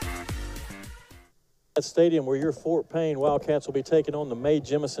Stadium, where your Fort Payne Wildcats will be taking on the Mae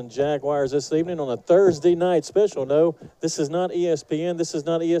Jemison Jaguars this evening on a Thursday night special. No, this is not ESPN. This is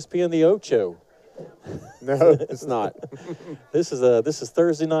not ESPN the Ocho. No, it's not. This is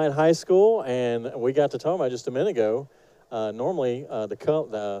Thursday night high school, and we got to talk about just a minute ago. Normally,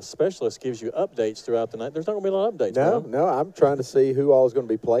 the specialist gives you updates throughout the night. There's not going to be a lot of updates. No, I'm trying to see who all is going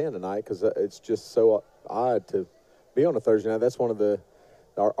to be playing tonight because it's just so odd to be on a Thursday night. That's one of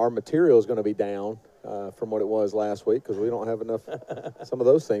our material is going to be down from what it was last week because we don't have enough some of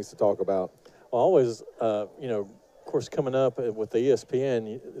those things to talk about. Well, always, of course, coming up with the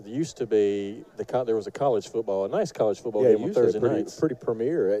ESPN, it used to be there was a nice college football game on Thursday nights. Pretty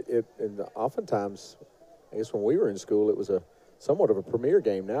premier. And oftentimes, I guess when we were in school, it was somewhat of a premier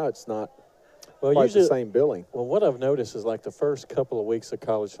game. Now it's not quite the same billing. Well, what I've noticed is like the first couple of weeks of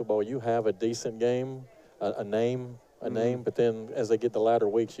college football, you have a decent game, a name, but then as they get the latter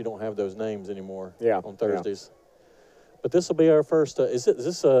weeks, you don't have those names anymore on Thursdays. Yeah. But this will be our first.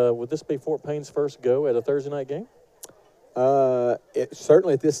 Would this be Fort Payne's first go at a Thursday night game?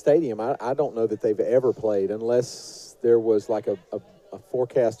 Certainly at this stadium, I don't know that they've ever played unless there was like a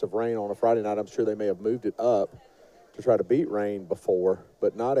forecast of rain on a Friday night. I'm sure they may have moved it up to try to beat rain before,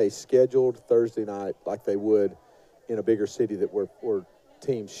 but not a scheduled Thursday night like they would in a bigger city where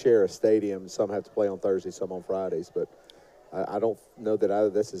teams share a stadium. Some have to play on Thursday, some on Fridays, but I don't know that either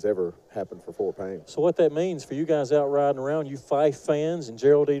of this has ever happened for Fort Payne. So what that means for you guys out riding around, you Fife fans and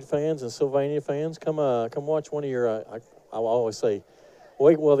Geraldine fans and Sylvania fans, come watch one of your I always say,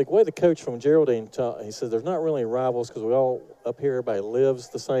 well, the way the coach from Geraldine he says there's not really rivals because we all up here, everybody lives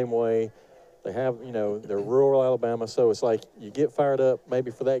the same way. They have, they're rural Alabama, so it's like you get fired up maybe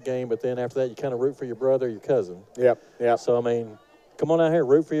for that game, but then after that you kind of root for your brother or your cousin. Yep. So, I mean, come on out here,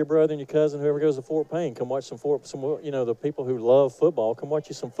 root for your brother and your cousin, whoever goes to Fort Payne. Come watch the people who love football, come watch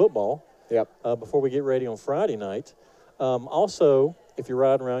you some football. Yep. Before we get ready on Friday night. Also, if you're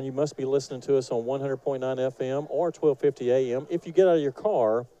riding around, you must be listening to us on 100.9 FM or 1250 AM. If you get out of your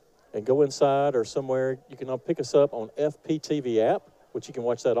car and go inside or somewhere, you can pick us up on FPTV app, which you can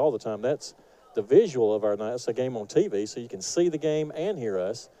watch that all the time. That's the visual of our night. It's a game on TV, so you can see the game and hear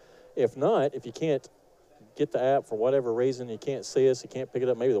us. If not, if you can't get the app for whatever reason, you can't see us, you can't pick it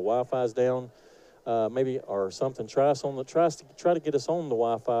up, maybe the Wi-Fi's down, or something, try to get us on the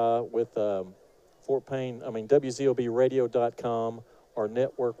Wi-Fi with WZOBradio.com or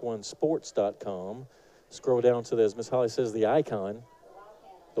Network1Sports.com. Scroll down to as Miss Holly says, the icon,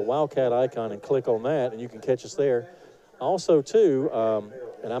 the Wildcat icon, and click on that, and you can catch us there. Also, too,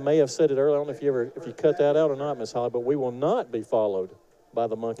 and I may have said it earlier, I don't know if you cut that out or not, Miss Holly, but we will not be followed by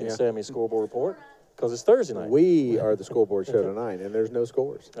the Monk and Sammy scoreboard report because it's Thursday night. We are the scoreboard show tonight, and there's no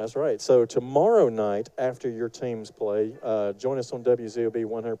scores. That's right. So tomorrow night, after your teams play, join us on WZOB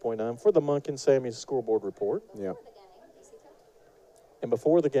 100.9 for the Monk and Sammy scoreboard report. Yeah. And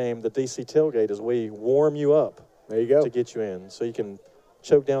before the game, the DC tailgate as we warm you up. There you go. To get you in, so you can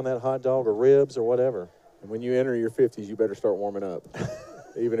choke down that hot dog or ribs or whatever. And when you enter your 50s, you better start warming up,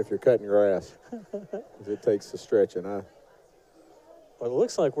 even if you're cutting grass. It takes the stretching. Well, it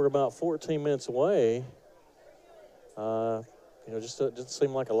looks like we're about 14 minutes away. Just didn't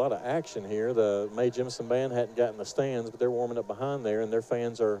seem like a lot of action here. The Mae Jemison band hadn't gotten the stands, but they're warming up behind there, and their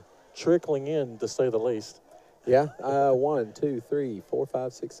fans are trickling in, to say the least. Yeah, 1, 2, 3, 4,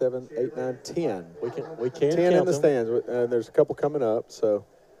 5, 6, 7, 8, 9, 10. We can 10 count in the them. stands. There's a couple coming up, so.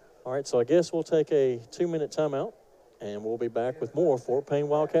 All right, so I guess we'll take a 2-minute timeout, and we'll be back with more Fort Payne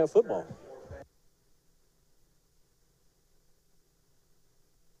Wildcat football.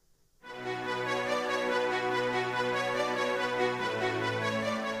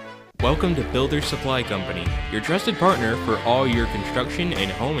 Welcome to Builder Supply Company, your trusted partner for all your construction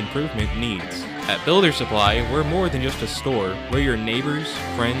and home improvement needs. At Builder Supply, we're more than just a store. We're your neighbors,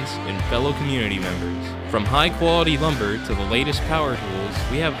 friends, and fellow community members. From high-quality lumber to the latest power tools,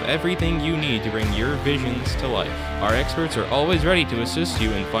 we have everything you need to bring your visions to life. Our experts are always ready to assist you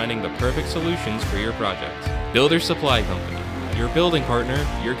in finding the perfect solutions for your projects. Builder Supply Company, your building partner,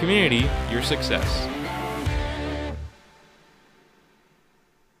 your community, your success.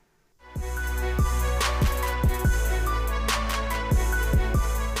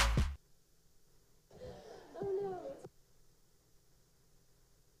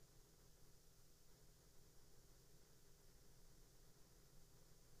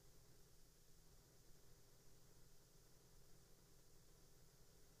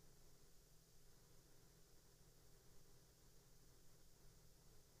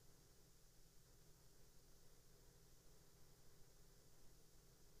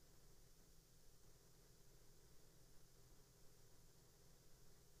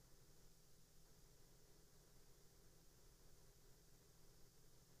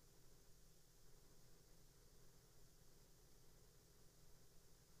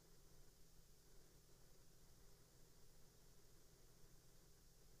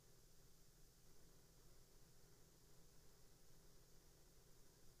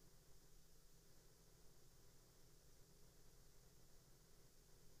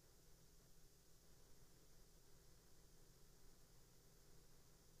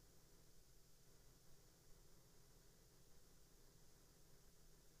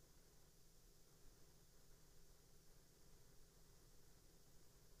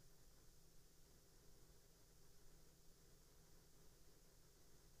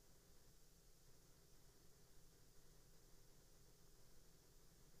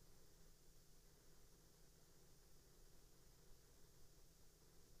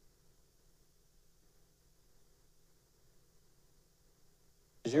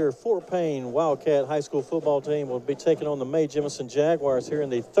 because your Fort Payne Wildcat High School football team will be taking on the Mae Jemison Jaguars here in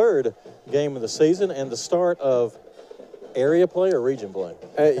the third game of the season and the start of area play or region play.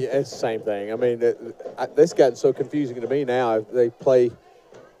 It's the same thing. I mean, this gotten so confusing to me now. They play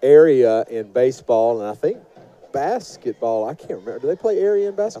area in baseball, and I think basketball. I can't remember. Do they play area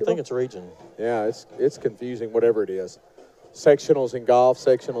in basketball? I think it's region. Yeah, it's confusing, whatever it is. Sectionals in golf,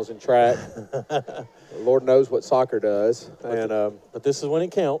 sectionals in track. Lord knows what soccer does. But this is when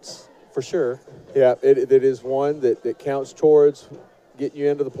it counts, for sure. Yeah, it is one that counts towards getting you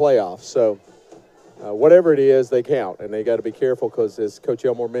into the playoffs. So whatever it is, they count, and they got to be careful because, as Coach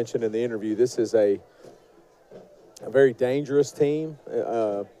Elmore mentioned in the interview, this is a very dangerous team,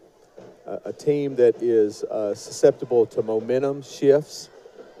 a team that is susceptible to momentum shifts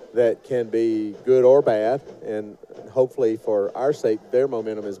that can be good or bad, and hopefully for our sake, their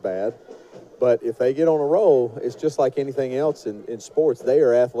momentum is bad. But if they get on a roll, it's just like anything else in sports. They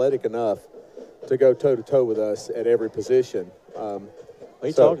are athletic enough to go toe-to-toe with us at every position.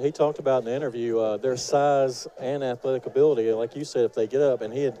 He talked about in the interview their size and athletic ability. Like you said, if they get up,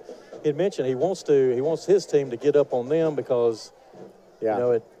 and he had mentioned he wants his team to get up on them because,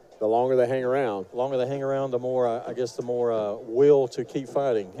 the longer they hang around. The more, the more will to keep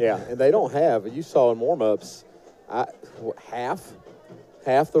fighting. Yeah, and they don't have, you saw in warm-ups,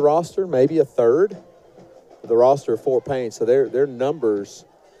 half the roster, maybe a third of the roster of Fort Payne. So their numbers,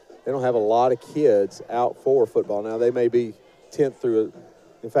 they don't have a lot of kids out for football. Now, they may be 10th through,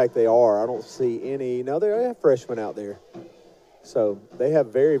 in fact, they are. I don't see any. No, they have freshmen out there. So they have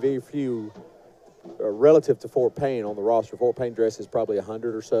very, very few relative to Fort Payne on the roster. Fort Payne dresses probably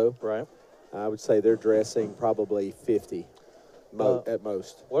 100 or so. Right. I would say they're dressing probably 50 at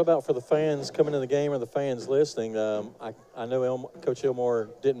most. What about for the fans coming to the game or the fans listening? I know Coach Elmore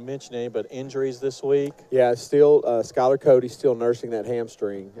didn't mention any, but injuries this week. Yeah, still Skylar Cody's still nursing that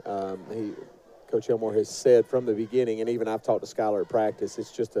hamstring. Coach Elmore has said from the beginning, and even I've talked to Skylar at practice,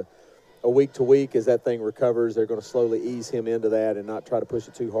 it's just a week to week as that thing recovers. They're going to slowly ease him into that and not try to push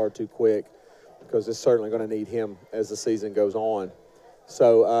it too hard too quick, because it's certainly going to need him as the season goes on.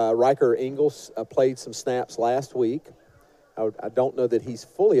 So Riker Ingles played some snaps last week. I don't know that he's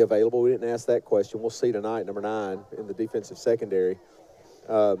fully available. We didn't ask that question. We'll see tonight, number 9 in the defensive secondary.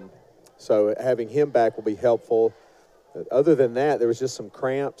 So having him back will be helpful. Other than that, there was just some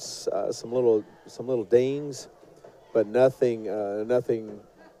cramps, some little dings, but nothing,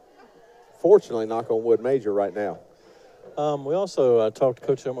 fortunately, knock on wood, major right now. We also talked to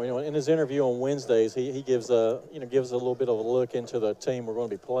Coach Elmore. In his interview on Wednesdays, he gives a little bit of a look into the team we're going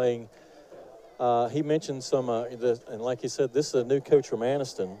to be playing. He mentioned some, and like he said, this is a new coach from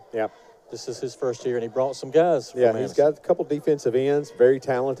Anniston. Yeah. This is his first year, and he brought some guys from Anniston. He's got a couple defensive ends, very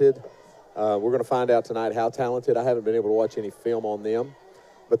talented. We're going to find out tonight how talented. I haven't been able to watch any film on them,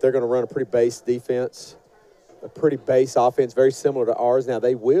 but they're going to run a pretty base defense, a pretty base offense, very similar to ours. Now,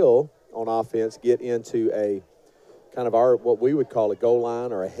 they will, on offense, get into a kind of what we would call a goal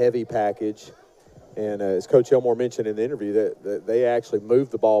line or a heavy package. And as Coach Elmore mentioned in the interview, that they actually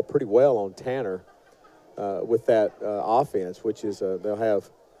moved the ball pretty well on Tanner with that offense, which is they'll have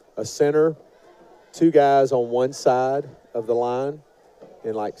a center, 2 guys on one side of the line,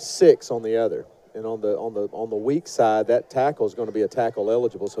 and like 6 on the other. And on the weak side, that tackle is going to be a tackle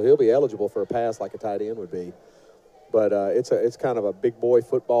eligible, so he'll be eligible for a pass like a tight end would be. But it's kind of a big boy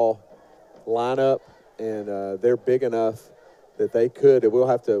football lineup, and they're big enough that they could. We'll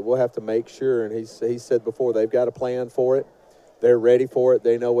have to make sure. And he said before, they've got a plan for it. They're ready for it.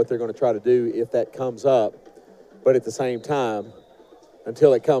 They know what they're going to try to do if that comes up. But at the same time,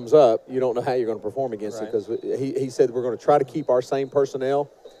 until it comes up, you don't know how you're going to perform against it, because he said we're going to try to keep our same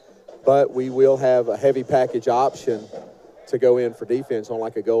personnel, but we will have a heavy package option to go in for defense on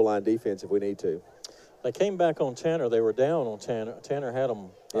like a goal line defense if we need to. They came back on Tanner. They were down on Tanner. Tanner had them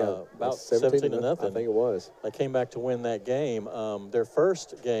about 17 to nothing. I think it was. They came back to win that game. Their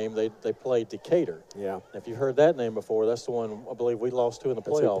first game, they played Decatur. Yeah. And if you've heard that name before, that's the one I believe we lost to in the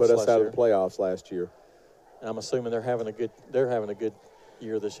playoffs. That's who put us out of the playoffs last year. And I'm assuming they're having a good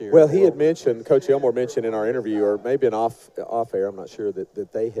year this year. Well, he had mentioned, Coach Elmore mentioned in our interview, or maybe an off air, I'm not sure,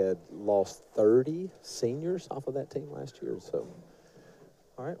 that they had lost 30 seniors off of that team last year. So,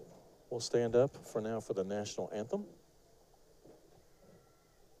 all right, we'll stand up for now for the national anthem,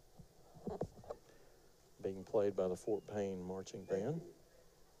 being played by the Fort Payne Marching Band.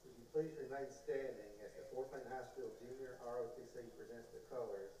 Would you please remain standing as the Fort Payne High School Junior ROTC presents the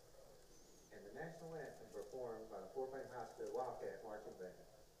colors and the national anthem performed by the Fort Payne High School Wildcat Marching Band.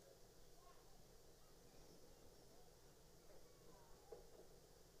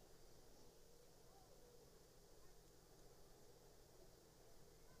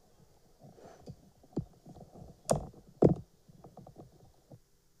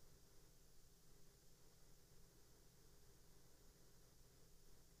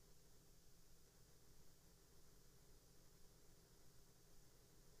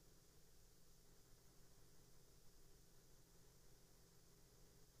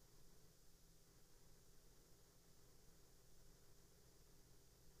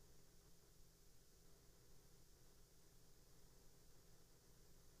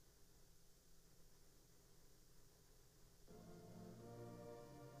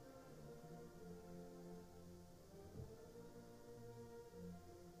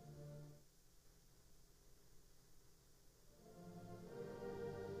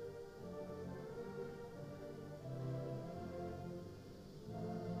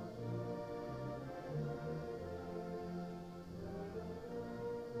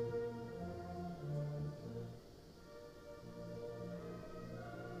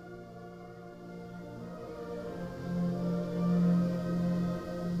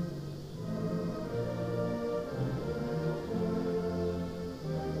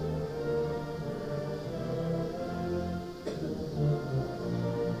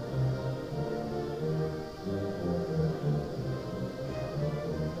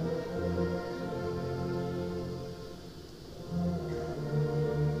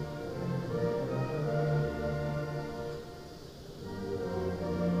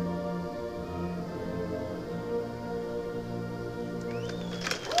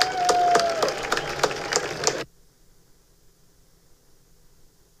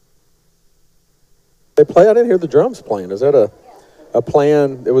 play? I didn't hear the drums playing. Is that a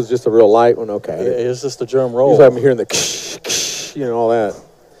plan? It was just a real light one. Okay. It's just a drum roll. Usually I'm hearing the all that.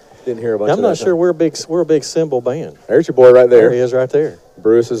 Didn't hear a bunch of that. I'm not sure we're a big cymbal band. There's your boy right there. There he is right there.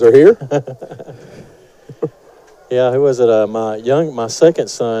 Bruce's are here. Yeah, who was it? My second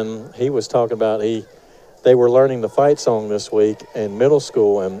son, he was talking about they were learning the fight song this week in middle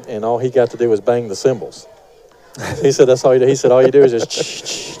school, and all he got to do was bang the cymbals. He said that's all you do. He said all you do is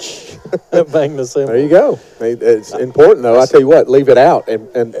just bang the cymbal. There you go. It's important, though. I tell you what, leave it out, and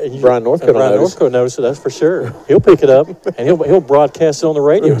Brian Northcote Brian Northcote noticed it. That's for sure. He'll pick it up and he'll broadcast it on the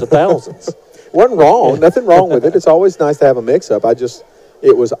radio to thousands. Wasn't wrong. Nothing wrong with it. It's always nice to have a mix-up.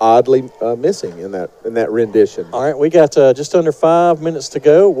 It was oddly missing in that rendition. All right, we got just under 5 minutes to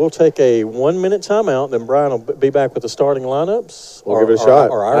go. We'll take a 1 minute timeout, then Brian will be back with the starting lineups. We'll give it a shot.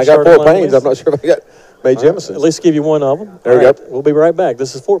 Or I got Fort Payne's. I'm not sure if I got Mae Jemison. At least give you one of them. There we go. We'll be right back.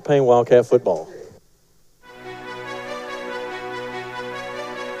 This is Fort Payne Wildcat football.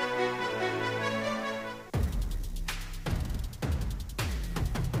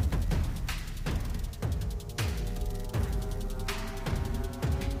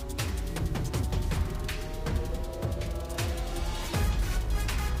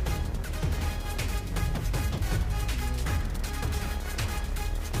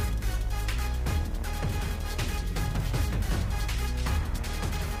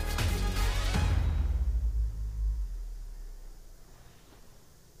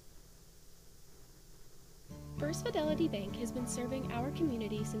 First Fidelity Bank has been serving our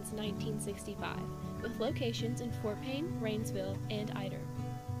community since 1965, with locations in Fort Payne, Rainsville, and Eider.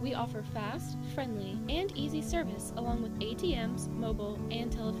 We offer fast, friendly, and easy service along with ATMs, mobile,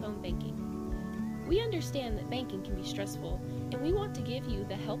 and telephone banking. We understand that banking can be stressful, and we want to give you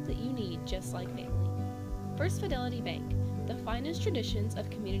the help that you need just like family. First Fidelity Bank, the finest traditions of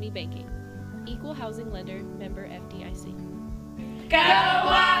community banking. Equal housing lender, member FDIC. Go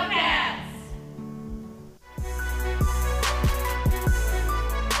Wildcats!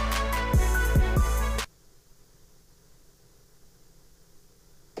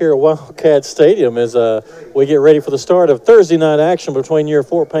 Here at Wildcat Stadium as we get ready for the start of Thursday night action between your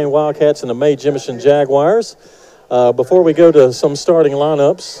Fort Payne Wildcats and the Mae Jemison Jaguars. Before we go to some starting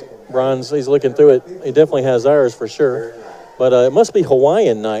lineups, he's looking through it. He definitely has ours for sure. But it must be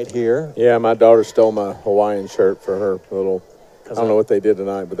Hawaiian night here. Yeah, my daughter stole my Hawaiian shirt for her little. I don't know what they did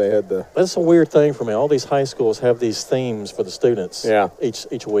tonight, but they had the. That's a weird thing for me. All these high schools have these themes for the students. Yeah.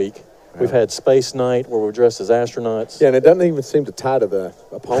 Each week. We've had Space Night where we're dressed as astronauts. Yeah, and it doesn't even seem to tie to the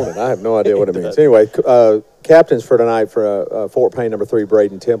opponent. I have no idea what it means. Anyway, captains for tonight for Fort Payne, number 3,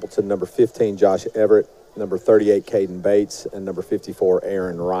 Braden Templeton, number 15, Josh Everett, number 38, Caden Bates, and number 54,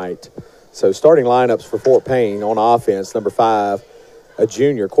 Aaron Wright. So starting lineups for Fort Payne on offense, number 5, a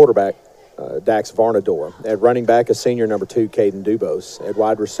junior quarterback, Dax Varnador. At running back, a senior, number 2, Caden Dubose. At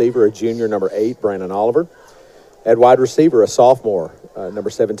wide receiver, a junior, number 8, Brandon Oliver. At wide receiver, a sophomore, number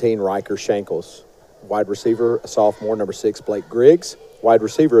 17, Riker Shankles. Wide receiver, a sophomore, number 6, Blake Griggs. Wide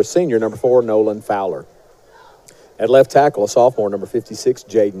receiver, a senior, number 4, Nolan Fowler. At left tackle, a sophomore, number 56,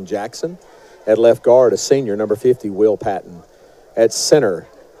 Jaden Jackson. At left guard, a senior, number 50, Will Patton. At center,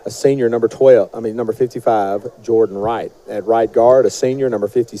 a senior, number 55, Jordan Wright. At right guard, a senior, number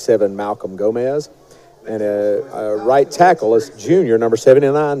 57, Malcolm Gomez. And a right tackle is junior, number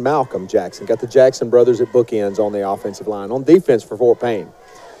 79, Malcolm Jackson. Got the Jackson brothers at bookends on the offensive line. On defense for Fort Payne,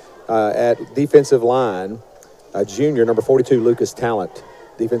 at defensive line, junior, number 42, Lucas Talent.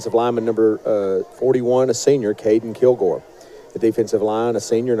 Defensive lineman, number 41, a senior, Caden Kilgore. The defensive line, a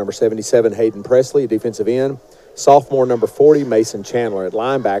senior, number 77, Hayden Presley. Defensive end, sophomore, number 40, Mason Chandler. At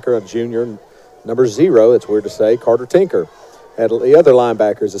linebacker, a junior, number 0, that's weird to say, Carter Tinker. At the other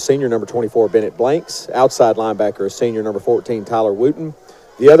linebackers, a senior, number 24, Bennett Blanks. Outside linebacker, a senior, number 14, Tyler Wooten.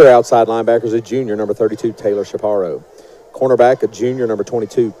 The other outside linebacker is a junior, number 32, Taylor Chaparro. Cornerback, a junior, number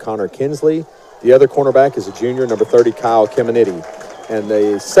 22, Connor Kinsley. The other cornerback is a junior, number 30, Kyle Keminetti. And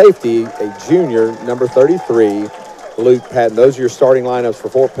the safety, a junior, number 33, Luke Patton. Those are your starting lineups for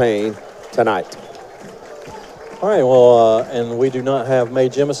Fort Payne tonight. All right, well, and we do not have Mae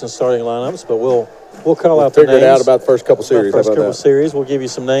Jemison starting lineups, but we'll call out the names. Figure it out about the first couple series. First couple series. We'll give you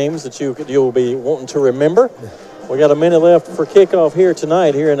some names that you'll be wanting to remember. We got a minute left for kickoff here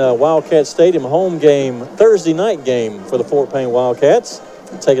tonight here in Wildcat Stadium, home game, Thursday night game for the Fort Payne Wildcats,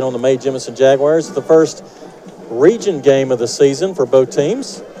 taking on the Mae Jemison Jaguars. It's the first region game of the season for both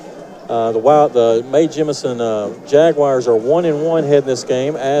teams. The Mae Jemison Jaguars are 1-1 heading this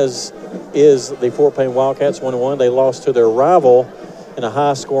game, as is the Fort Payne Wildcats 1-1. They lost to their rival in a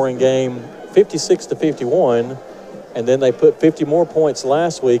high-scoring game, 56-51, And then they put 50 more points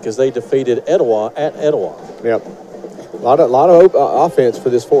last week as they defeated Etowah at Etowah. Yep. A lot of offense for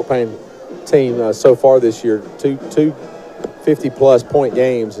this Fort Payne team so far this year. Two 50-plus point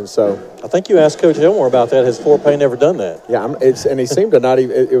games, and so I think you asked Coach Elmore about that. Has Fort Payne ever done that? Yeah, and he seemed to not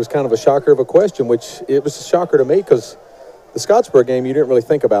even. It was kind of a shocker of a question, which it was a shocker to me because the Scottsboro game, you didn't really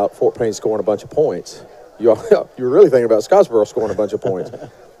think about Fort Payne scoring a bunch of points. You were really thinking about Scottsboro scoring a bunch of points.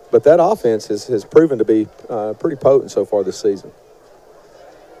 But that offense has proven to be pretty potent so far this season.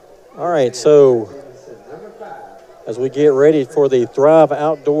 All right, so as we get ready for the Thrive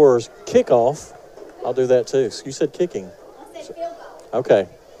Outdoors kickoff, I'll do that too. You said kicking. Okay.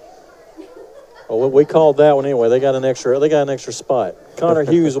 Well, we called that one anyway. They got an extra spot. Connor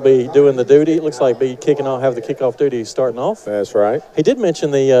Hughes will be doing the duty. It looks like be kicking off, have the kickoff duty starting off. That's right. He did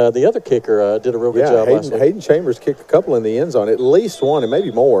mention the other kicker did a real good job last week. Hayden Chambers kicked a couple in the end zone, at least one and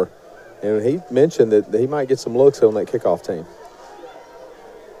maybe more. And he mentioned that he might get some looks on that kickoff team.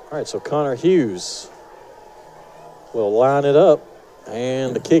 All right, so Connor Hughes will line it up,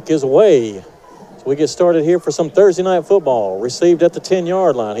 and the kick is away. So we get started here for some Thursday night football. Received at the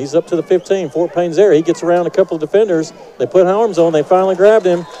 10-yard line. He's up to the 15. Fort Payne's there. He gets around a couple of defenders. They put arms on. They finally grabbed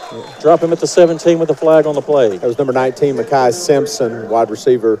him. Drop him at the 17 with the flag on the play. That was number 19, Mekhi Simpson, wide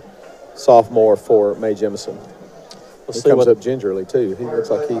receiver, sophomore for Mae Jemison. He comes up gingerly, too. He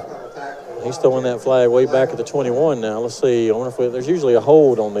looks like he's throwing that flag way back at the 21 now. Let's see. I wonder if there's usually a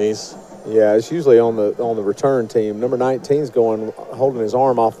hold on these. Yeah, it's usually on the return team. Number 19's holding his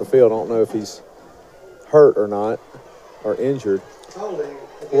arm off the field. I don't know if he's hurt or not, or injured.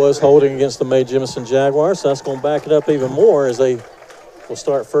 Was holding against the Mae Jemison Jaguars, so that's going to back it up even more as they will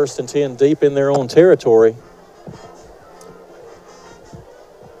start 1st and 10 deep in their own territory.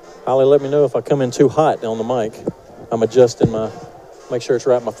 Holly, let me know if I come in too hot on the mic. I'm adjusting make sure it's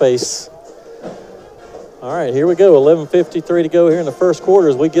right in my face. All right, here we go. 11:53 to go here in the first quarter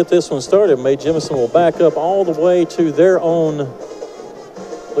as we get this one started. Mae Jemison will back up all the way to their own,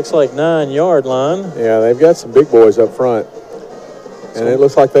 looks like 9-yard line. Yeah, they've got some big boys up front. And it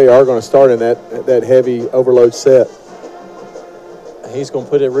looks like they are going to start in that heavy overload set. He's going to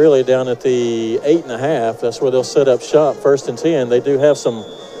put it really down at the 8.5. That's where they'll set up shop, 1st and 10. They do have some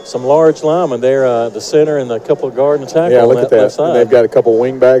large linemen there, the center and a couple of guard and tackle yeah, on look that at that. left side. And they've got a couple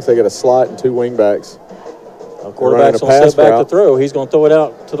wing backs. They got a slot and 2 wing backs. Quarterback's going to set back to throw. He's going to throw it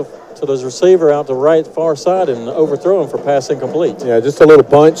out to the receiver out to right far side and overthrow him for pass incomplete. Yeah, just a little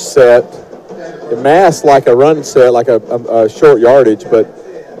bunch set. It masked like a run set, like a short yardage,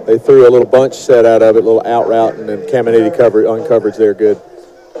 but they threw a little bunch set out of it, a little out route, and then Caminiti on coverage there, good.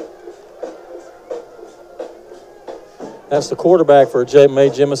 That's the quarterback for Mae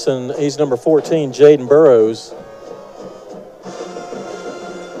Jemison. He's number 14, Jaden Burrows.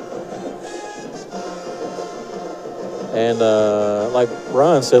 And like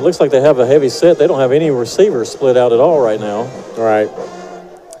Ron said, looks like they have a heavy set. They don't have any receivers split out at all right now. All right.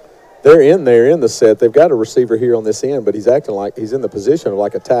 They're in the set. They've got a receiver here on this end, but he's acting like he's in the position of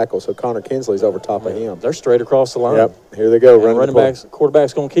like a tackle, so Connor Kinsley's over top of him. They're straight across the line. Yep, here they go.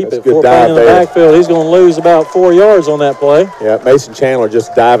 Quarterback's going to keep it. Good dive in the backfield. He's going to lose about 4 yards on that play. Yeah, Mason Chandler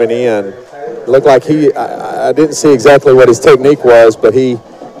just diving in. It looked like I didn't see exactly what his technique was, but he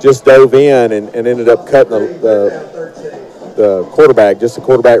just dove in and ended up cutting the quarterback, just a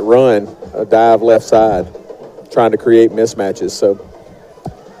quarterback run, a dive left side, trying to create mismatches. So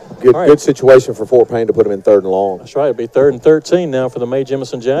good situation for Fort Payne to put him in 3rd and long. That's right. It'll be 3rd and 13 now for the Mae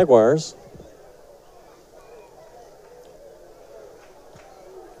Jemison Jaguars.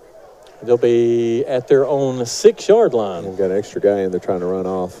 They'll be at their own 6-yard line. They've got an extra guy in there trying to run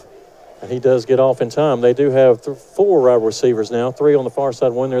off. And he does get off in time. They do have 4 wide receivers now, 3 on the far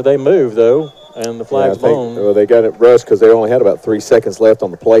side, 1 there. They move, though, and the flag's blown. Well, they got it rushed because they only had about 3 seconds left on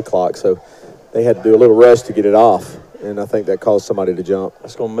the play clock, so they had to do a little rush to get it off, and I think that caused somebody to jump.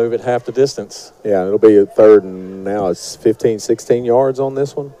 That's going to move it half the distance. Yeah, it'll be a 3rd, and now it's 15, 16 yards on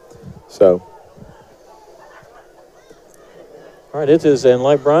this one. So. All right, it is, and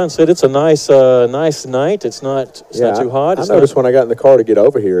like Brian said, it's a nice night. It's not too hot. I noticed when I got in the car to get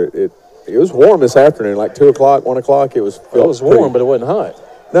over here, it was warm this afternoon, like 2 o'clock, 1 o'clock. It was warm, but it wasn't hot.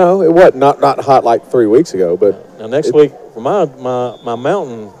 No, it wasn't. Not hot like 3 weeks ago. But now next week, for my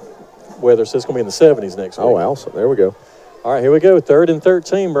mountain weather says it's going to be in the 70s next week. Oh, awesome. There we go. All right, here we go. 3rd and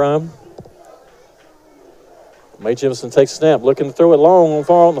 13, Brian. Mae Jemison takes a snap, looking to throw it long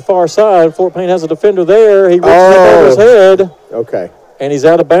on the far side. Fort Payne has a defender there. He reaches up over his head. Okay. And he's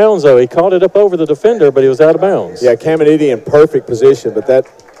out of bounds, though. He caught it up over the defender, but he was out of bounds. Yeah, Caminiti in perfect position, but that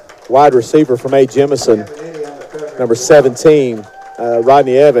wide receiver from Mae Jemison, number 17,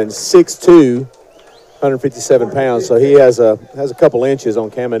 Rodney Evans, 6'2", 157 pounds, so he has a couple inches on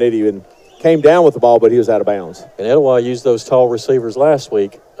Caminiti and came down with the ball, but he was out of bounds. And Etowah used those tall receivers last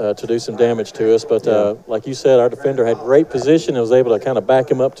week to do some damage to us, but like you said, our defender had great position and was able to kind of back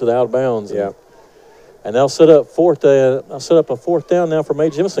him up to the out of bounds. Yeah. And they'll set up a fourth down now for Mae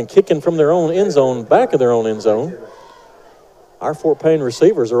Jemison, kicking from their own end zone, back of their own end zone. Our Fort Payne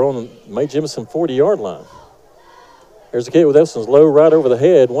receivers are on the Mae Jemison 40-yard line. There's a kid with Evanston's low right over the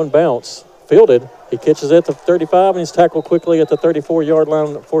head, one bounce, fielded. He catches at the 35, and he's tackled quickly at the 34-yard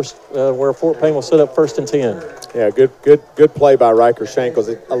line, where Fort Payne will set up 1st and 10. Yeah, good play by Riker Shankles.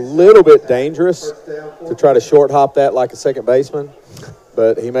 A little bit dangerous to try to short hop that like a second baseman,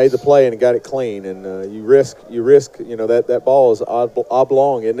 but he made the play and got it clean. And you risk, that ball is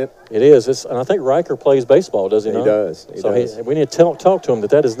oblong, isn't it? It is. And I think Riker plays baseball, does he not? He does. He does. We need to talk to him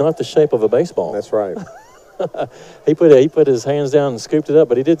that is not the shape of a baseball. That's right. He put his hands down and scooped it up,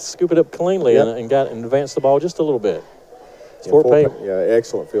 but he did scoop it up cleanly and advanced the ball just a little bit. Fort Payne.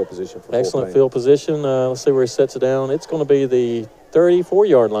 Excellent field position for Fort Payne. Excellent field position. Let's see where he sets it down. It's going to be the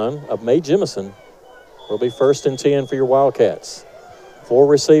 34-yard line of Mae Jemison. It'll be 1st and 10 for your Wildcats. 4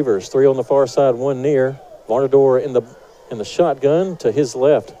 receivers, 3 on the far side, 1 near. Varnador in the shotgun to his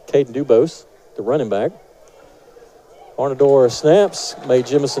left. Caden Dubose, the running back. Varnador snaps, Mae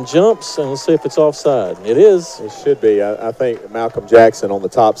Jemison jumps, and let's see if it's offside. It is. It should be. I think Malcolm Jackson on the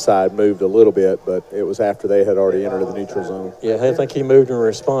top side moved a little bit, but it was after they had already entered the neutral zone. Yeah, I think he moved in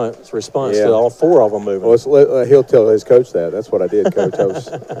response to all 4 of them moving. Well, he'll tell his coach that. That's what I did, Coach. I was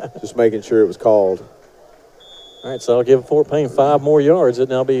just making sure it was called. All right, so I'll give Fort Payne 5 more yards. It's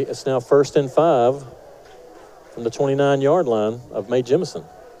now 1st and 5 from the 29-yard line of Mae Jemison.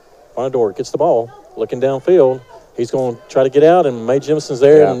 Varnador gets the ball, looking downfield. He's going to try to get out, and Mae Jemison's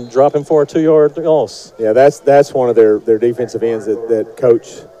there and drop him for a 2-yard loss. Yeah, that's one of their defensive ends that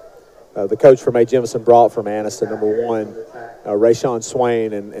the coach for Mae Jemison brought from Anniston, number 1, Rayshawn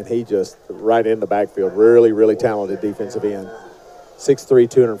Swain, and he just right in the backfield. Really, really talented defensive end. 6'3",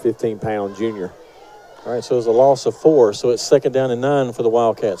 215-pound junior. All right, so it's a loss of 4, so it's 2nd down and 9 for the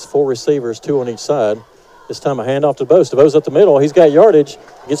Wildcats. 4 receivers, 2 on each side. This time a handoff to DeBose. DeBose up the middle. He's got yardage.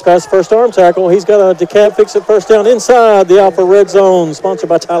 Gets past the first arm tackle. He's got a decap fix it 1st down inside the Alpha Red Zone, sponsored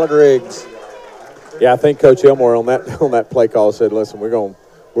by Tyler Griggs. Yeah, I think Coach Elmore on that play call said, listen, we're going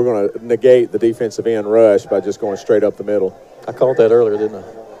to negate the defensive end rush by just going straight up the middle. I called that earlier, didn't I?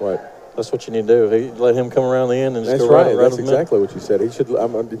 What? That's what you need to do. Let him come around the end and just That's go right. right That's exactly what you said. He should.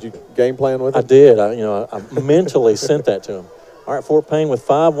 Did you game plan with him? I did. I mentally sent that to him. All right, Fort Payne with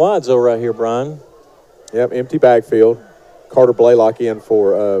 5 wides though right here, Brian. Yep, empty backfield. Carter Blaylock in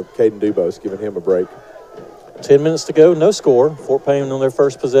for Caden Dubose, giving him a break. 10 minutes to go, no score. Fort Payne on their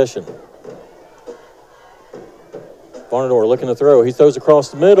first possession. Varnador looking to throw. He throws across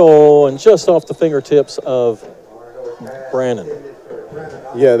the middle and just off the fingertips of Brandon.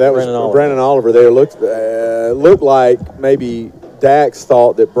 Yeah, that was Brandon Oliver there. Looked like maybe Dax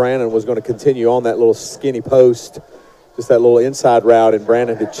thought that Brandon was going to continue on that little skinny post, just that little inside route, and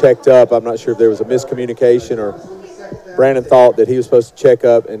Brandon had checked up. I'm not sure if there was a miscommunication or Brandon thought that he was supposed to check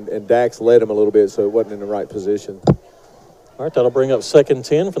up, and Dax led him a little bit, so it wasn't in the right position. All right, that'll bring up 2nd and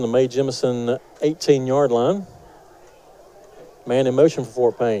 10 from the Mae Jemison 18-yard line. Man in motion for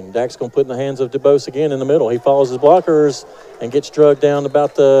Fort Payne. Dax going to put in the hands of DeBose again in the middle. He follows his blockers and gets drugged down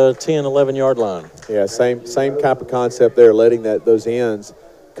about the 10, 11-yard line. Yeah, same type of concept there, letting those ends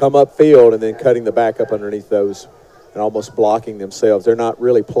come upfield and then cutting the back up underneath those and almost blocking themselves. They're not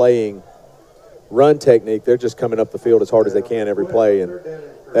really playing run technique. They're just coming up the field as hard as they can every play, and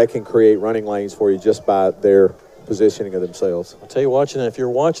that can create running lanes for you just by their positioning of themselves. I'll tell you, if you're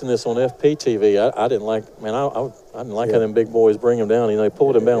watching this on FPTV, I didn't like, I didn't like how them big boys bring him down. They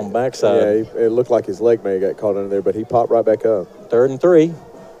pulled him down backside. Yeah, it looked like his leg may have got caught under there, but he popped right back up. 3rd and 3.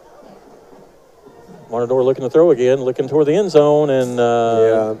 Varnador looking to throw again, looking toward the end zone, and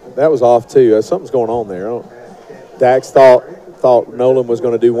yeah, that was off too. Something's going on there. Dax thought Nolan was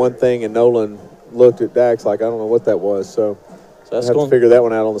going to do one thing, and Nolan looked at Dax like, I don't know what that was. So that's going to figure that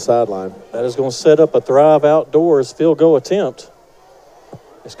one out on the sideline. That is going to set up a Thrive Outdoors field goal attempt.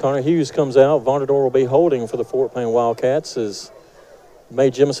 As Connor Hughes comes out, Varnador will be holding for the Fort Payne Wildcats as Mae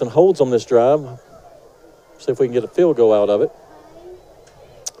Jemison holds on this drive. See if we can get a field goal out of it.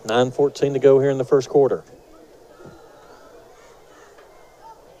 9:14 to go here in the first quarter.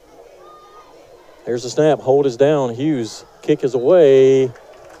 Here's the snap. Hold is down. Hughes kick is away,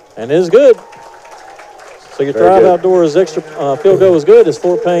 and it is good. So your Thrive Outdoors extra field goal is good as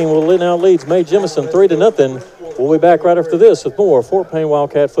Fort Payne will now leads Mae Jemison 3-0. We'll be back right after this with more Fort Payne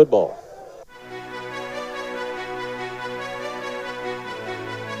Wildcat football.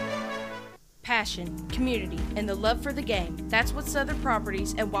 passion, community, and the love for the game. That's what Southern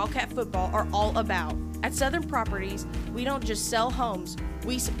Properties and Wildcat Football are all about. At Southern Properties, we don't just sell homes,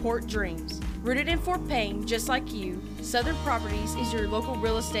 we support dreams. Rooted in Fort Payne, just like you, Southern Properties is your local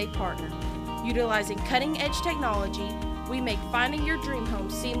real estate partner. Utilizing cutting-edge technology, we make finding your dream home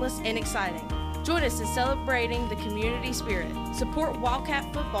seamless and exciting. Join us in celebrating the community spirit. Support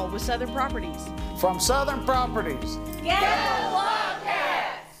Wildcat Football with Southern Properties. From Southern Properties. Go Wildcats!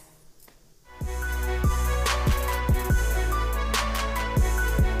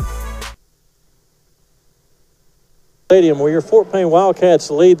 Stadium, where your Fort Payne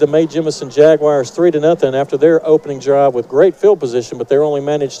Wildcats lead the Mae Jemison Jaguars 3-0 after their opening drive with great field position, but they only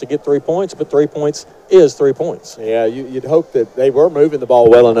managed to get 3 points, but 3 points is 3 points. Yeah, you'd hope that they were moving the ball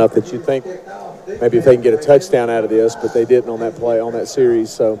well enough that you'd think maybe if they can get a touchdown out of this, but they didn't on that play, on that series,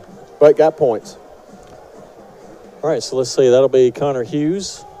 so, but got points. All right, so let's see. That'll be Connor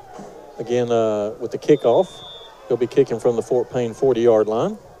Hughes, again, with the kickoff. He'll be kicking from the Fort Payne 40-yard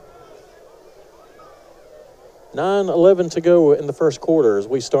line. 9:11 to go in the first quarter as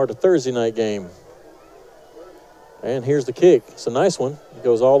we start a Thursday night game. And here's the kick. It's a nice one. It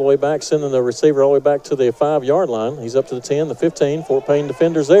goes all the way back, sending the receiver all the way back to the 5-yard line. He's up to the 10, the 15. Fort Payne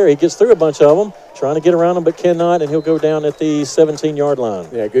defenders there. He gets through a bunch of them, trying to get around them, but cannot, and he'll go down at the 17-yard line.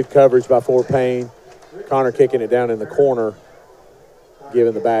 Yeah, good coverage by Fort Payne. Connor kicking it down in the corner,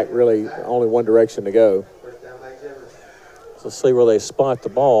 giving the back really only one direction to go. So let's see where they spot the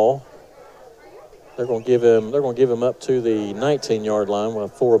ball. They're going to give him up to the 19-yard line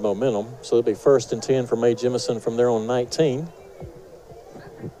with forward momentum. So it'll be 1st and 10 for Mae Jemison from their own 19.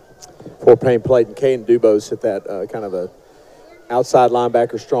 Fort Payne played in Caden Dubose at that kind of a outside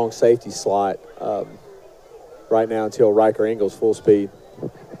linebacker, strong safety slot right now until Riker Ingles full speed.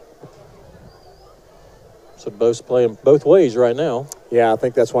 So both playing both ways right now. Yeah, I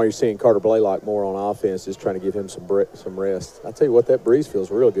think that's why you're seeing Carter Blaylock more on offense, just trying to give him some rest. I tell you what, that breeze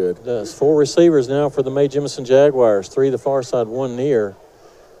feels real good. It does. 4 receivers now for the Mae Jemison Jaguars. 3 the far side, 1 near.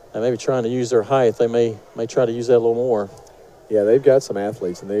 They may be trying to use their height. They may try to use that a little more. Yeah, they've got some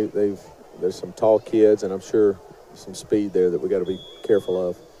athletes, and there's some tall kids, and I'm sure some speed there that we got to be careful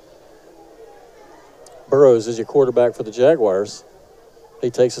of. Burrows is your quarterback for the Jaguars.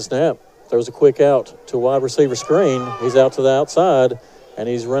 He takes a snap. Throws a quick out to a wide receiver screen. He's out to the outside, and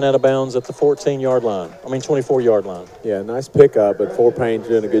he's run out of bounds at the 24-yard line. Yeah, nice pickup, but Fort Payne's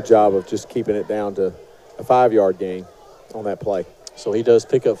doing a good job of just keeping it down to a 5-yard gain on that play. So he does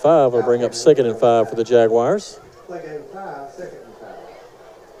pick up 5. It'll bring up 2nd and 5 for the Jaguars. Play game 5, 2nd and 5.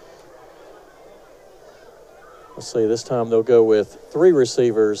 Let's see, this time they'll go with 3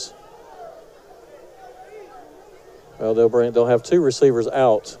 receivers. Well, they'll have 2 receivers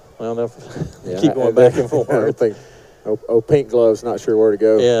out. Well, they'll keep going back and forth. I don't think. Pink Glove's not sure where to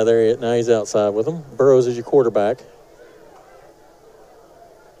go. Yeah, now he's outside with them. Burrows is your quarterback.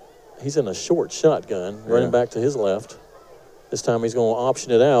 He's in a short shotgun, running back to his left. This time he's going to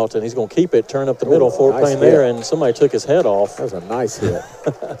option it out, and he's going to keep it, turn up the middle, Fort Payne there, and somebody took his head off. That was a nice hit.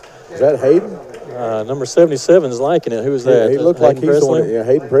 Is that Hayden? Number 77 is liking it. Who was that? He looked like he's the one. Yeah,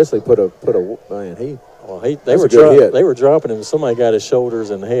 Hayden Presley put a man. They were dropping him. Somebody got his shoulders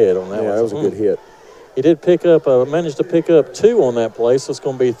and head on that one. Yeah, that was a good hit. He did managed to pick up 2 on that play, so it's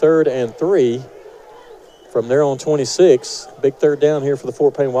going to be 3rd and 3 from their own 26. Big 3rd down here for the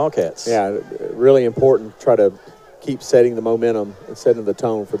Fort Payne Wildcats. Yeah, really important to try to keep setting the momentum and setting the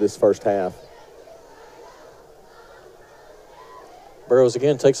tone for this first half. Burrows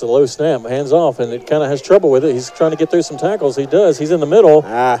again takes a low snap, hands off, and it kind of has trouble with it. He's trying to get through some tackles. He does. He's in the middle,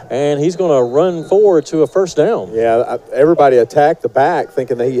 and he's going to run forward to a 1st down. Yeah, everybody attacked the back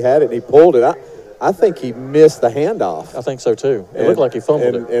thinking that he had it, and he pulled it. I think he missed the handoff. I think so, too. It looked like he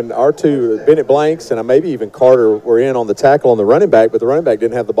fumbled it. And our 2, Bennett Blanks and maybe even Carter, were in on the tackle on the running back, but the running back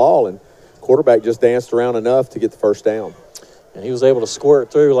didn't have the ball, and quarterback just danced around enough to get the 1st down. And he was able to squirt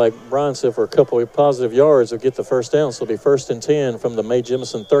through, like Brian said, for a couple of positive yards to get the 1st down. So it'll be 1st and 10 from the Mae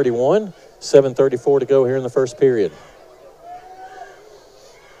Jemison 31, 7:34 to go here in the first period.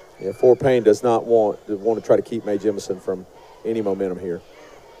 Yeah, Fort Payne does not want to try to keep Mae Jemison from any momentum here.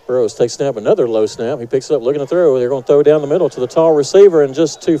 Burrows takes snap, another low snap. He picks it up, looking to throw. They're going to throw down the middle to the tall receiver, and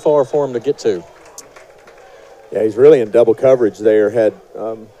just too far for him to get to. Yeah, he's really in double coverage there. Had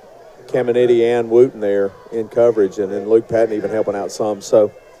Caminiti and Wooten there in coverage, and then Luke Patton even helping out some.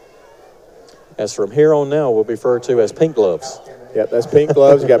 So, as from here on now, we'll be referred to as pink gloves. Yeah, that's pink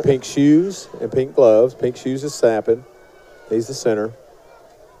gloves. You got pink shoes and pink gloves. Pink shoes is Sappin. He's the center.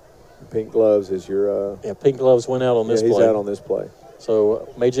 Pink gloves is your. Pink gloves went out on this play. He's out on this play.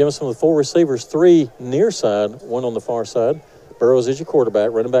 So Mae Jemison with 4 receivers, 3 near side, 1 on the far side. Burrows is your quarterback.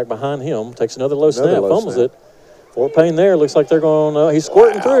 Running back behind him takes another low snap, low fumbles snap. it. Fort Payne there. Looks like they're going. He's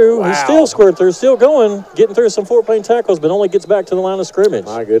squirting through. Wow. He's still squirting through. Still going. Getting through some Fort Payne tackles, but only gets back to the line of scrimmage.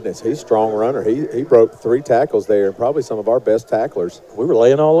 My goodness, he's a strong runner. He broke 3 tackles there, and probably some of our best tacklers. We were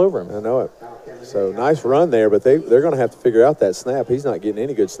laying all over him. I know it. So nice run there, but they're going to have to figure out that snap. He's not getting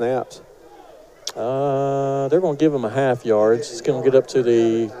any good snaps. They're going to give him a half yards. It's going to get up to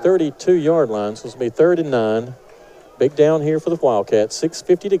the 32-yard line. So it's going to be 3rd and 9. Big down here for the Wildcats.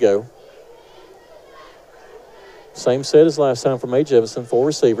 6:50 to go. Same set as last time for Mae Jemison. 4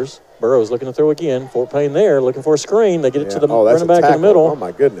 receivers. Burrows looking to throw again. Fort Payne there looking for a screen. They get it to the running back in the middle. Oh,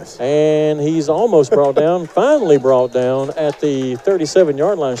 my goodness. And he's almost brought down, finally brought down at the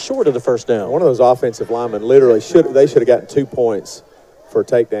 37-yard line, short of the first down. One of those offensive linemen literally should have gotten 2 points for a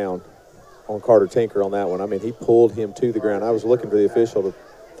takedown on Carter Tinker on that one. I mean, he pulled him to the ground. I was looking for the official to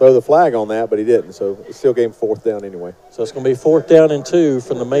throw the flag on that, but he didn't. So it still gave him 4th down anyway. So it's going to be 4th down and 2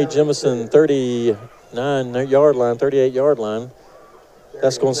 from the Mae Jemison 39-yard line, 38-yard line.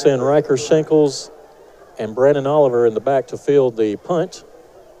 That's going to send Riker Schenkels and Brandon Oliver in the back to field the punt.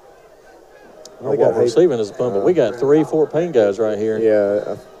 Or what we're receiving is a punt, but we got 3 Fort Payne guys right here.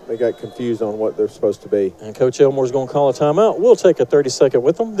 Yeah, they got confused on what they're supposed to be. And Coach Elmore's going to call a timeout. We'll take a 30-second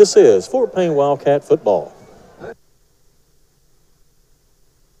with them. This is Fort Payne Wildcat football.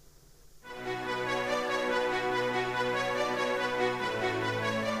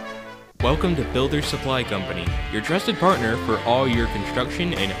 Welcome to Builder Supply Company, your trusted partner for all your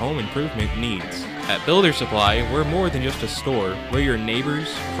construction and home improvement needs. At Builder Supply, we're more than just a store. We're your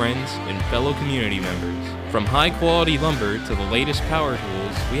neighbors, friends, and fellow community members. From high-quality lumber to the latest power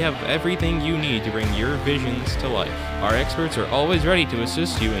tools, we have everything you need to bring your visions to life. Our experts are always ready to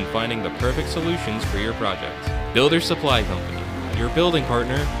assist you in finding the perfect solutions for your project. Builder Supply Company, your building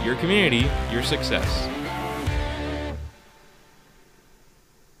partner, your community, your success.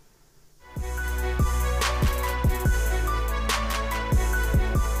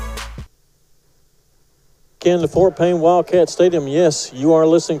 In the Fort Payne Wildcat Stadium, yes, you are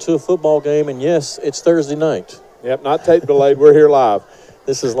listening to a football game, and yes, it's Thursday night. Yep, not tape delayed. We're here live.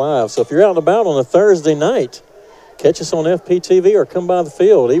 This is live. So if you're out and about on a Thursday night, catch us on FPTV or come by the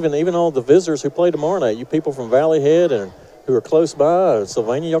field. Even all the visitors who play tomorrow night, you people from Valley Head and who are close by,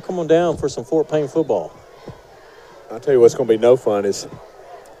 Sylvania, y'all come on down for some Fort Payne football. I'll tell you what's going to be no fun is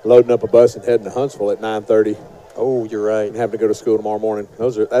loading up a bus and heading to Huntsville at 9:30. Oh, you're right. And having to go to school tomorrow morning.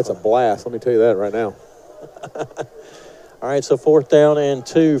 That's a blast. Let me tell you that right now. All right, so 4th down and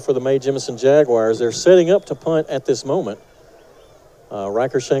 2 for the Mae Jemison Jaguars. They're setting up to punt at this moment.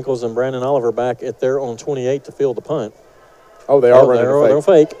 Riker Schenkels and Brandon Oliver back at their own 28 to field the punt. Oh, they are running a fake. They're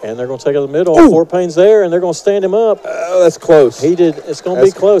fake, and they're going to take it to the middle. Ooh. Fort Payne's there, and they're going to stand him up. Oh, that's close. It's going to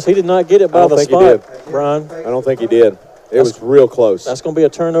be close. He did not get it by the spot, Brian. I don't think he did. It was real close. That's going to be a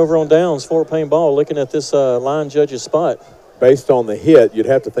turnover on downs. Fort Payne ball looking at this line judge's spot. Based on the hit, you'd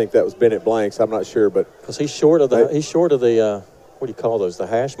have to think that was Bennett Blanks. I'm not sure, but because he's short of the what do you call those? The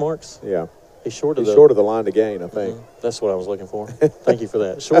hash marks? Yeah, he's short of the line to gain. I think that's what I was looking for. Thank you for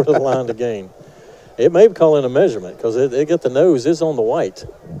that. Short of the line to gain. It may call in a measurement because it got the nose is on the white.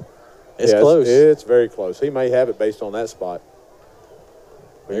 It's close. It's very close. He may have it based on that spot.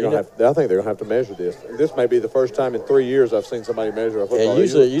 I think they're going to have to measure this. This may be the first time in 3 years I've seen somebody measure a football.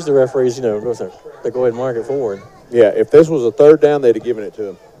 Yeah, usually referees, they go ahead and mark it forward. Yeah, if this was a 3rd down, they'd have given it to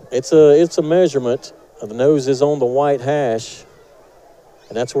him. It's a measurement. The nose is on the white hash,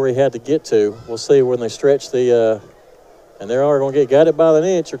 and that's where he had to get to. We'll see when they stretch the and they are going to got it by an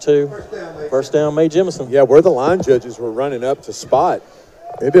inch or two. First down, Mae Jemison. Yeah, where the line judges were running up to spot,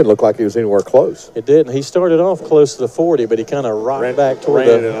 it didn't look like he was anywhere close. It didn't. He started off close to the 40, but he kind of rocked back toward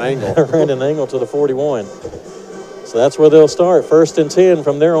ran an angle to the 41. So that's where they'll start. 1st and 10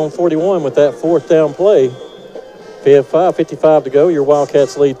 from there on 41 with that 4th down play. 5:55 to go. Your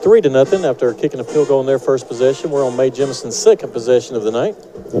Wildcats lead 3-0 after kicking a field goal in their first possession. We're on Mae Jemison's 2nd possession of the night.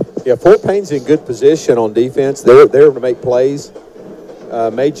 Yeah, Fort Payne's in good position on defense. They're to make plays.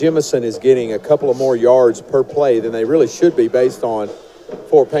 Mae Jemison is getting a couple of more yards per play than they really should be based on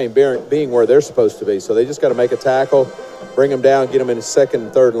Fort Payne being where they're supposed to be. So they just got to make a tackle, bring them down, get them in 2nd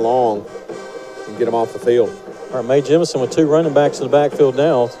and 3rd and long, and get them off the field. All right, Mae Jemison with 2 running backs in the backfield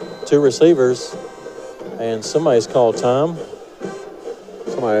now, 2 receivers, and somebody's called time.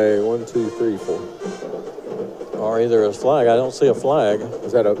 Somebody, 1, 2, 3, 4. Or either a flag. I don't see a flag.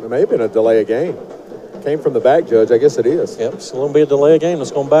 It may have been a delay of game. Came from the back judge. I guess it is. Yep, it's going to be a delay of game.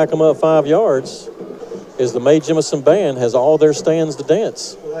 It's going to back them up 5 yards. Is the Mae Jemison band has all their stands to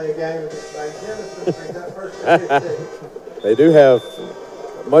dance. Delay of game against Mae Jemison. That first and 15. They do have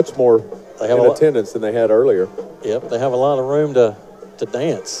much more in attendance than they had earlier. Yep, they have a lot of room to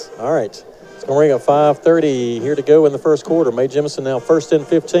dance. All right. It's going to ring at 5:30 here to go in the first quarter. Mae Jemison now first and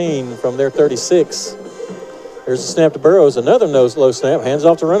 15 from their 36. Here's the snap to Burrows. Another low snap. Hands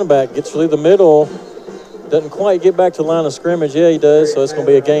off to running back. Gets through the middle. Doesn't quite get back to the line of scrimmage. Yeah, he does. So it's going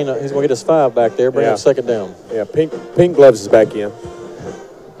to be a gain. He's going to get his 5 back there. Bring up second down. Yeah, Pink Gloves is back in.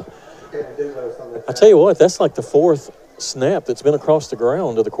 I tell you what, that's like the 4th snap that's been across the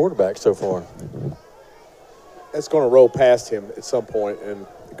ground to the quarterback so far. That's going to roll past him at some point and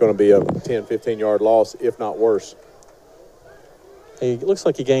going to be a 10, 15-yard loss, if not worse. He looks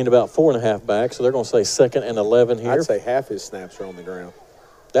like he gained about 4.5 back, so they're going to say 2nd and 11 here. I'd say half his snaps are on the ground.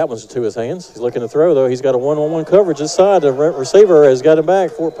 That one's to his hands. He's looking to throw, though. He's got a one-on-one coverage this side. The receiver has got him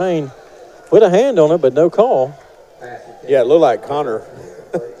back. Fort Payne put a hand on it, but no call. Yeah, it looked like Connor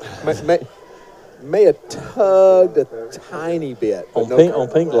may have tugged a tiny bit. On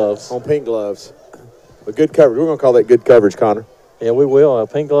pink gloves. On Pink Gloves. But good coverage. We're going to call that good coverage, Connor. Yeah, we will.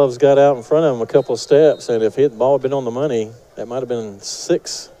 Pink Gloves got out in front of him a couple of steps, and if the ball had been on the money, that might have been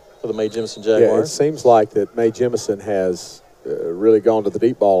 6 for the Mae Jemison Jaguars. Yeah, it seems like that Mae Jemison has really gone to the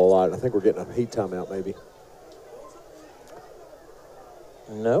deep ball a lot. I think we're getting a heat timeout maybe.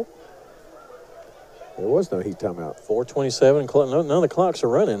 No. There was no heat timeout. 4:27. None of the clocks are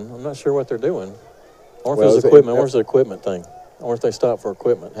running. I'm not sure what they're doing. Or if it was equipment. Or if it's an equipment thing. Or if they stopped for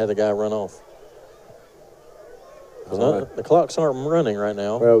equipment, had the guy run off. The clocks aren't running right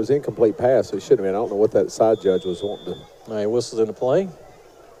now. Well, it was incomplete pass, so it should have been. I don't know what that side judge was wanting to. All right, whistles into play.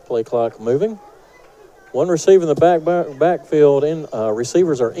 Play clock moving. One receiver in the backfield.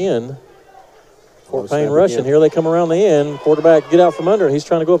 Receivers are in. Fort Payne rushing. Here they come around the end. Quarterback get out from under. He's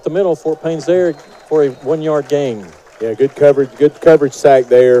trying to go up the middle. Fort Payne's there for a 1-yard gain. Yeah, good coverage. Good coverage sack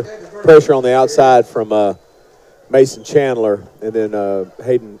there. Pressure on the outside from Mason Chandler, and then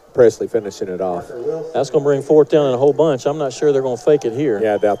Hayden Presley finishing it off. That's going to bring 4th down in a whole bunch. I'm not sure they're going to fake it here.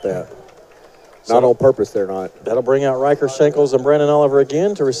 Yeah, I doubt that. Not on purpose, they're not. That'll bring out Riker Schenkels and Brandon Oliver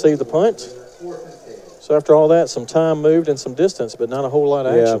again to receive the punt. So after all that, some time moved and some distance, but not a whole lot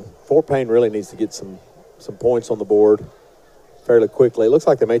of action. Yeah, Fort Payne really needs to get some points on the board fairly quickly. It looks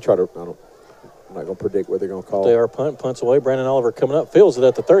like they may try to. I'm not going to predict what they're going to call. They are punts away. Brandon Oliver coming up, fields it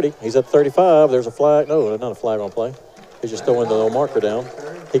at the 30. He's at the 35. There's a flag. No, not a flag on play. He's just throwing the little marker down.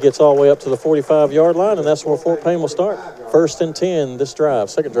 He gets all the way up to the 45-yard line, and that's where Fort Payne will start. 1st and 10 this drive,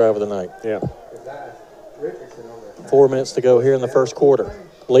 second drive of the night. Yeah. 4 minutes to go here in the first quarter.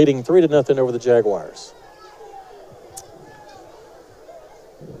 Leading 3-0 over the Jaguars.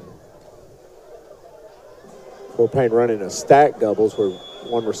 Fort Payne running a stack doubles where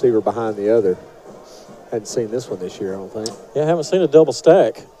one receiver behind the other. Hadn't seen this one this year, I don't think. Yeah, I haven't seen a double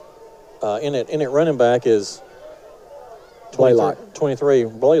stack. In it running back is Blaylock. 23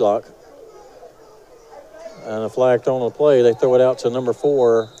 Blaylock. And a flag thrown on the play. They throw it out to number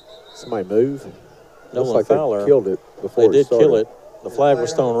 4. Somebody move. Nolan like Fowler. They killed it before They did kill it. The flag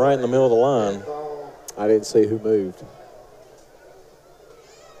was thrown right in the middle of the line. I didn't see who moved.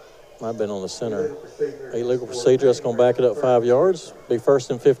 Might have been on the center. Illegal procedure. That's going to back it up 5 yards. Be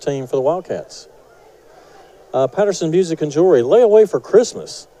 1st and 15 for the Wildcats. Patterson Music and Jewelry. Lay away for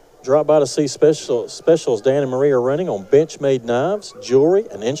Christmas. Drop by to see specials Dan and Marie are running on bench-made knives, jewelry,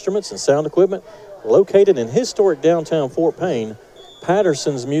 and instruments and sound equipment. Located in historic downtown Fort Payne,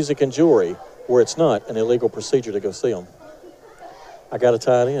 Patterson's Music and Jewelry, where it's not an illegal procedure to go see them. I got to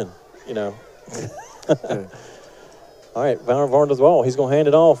tie it in, you know. All right, Varner to the ball. He's going to hand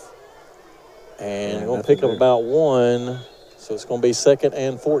it off. And going to pick up about 1. So it's going to be 2nd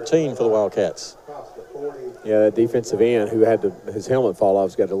and 14 for the Wildcats. Yeah, that defensive end who had his helmet fall off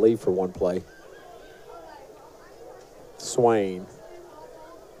has got to leave for one play. Swain,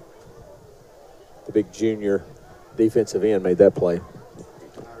 the big junior defensive end, made that play.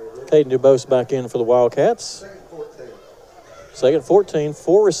 Caden Dubose back in for the Wildcats. 2nd 14,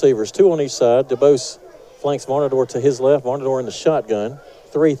 4 receivers, 2 on each side. Dubose flanks Varnador to his left. Varnador in the shotgun.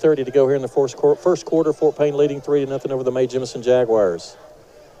 3:30 to go here in the first quarter. Fort Payne leading 3-0 over the Mae Jemison Jaguars.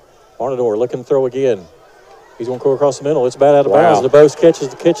 Varnador looking to throw again. He's going to go across the middle. It's bad out of bounds. Dubose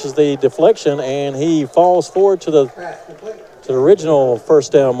catches the deflection, and he falls forward to the original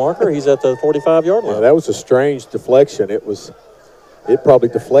first down marker. He's at the 45-yard line. Yeah, that was a strange deflection. It probably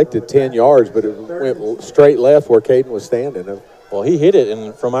deflected 10 yards, but it went straight left where Caden was standing. Well, he hit it,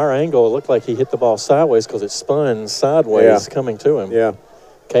 and from our angle, it looked like he hit the ball sideways because it spun sideways coming to him. Yeah.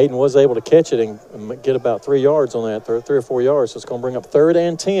 Caden was able to catch it and get about 3 yards on that, 3 or 4 yards. So it's going to bring up 3rd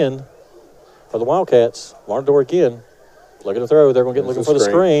and 10 for the Wildcats. Varnador again. Looking to throw. They're going to get looking for the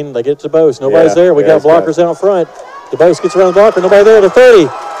screen. They get to Dubose. Nobody's there. We got blockers out front. Dubose gets around the blocker. Nobody there. The 30.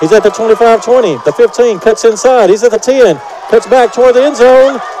 He's at the 25-20, the 15, cuts inside. He's at the 10, cuts back toward the end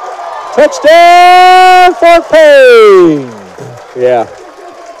zone. Touchdown, Fort Payne. Yeah.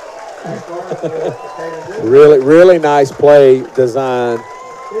 Really nice play design.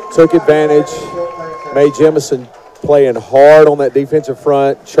 Took advantage. Mae Jemison playing hard on that defensive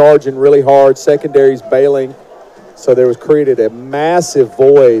front, charging really hard. Secondary's bailing. So there was created a massive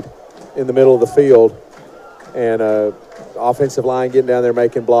void in the middle of the field. And offensive line getting down there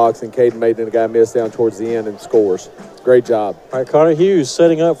making blocks, and Caden Maiden and a guy missed down towards the end and scores. Great job. All right, Connor Hughes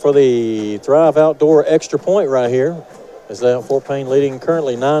setting up for the Thrive Outdoor extra point right here. As that Fort Payne leading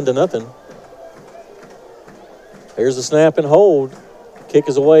currently 9-0. Here's the snap and hold. Kick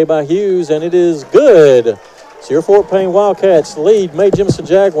is away by Hughes, and it is good. So your Fort Payne Wildcats lead Mae Jemison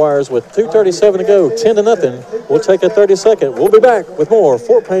Jaguars with 2:37 to go, 10-0. We'll take a 30-second. We'll be back with more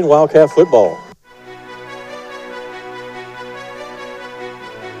Fort Payne Wildcat football.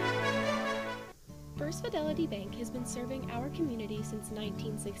 First Fidelity Bank has been serving our community since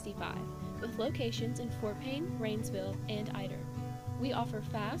 1965, with locations in Fort Payne, Rainsville, and Ider. We offer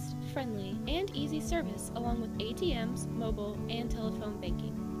fast, friendly, and easy service along with ATMs, mobile, and telephone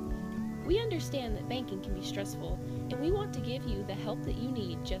banking. We understand that banking can be stressful, and we want to give you the help that you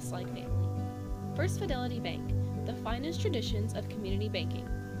need just like family. First Fidelity Bank, the finest traditions of community banking.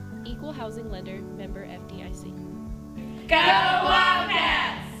 Equal housing lender, member FDIC. Go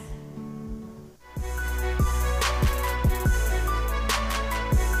Wildcats!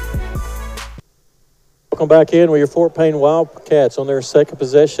 Welcome back in with your Fort Payne Wildcats on their second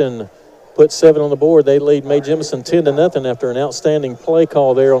possession. Put 7 on the board. They lead Mae Jemison 10-0 after an outstanding play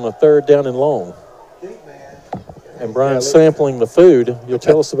call there on the 3rd down and long. And Brian sampling the food. You'll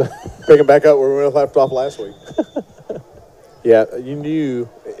tell us about Picking back up where we left off last week. Yeah, you knew.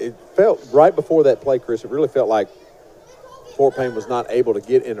 It felt right before that play, Chris, it really felt like Fort Payne was not able to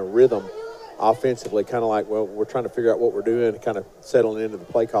get in a rhythm offensively, kind of like, well, we're trying to figure out what we're doing, kind of settling into the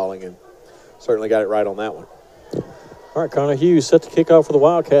play calling, and certainly got it right on that one. All right, Connor Hughes set to kick off for the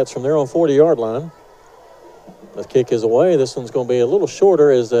Wildcats from their own 40-yard line. The kick is away. This one's going to be a little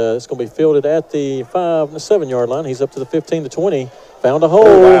shorter as it's going to be fielded at the 5 and the 7-yard line. He's up to the 15 to 20. Found a hole.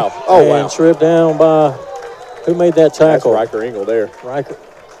 Oh, wow. And tripped down by who made that tackle? That's Riker Engel there.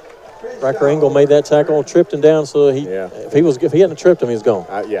 Riker Engel made that tackle, tripped him down. So if he hadn't tripped him, he's gone.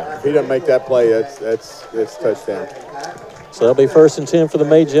 If he doesn't make that play, that's touchdown. So that'll be 1st and 10 for the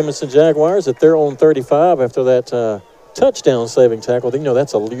Mae Jemison Jaguars at their own 35 after that touchdown saving tackle. You know,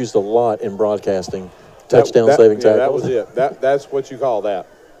 that's used a lot in broadcasting. Touchdown saving tackle. That was it. That's what you call that.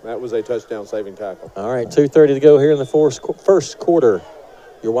 That was a touchdown saving tackle. All right, 2:30 to go here in the first quarter.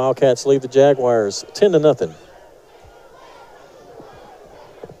 Your Wildcats lead the Jaguars 10-0.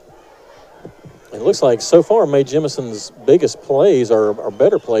 It looks like so far Mae Jemison's biggest plays or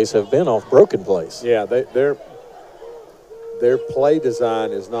better plays have been off broken plays. Yeah, their play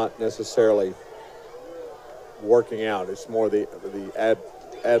design is not necessarily working out. It's more the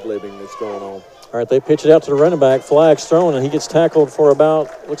ad-libbing that's going on. All right, they pitch it out to the running back. Flag's thrown, and he gets tackled for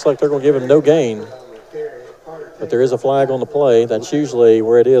about, looks like they're going to give him no gain. But there is a flag on the play. That's usually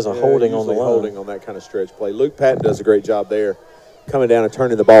where it is, a holding on the line. Holding on that kind of stretch play. Luke Patton does a great job there, coming down and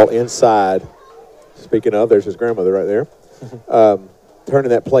turning the ball inside. Speaking of, there's his grandmother right there. Turning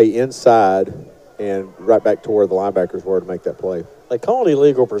that play inside and right back to where the linebackers were to make that play. They called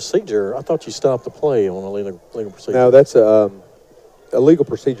illegal procedure. I thought you stopped the play on a legal procedure. No, that's a legal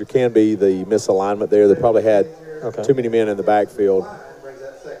procedure can be the misalignment there. They probably had too many men in the backfield.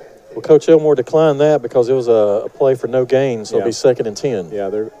 Well, Coach Elmore declined that because it was a play for no gain, so it'll be 2nd and 10. Yeah,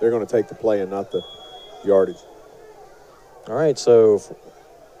 they're going to take the play and not the yardage. All right, so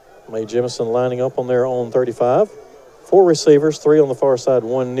Mae Jemison lining up on their own 35. 4 receivers, 3 on the far side,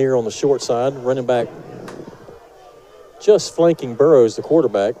 1 near on the short side. Running back just flanking Burrows, the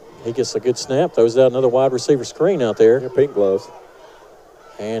quarterback. He gets a good snap, throws out another wide receiver screen out there. Yeah, pink gloves.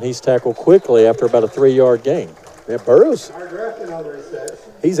 And he's tackled quickly after about a 3-yard gain. Yeah, Burrows,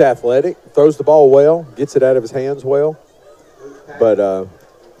 he's athletic, throws the ball well, gets it out of his hands well. But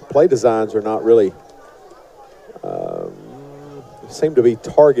play designs are not really seem to be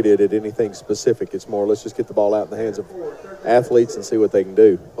targeted at anything specific. It's more, let's just get the ball out in the hands of athletes and see what they can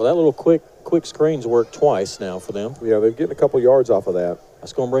do. Well, that little quick screens worked twice now for them. Yeah, they're getting a couple yards off of that.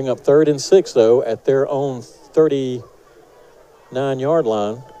 That's going to bring up 3rd and 6, though, at their own 39-yard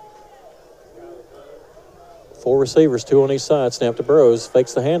line. 4 receivers, 2 on each side. Snap to Burrows,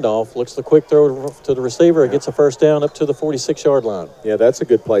 fakes the handoff, looks the quick throw to the receiver. It gets a 1st down up to the 46-yard line. Yeah, that's a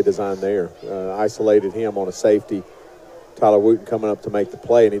good play design there. Isolated him on a safety. Tyler Wooten coming up to make the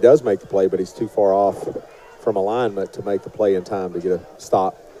play, and he does make the play, but he's too far off from alignment to make the play in time to get a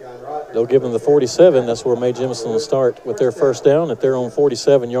stop. They'll give them the 47. That's where Mae Jemison will start with their first down at their own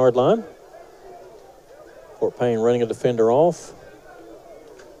 47-yard line. Fort Payne running a defender off.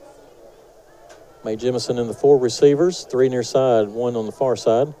 Mae Jemison in the 4 receivers, 3 near side, 1 on the far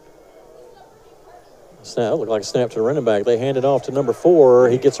side. Snap, looked like a snap to the running back. They hand it off to number 4.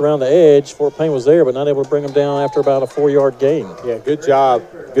 He gets around the edge. Fort Payne was there, but not able to bring him down after about a 4-yard gain. Yeah, good job.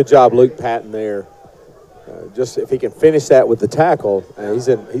 Good job, Luke Patton there. Just if he can finish that with the tackle, he's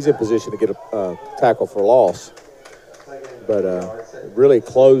in position to get a tackle for loss. But really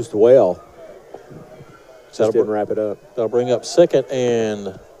closed well. Just didn't wrap it up. That'll bring up 2nd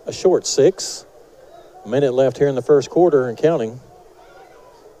and a short 6. A minute left here in the first quarter and counting.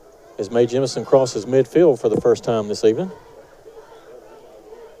 As Mae Jemison crosses midfield for the first time this evening.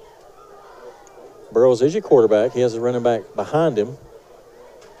 Burrows is your quarterback. He has a running back behind him.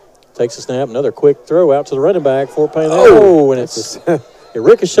 Takes a snap, another quick throw out to the running back. Fort Payne. Oh, and it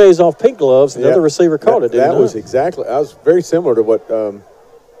ricochets off pink gloves. The other receiver caught it. That was exactly. That was very similar to what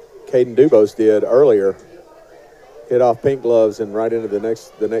Caden Dubose did earlier. Hit off pink gloves and right into the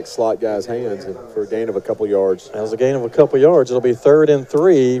next slot guy's hands for a gain of a couple yards. That was a gain of a couple yards. It'll be 3rd and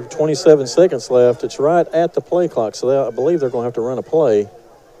 3, 27 seconds left. It's right at the play clock, so I believe they're going to have to run a play.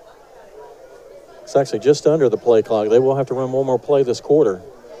 It's actually just under the play clock. They will have to run one more play this quarter.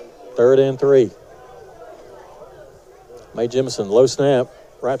 3rd and 3. Mae Jemison, low snap,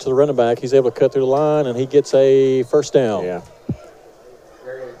 right to the running back. He's able to cut through the line, and he gets a first down. Yeah.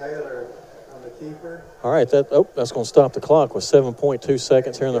 All right, that's going to stop the clock with 7.2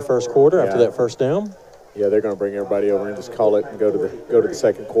 seconds here in the first quarter after that first down. Yeah, they're going to bring everybody over and just call it and go to the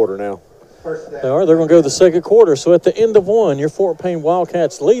second quarter now. They are. They're going to go to the second quarter. So at the end of 1, your Fort Payne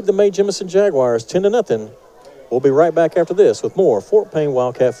Wildcats lead the Mae Jemison Jaguars 10-0. We'll be right back after this with more Fort Payne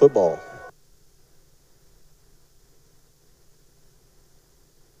Wildcat football.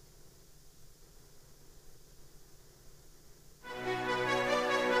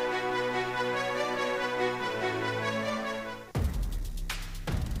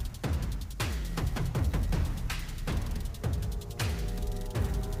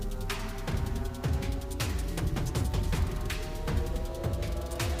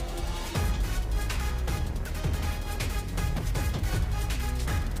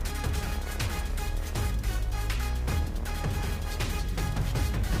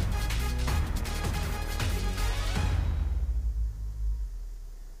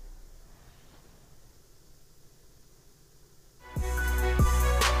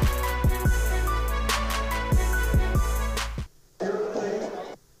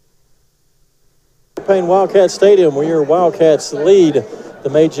 Payne Wildcat Stadium, where your Wildcats lead the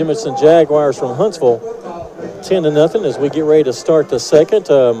Mae Jemison Jaguars from Huntsville 10-0 as we get ready to start the second.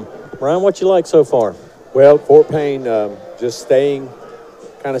 Brian, what you like so far? Well, Fort Payne just staying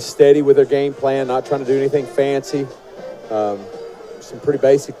kind of steady with their game plan, not trying to do anything fancy. Some pretty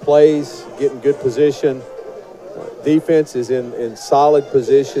basic plays, getting good position. Defense is in solid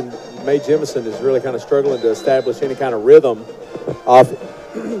position. Mae Jemison is really kind of struggling to establish any kind of rhythm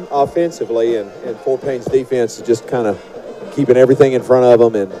offensively, and Fort Payne's defense is just kind of keeping everything in front of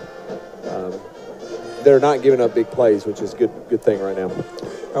them, and they're not giving up big plays, which is a good thing right now.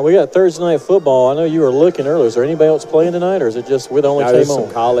 All right, we got Thursday night football. I know you were looking earlier. Is there anybody else playing tonight, or is it just we're the only team on?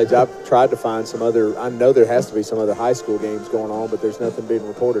 Some college. I've tried to find some other. I know there has to be some other high school games going on, but there's nothing being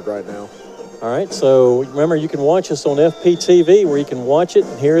reported right now. All right, so remember you can watch us on FPTV, where you can watch it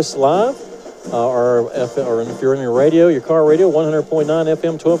and hear us live, or if you're in your radio, your car radio, 100.9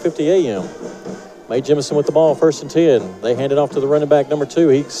 FM, 1250 AM. Mae Jemison with the ball, 1st and 10. They hand it off to the running back, number 2.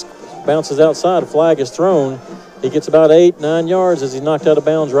 He bounces outside. A flag is thrown. He gets about 8-9 yards as he's knocked out of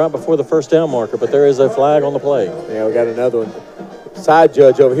bounds right before the first down marker, but there is a flag on the play. Yeah, we got another one. Side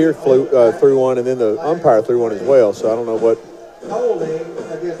judge over here threw one, and then the umpire threw one as well, so I don't know what. Holding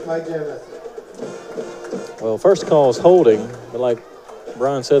against Mae Jemison. Well, first call is holding, but like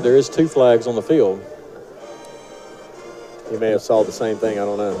Brian said, there is 2 flags on the field. He may have saw the same thing, I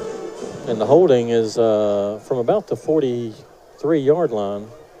don't know. And the holding is from about the 43-yard line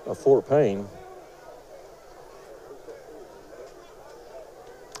of Fort Payne.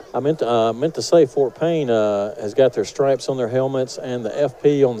 I meant to say Fort Payne has got their stripes on their helmets and the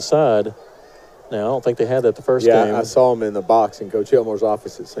FP on the side. Now, I don't think they had that the first game. Yeah, I saw them in the box in Coach Elmore's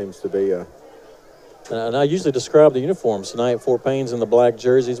office. It seems to be. And I usually describe the uniforms tonight. Fort Payne's in the black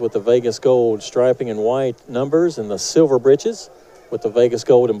jerseys with the Vegas gold striping and white numbers, and the silver breeches with the Vegas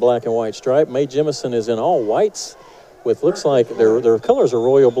gold and black and white stripe. Mae Jemison is in all whites with, looks like their colors are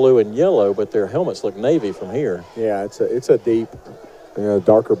royal blue and yellow, but their helmets look navy from here. Yeah, it's a deep,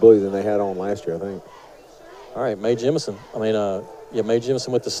 darker blue than they had on last year, I think. All right, Mae Jemison. Yeah, Mae Jemison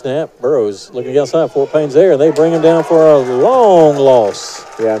with the snap. Burrows looking outside. Fort Payne's there. They bring him down for a long loss.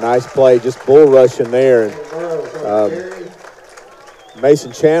 Yeah, nice play. Just bull rushing there. And,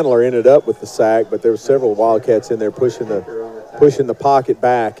 Mason Chandler ended up with the sack, but there were several Wildcats in there pushing the pocket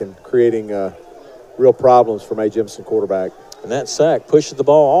back and creating real problems for Mae Jemison quarterback. And that sack pushes the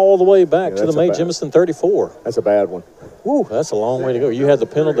ball all the way back to the Mae Jemison 34. That's a bad one. Woo, that's a long way to go. You had the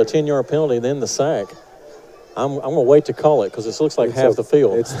penalty, the 10-yard penalty, then the sack. I'm going to wait to call it because it looks like half the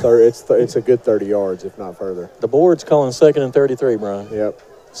field. It's a good 30 yards, if not further. The board's calling 2nd and 33, Brian. Yep.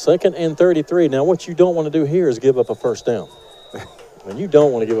 2nd and 33. Now, what you don't want to do here is give up a first down. And you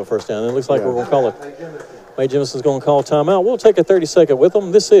don't want to give a first down. It looks like we're going to call it. Mae Jemison's going to call timeout. We'll take a 30-second with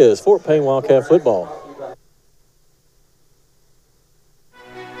them. This is Fort Payne Wildcat football.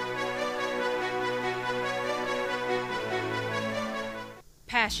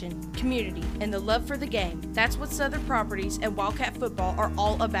 Passion, community, and the love for the game. That's what Southern Properties and Wildcat football are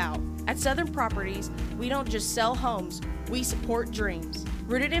all about. At Southern Properties, we don't just sell homes, we support dreams.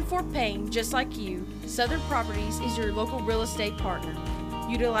 Rooted in Fort Payne, just like you, Southern Properties is your local real estate partner.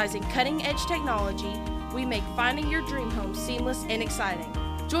 Utilizing cutting-edge technology, we make finding your dream home seamless and exciting.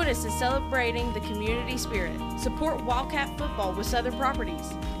 Join us in celebrating the community spirit. Support Wildcat football with Southern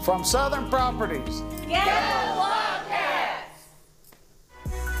Properties. From Southern Properties. Go Wildcats!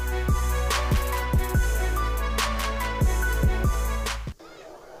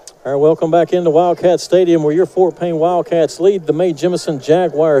 All right, welcome back into Wildcat Stadium where your Fort Payne Wildcats lead the Mae Jemison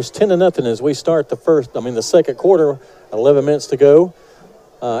Jaguars 10-0 as we start the second quarter, 11 minutes to go.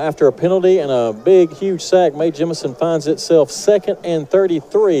 After a penalty and a big, huge sack, Mae Jemison finds itself 2nd and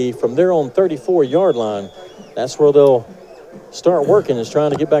 33 from their own 34-yard line. That's where they'll start working, is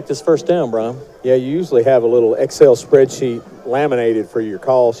trying to get back this first down, Brian. Yeah, you usually have a little Excel spreadsheet laminated for your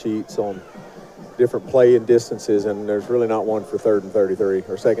call sheets on different play and distances, and there's really not one for 3rd and 33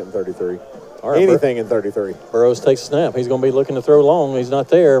 or 2nd and 33. All right, anything in 33. Burrows takes a snap. He's going to be looking to throw long. He's not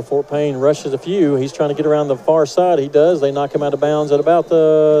there. Fort Payne rushes a few. He's trying to get around the far side. He does. They knock him out of bounds at about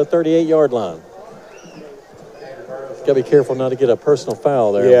the 38-yard line. Got to be careful not to get a personal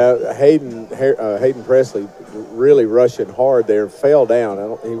foul there. Yeah, Hayden Presley really rushing hard there. Fell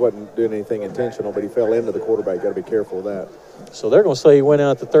down. He wasn't doing anything intentional, but he fell into the quarterback. Got to be careful of that. So they're going to say he went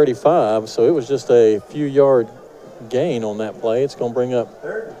out to 35, so it was just a few-yard gain on that play. It's going to bring up –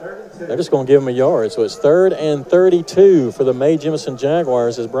 they're just going to give him a yard. So it's 3rd and 32 for the Mae Jemison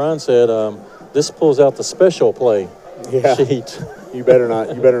Jaguars. As Brian said, this pulls out the special play sheet. You better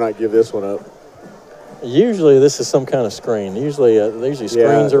not give this one up. Usually this is some kind of screen. Usually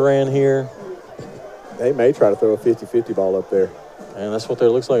screens are ran here. They may try to throw a 50-50 ball up there. And that's what it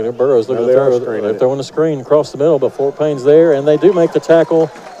looks like. Their Burrows looking to throw. They're throwing a screen across the middle, but Fort Payne's there, and they do make the tackle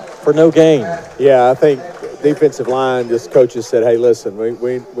for no gain. Yeah, I think defensive line, just coaches said, hey, listen,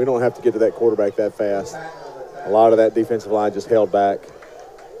 we don't have to get to that quarterback that fast. A lot of that defensive line just held back.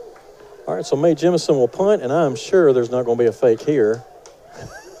 All right, so Mae Jemison will punt, and I'm sure there's not going to be a fake here.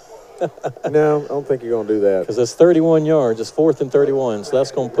 No, I don't think you're going to do that. Because it's 31 yards. It's 4th and 31. So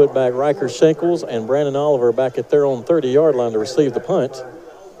that's going to put back Riker Shankles and Brandon Oliver back at their own 30-yard line to receive the punt.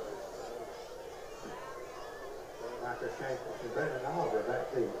 Riker Shankles and Brandon Oliver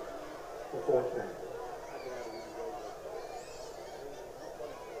back deep for Fort Payne.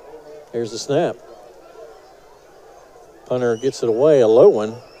 Here's the snap. Punter gets it away, a low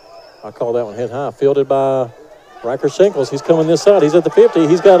one. I call that one head high. Fielded by Riker Shankles. He's coming this side. He's at the 50.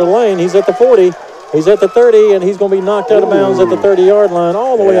 He's got a lane. He's at the 40. He's at the 30, and he's going to be knocked out of bounds at the 30-yard line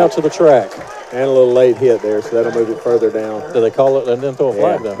all the way out to the track. And a little late hit there, so that'll move it further down. Did they call it and then throw a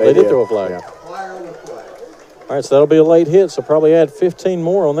flag, though? They did throw a flag. Yeah. All right, so that'll be a late hit, so probably add 15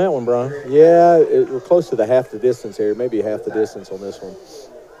 more on that one, Brian. Yeah, we're close to the half the distance here, maybe half the distance on this one.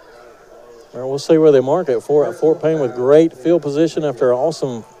 All right, we'll see where they mark it. Fort Payne with great field position after an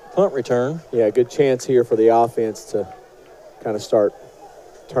awesome punt return. Yeah, good chance here for the offense to kind of start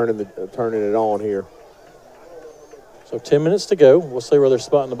turning it on here. So 10 minutes to go. We'll see where they're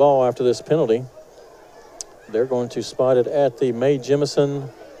spotting the ball after this penalty. They're going to spot it at the Mae Jemison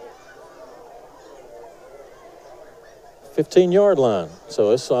 15-yard line.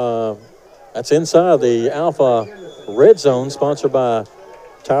 So it's that's inside the Alpha Red Zone, sponsored by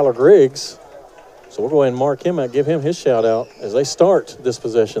Tyler Griggs. So we'll go ahead and mark him out, give him his shout out as they start this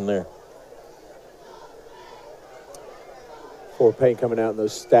possession there. Fort Payne coming out in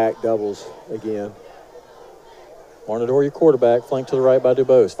those stacked doubles again. Varnador, your quarterback, flanked to the right by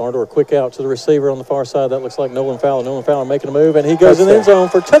Dubose. Varnador quick out to the receiver on the far side. That looks like Nolan Fowler. Nolan Fowler making a move, and he goes in the end zone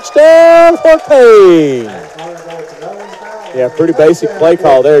for touchdown, Fort Payne. Yeah, pretty basic play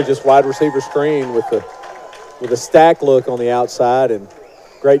call there. Just wide receiver screen with the with a stack look on the outside, and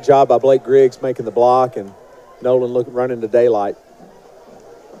great job by Blake Griggs making the block, and Nolan running to daylight.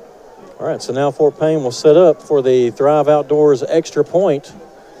 All right, so now Fort Payne will set up for the Thrive Outdoors extra point.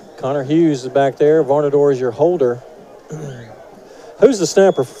 Connor Hughes is back there. Varnador is your holder. Who's the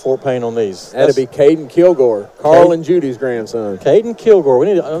snapper for Fort Payne on these? That'd be Caden Kilgore, Carl and Judy's grandson. Caden Kilgore.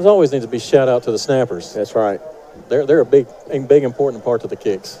 There's always needs to be shout out to the snappers. That's right. They're a big important part of the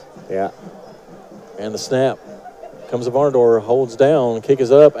kicks. Yeah. And the snap comes to Varnador, holds down, kick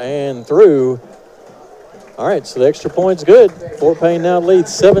is up and through. All right, so the extra point's good. Fort Payne now leads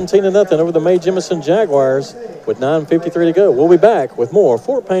 17-0 over the Mae Jemison Jaguars with 9:53 to go. We'll be back with more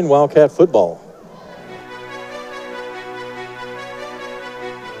Fort Payne Wildcat football.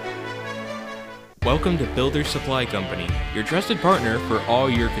 Welcome to Builders Supply Company, your trusted partner for all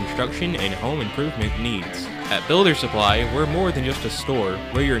your construction and home improvement needs. At Builders Supply, we're more than just a store.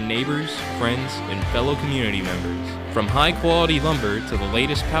 We're your neighbors, friends, and fellow community members. From high-quality lumber to the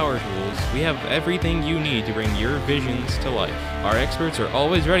latest power tools, we have everything you need to bring your visions to life. Our experts are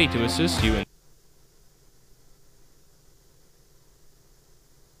always ready to assist you in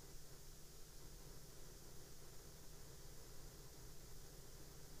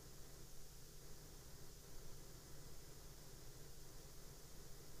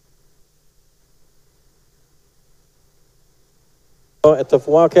at the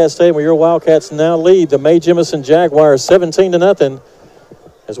Wildcat Stadium, where your Wildcats now lead the Mae Jemison Jaguars 17-0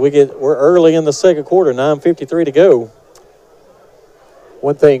 as we're early in the second quarter, 9:53 to go.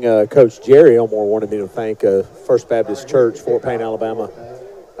 One thing Coach Jerry Elmore wanted me to thank First Baptist Church, Fort Payne, Alabama,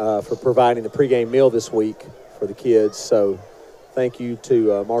 for providing the pregame meal this week for the kids. So thank you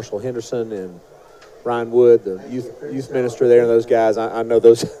to Marshall Henderson and Ryan Wood, the youth minister there, and those guys. I know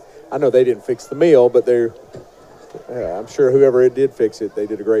they didn't fix the meal, but I'm sure whoever did fix it, they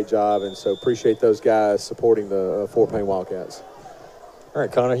did a great job, and so appreciate those guys supporting the Fort Payne Wildcats. All right,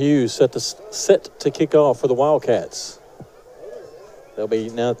 Connor Hughes set to kick off for the Wildcats. They'll be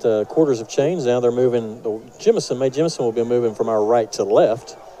now at the quarters have changed. Now they're moving. Mae Jemison will be moving from our right to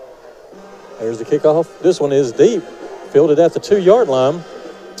left. There's the kickoff. This one is deep, fielded at the 2-yard line.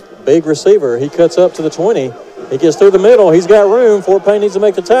 Big receiver. He cuts up to the 20. He gets through the middle. He's got room. Fort Payne needs to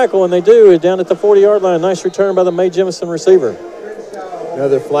make the tackle, and they do. Down at the 40-yard line. Nice return by the Mae Jemison receiver.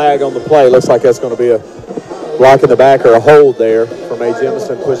 Another flag on the play. Looks like that's going to be a block in the back or a hold there for Mae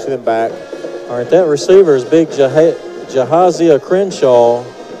Jemison, pushing him back. All right, that receiver is big Jahazia Crenshaw.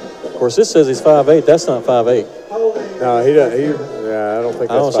 Of course, this says he's 5'8". That's not 5'8". No, he doesn't. Yeah, I don't think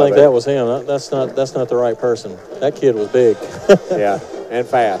that's 5'8". I don't think that was him. That's not the right person. That kid was big. Yeah, and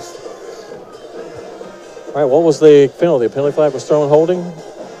fast. All right, what was the penalty? The penalty flag was thrown holding?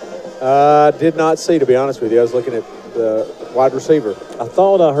 Did not see, to be honest with you. I was looking at the wide receiver. I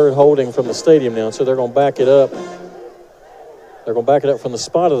thought I heard holding from the stadium now, so they're going to back it up. They're going to back it up from the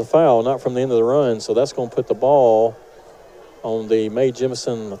spot of the foul, not from the end of the run. So that's going to put the ball on the Mae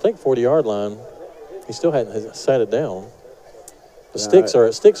Jemison, I think, 40-yard line. He still hadn't sat it down. The sticks are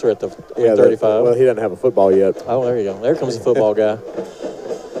at the 35. Well, he doesn't have a football yet. Oh, there you go. There comes the football guy.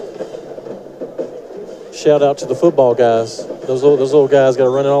 Shout out to the football guys. Those little guys got to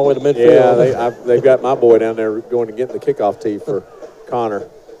run it all the way to midfield. Yeah, they've got my boy down there going to get in the kickoff tee for Connor.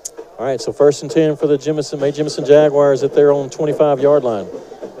 All right, so 1st and 10 for the Mae Jemison Jaguars at their own 25-yard line.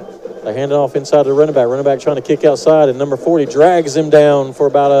 They hand it off inside to the running back. Running back trying to kick outside, and number 40 drags him down for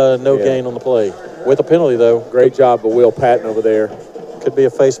about a no gain on the play. With a penalty, though. Great job of Will Patton over there. Could be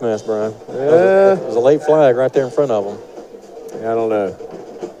a face mask, Brian. It was a late flag right there in front of him. Yeah, I don't know.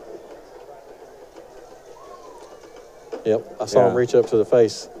 Yep, I saw him reach up to the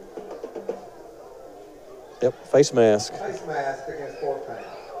face. Yep, face mask. Face mask against Fort Payne.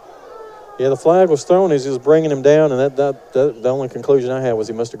 Yeah, the flag was thrown as he was bringing him down, and the only conclusion I had was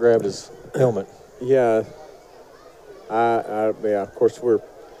he must have grabbed his helmet. Yeah. Of course, we're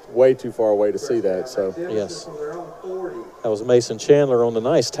way too far away to see that. So yes. That was Mason Chandler on the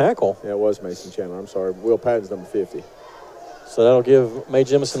nice tackle. Yeah, it was Mason Chandler. I'm sorry. Will Patton's number 50. So that'll give Mae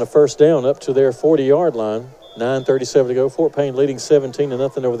Jemison a first down up to their 40-yard line. 9:37 to go. Fort Payne leading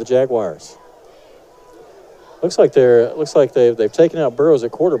 17-0 over the Jaguars. Looks like they've taken out Burrows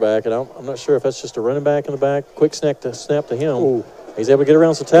at quarterback, and I'm not sure if that's just a running back in the back. Quick snap to him. Ooh. He's able to get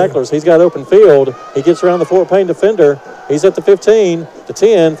around some tacklers. He's got open field. He gets around the Fort Payne defender. He's at the 15, the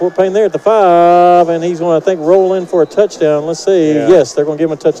 10. Fort Payne there at the 5, and he's going to, I think, roll in for a touchdown. Let's see. Yeah. Yes, they're going to give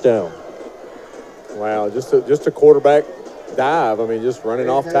him a touchdown. Wow, just a quarterback dive. I mean, just running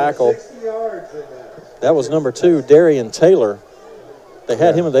off tackle. 60 yards in that. That was number 2, Darian Taylor. They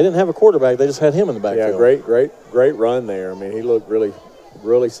had him. They didn't have a quarterback. They just had him in the backfield. Yeah, great run there. I mean, he looked really,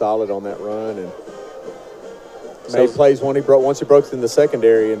 really solid on that run. And made plays once he broke in the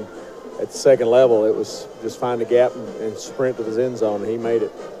secondary, and at the second level, it was just find a gap and sprint to his end zone, and he made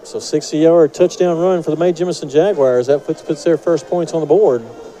it. So 60-yard touchdown run for the Mae Jemison Jaguars. That puts their first points on the board.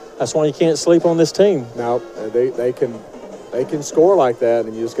 That's why you can't sleep on this team. Now, they can score like that,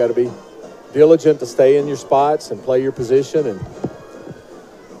 and you just got to be diligent to stay in your spots and play your position and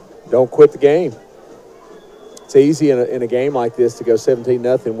don't quit the game. It's easy in a game like this to go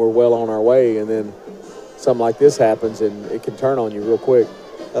 17-0. We're well on our way, and then something like this happens, and it can turn on you real quick.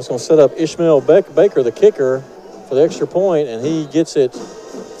 That's going to set up Ishmael Baker, the kicker, for the extra point, and he gets it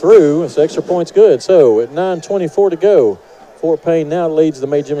through. So extra point's good. So at 9:24 to go, Fort Payne now leads the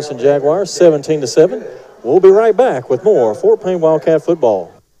Mae Jemison Jaguars 17-7. We'll be right back with more Fort Payne Wildcat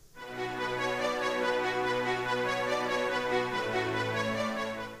football.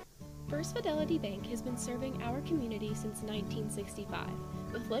 First Fidelity Bank has been serving our community since 1965,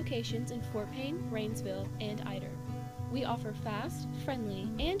 with locations in Fort Payne, Rainsville, and Ider. We offer fast, friendly,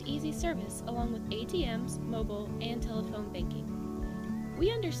 and easy service along with ATMs, mobile, and telephone banking. We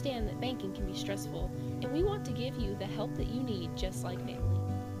understand that banking can be stressful, and we want to give you the help that you need just like family.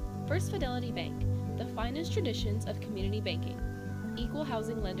 First Fidelity Bank, the finest traditions of community banking. Equal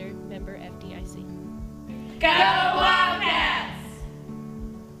housing lender, member FDIC. Go Wildcats!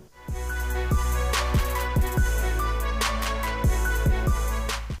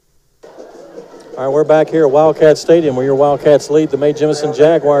 All right, we're back here at Wildcat Stadium where your Wildcats lead the Mae Jemison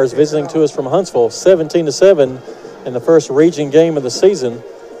Jaguars, visiting to us from Huntsville, 17-7 in the first region game of the season.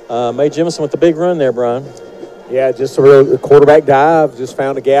 Mae Jemison with the big run there, Brian. Yeah, just a real quarterback dive, just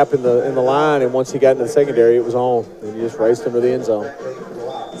found a gap in the line, and once he got into the secondary, it was on, and he just raced him to the end zone.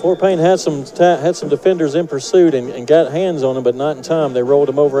 Fort Payne had some defenders in pursuit and got hands on him, but not in time. They rolled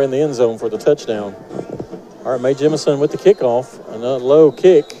him over in the end zone for the touchdown. All right, Mae Jemison with the kickoff, another low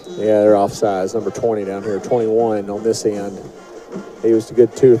kick. Yeah, they're offsides. Number 20 down here, 21 on this end. He was a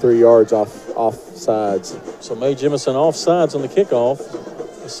good 2 or 3 yards off sides. So Mae Jemison offsides on the kickoff.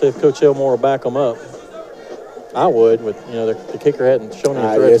 Let's see if Coach Elmore will back them up. I would, but the kicker hadn't shown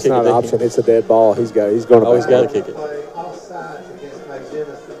any threat. It's not an option. It's a dead ball. He's going to. Oh, he's got to kick it. Offsides against Mae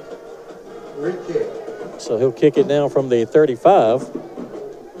Jemison. Re-kick. So he'll kick it down from the 35.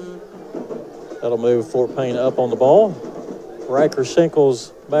 That'll move Fort Payne up on the ball. Riker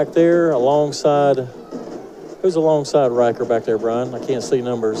Schenkels back there alongside. Who's alongside Riker back there, Brian? I can't see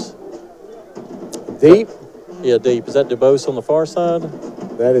numbers. Deep? Yeah, deep. Is that DuBose on the far side?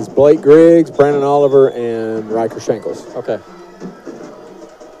 That is Blake Griggs, Brandon Oliver, and Riker Schenkels. Okay.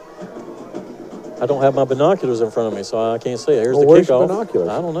 I don't have my binoculars in front of me, so I can't see it. Here's the where's kickoff. your binoculars?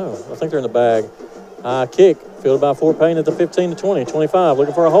 I don't know. I think they're in the bag. Kick, fielded by Fort Payne at the 15-20, 25.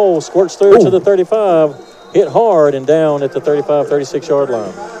 Looking for a hole, squirts through to the 35. Hit hard and down at the 35, 36-yard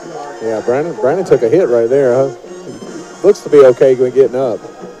line. Yeah, Brandon took a hit right there. Looks to be okay getting up.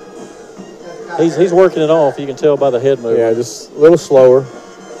 He's working it off. You can tell by the head move. Yeah, just a little slower.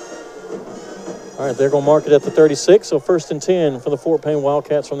 All right, they're going to mark it at the 36. So 1st and 10 for the Fort Payne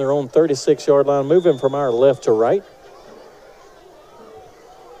Wildcats from their own 36-yard line, moving from our left to right.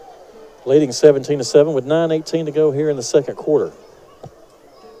 Leading 17-7 with 9:18 to go here in the second quarter.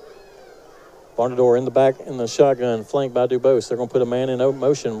 Barnador in the back in the shotgun, flanked by DuBose. They're going to put a man in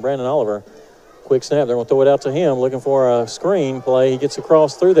motion, Brandon Oliver. Quick snap. They're going to throw it out to him, looking for a screen play. He gets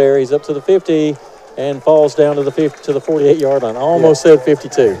across through there. He's up to the 50 and falls down to the 48-yard line. Almost said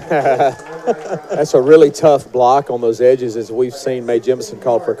 52. That's a really tough block on those edges, as we've seen Mae Jemison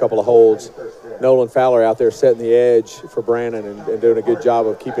called for a couple of holds. Nolan Fowler out there setting the edge for Brandon and doing a good job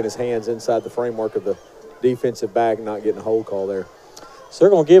of keeping his hands inside the framework of the defensive back and not getting a hold call there. So they're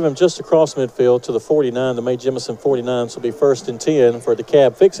going to give him just across midfield to the 49, the Mae Jemison 49. So it'll be 1st and 10 for the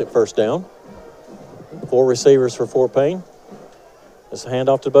DeKalb Fix-It first down. 4 receivers for Fort Payne. It's a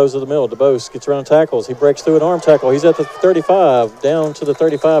handoff to DuBose of the middle. DuBose gets around tackles. He breaks through an arm tackle. He's at the 35, down to the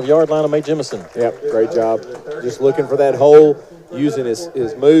 35-yard line of Mae Jemison. Yep, great job. Just looking for that hole, using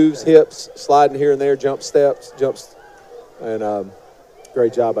his moves, hips, sliding here and there, jumps, and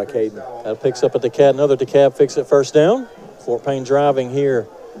great job by Caden. That picks up at another DeKalb Fix-It first down. Fort Payne driving here,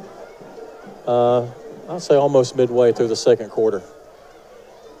 I'll say almost midway through the second quarter.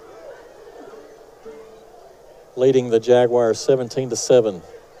 Leading the Jaguars 17-7.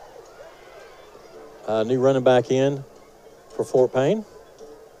 New running back in for Fort Payne.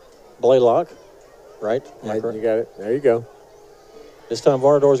 Blaylock, right? Yeah, you got it. There you go. This time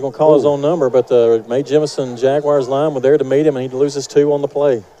Varnador is going to call his own number, but the Mae Jemison Jaguars line were there to meet him, and he loses 2 on the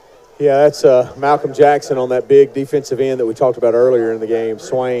play. Yeah, that's Malcolm Jackson on that big defensive end that we talked about earlier in the game,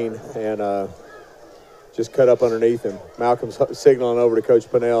 Swain, and just cut up underneath him. Malcolm's signaling over to Coach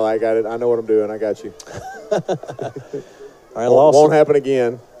Pinnell. I got it. I know what I'm doing. I got you. All right, won't happen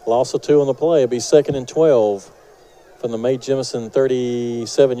again. Loss of 2 on the play. It'll be 2nd and 12 from the Mae Jemison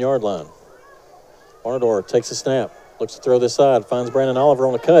 37-yard line. Varnador takes a snap, looks to throw this side, finds Brandon Oliver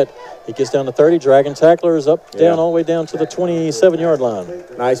on the cut. He gets down to 30, dragging tacklers up, down, all the way down to the 27-yard line.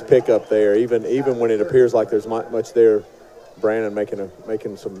 Nice pickup there. Even when it appears like there's much there, Brandon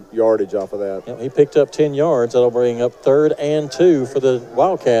making some yardage off of that. Yep, he picked up 10 yards. That'll bring up 3rd and 2 for the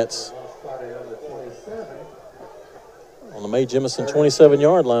Wildcats. On the Mae Jemison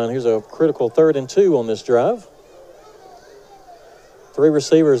 27-yard line, here's a critical 3rd and 2 on this drive. 4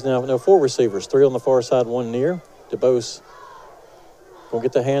 receivers, 3 on the far side, 1 near. DeBose will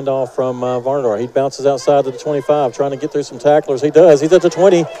get the handoff from Varnador. He bounces outside to the 25, trying to get through some tacklers. He does. He's at the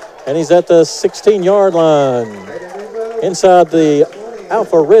 20, and he's at the 16-yard line. Inside the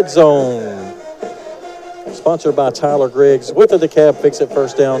Alpha Red Zone. Sponsored by Tyler Griggs with the DeKalb Fix-It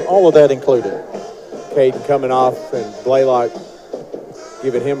first down. All of that included. Caden coming off and Blaylock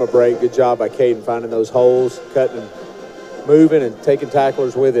giving him a break. Good job by Caden finding those holes, cutting and moving and taking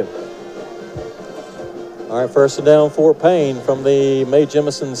tacklers with him. All right, 1st and down, Fort Payne from the Mae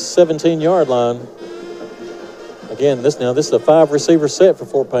Jemison 17-yard line. Again, this is a 5-receiver set for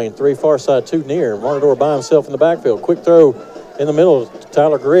Fort Payne. 3 far side, 2 near. Varnador by himself in the backfield. Quick throw in the middle.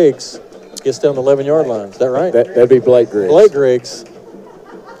 Tyler Griggs gets down the 11-yard line. Is that right? That'd be Blake Griggs. Blake Griggs.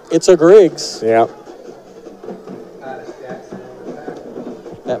 It's a Griggs. Yeah.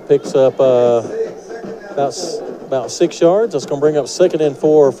 That picks up about 6 yards. That's going to bring up 2nd and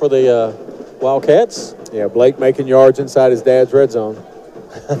 4 for the Wildcats. Yeah, Blake making yards inside his dad's red zone.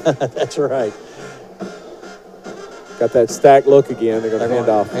 That's right. Got that stack look again. They're going to hand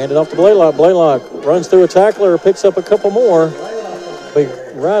off. Hand it off to Blaylock. Blaylock runs through a tackler, picks up a couple more. Be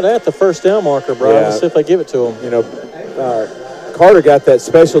right at the 1st down marker, Brian. Yeah. Let's see if they give it to him. You know, Carter got that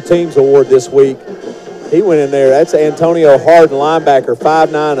special teams award this week. He went in there. That's Antonio Harden, linebacker,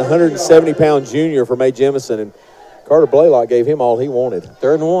 5'9", 170-pound junior for Mae Jemison. And Carter Blaylock gave him all he wanted.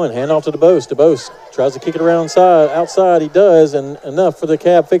 3rd and 1, hand off to DeBose. DeBose tries to kick it around outside. He does, and enough for the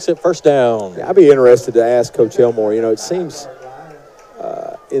Cab Fix-It first down. Yeah, I'd be interested to ask Coach Elmore. You know, it seems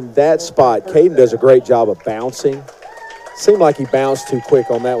in that spot, Caden does a great job of bouncing. Seemed like he bounced too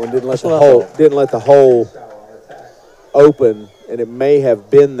quick on that one. Didn't let the hole open, and it may have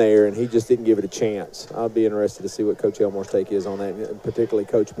been there, and he just didn't give it a chance. I'd be interested to see what Coach Elmore's take is on that, and particularly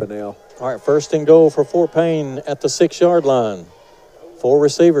Coach Pinnell. All right, 1st and goal for Fort Payne at the 6-yard line. 4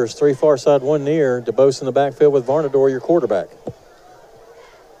 receivers, 3 far side, 1 near. DeBose in the backfield with Varnador, your quarterback.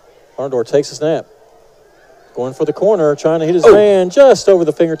 Varnador takes a snap. Going for the corner, trying to hit his man just over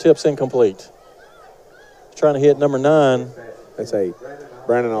the fingertips, incomplete. Trying to hit number 9. That's 8.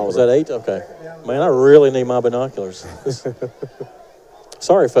 Brandon Oliver. Was that 8? Okay. Man, I really need my binoculars.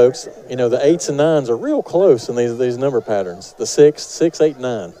 Sorry, folks. You know, the 8s and 9s are real close in these number patterns. The 6, 8,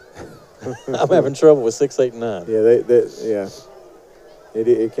 9. I'm having trouble with 6, 8, and 9. Yeah,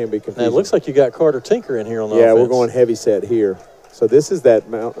 it can be confusing. Now, it looks like you got Carter Tinker in here on the offense. offense. We're going heavy set here. So this is that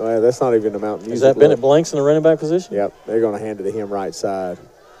mount. That's not even a mountain. Is that Bennett Blanks in the running back position? Yep. They're going to hand it to him right side.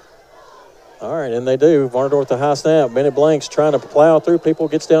 All right, and they do. Varnador with the high snap. Bennett Blanks trying to plow through people.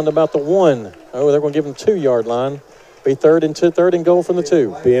 Gets down to about the 1. Oh, they're going to give him 2-yard line. Be 3rd and goal from the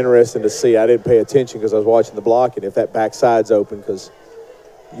 2. Be interesting to see. I didn't pay attention because I was watching the blocking. If that backside's open, because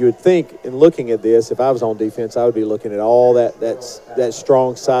you would think in looking at this, if I was on defense, I would be looking at all that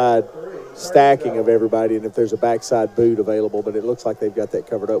strong side stacking of everybody, and if there's a backside boot available. But it looks like they've got that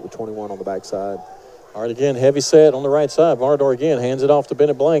covered up with 21 on the backside. All right, again, heavy set on the right side. Varnador again hands it off to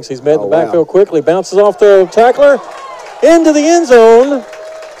Bennett Blanks. He's met in the backfield quickly, bounces off the tackler into the end zone.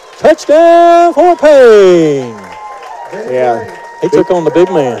 Touchdown, Fort Payne. Yeah. He took on the big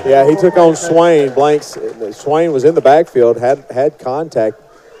man. Yeah, he took on Swain. Swain was in the backfield, had contact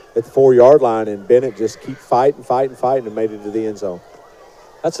at the 4-yard line, and Bennett just keep fighting, and made it to the end zone.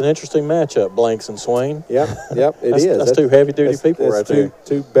 That's an interesting matchup, Blanks and Swain. Yep, it is. That's 2 heavy-duty people right there.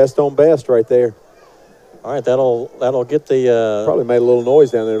 Two best on best right there. All right, that'll get the probably made a little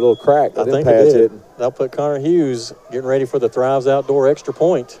noise down there, a little crack. I think it did. That'll put Connor Hughes getting ready for the Thrives Outdoor extra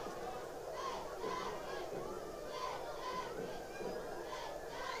point.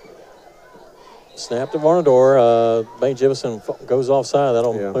 Snap to Varnador. Mae Jemison goes offside.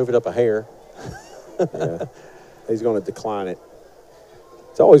 That'll move it up a hair. Yeah. He's going to decline it.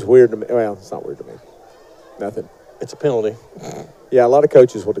 It's always weird to me. Well, it's not weird to me. Nothing. It's a penalty. Yeah, a lot of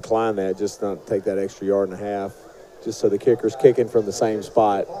coaches will decline that, just not take that extra 1.5 yards, just so the kicker's kicking from the same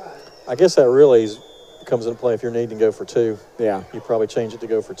spot. I guess that really comes into play if you're needing to go for 2. Yeah. You probably change it to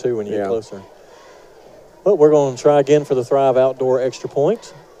go for 2 when you get closer. But we're going to try again for the Thrive Outdoor extra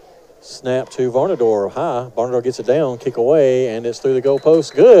point. Snap to Varnador high. Varnador gets it down, kick away, and it's through the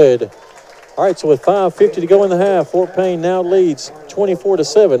goalpost. Good. All right, so with 5:50 to go in the half, Fort Payne now leads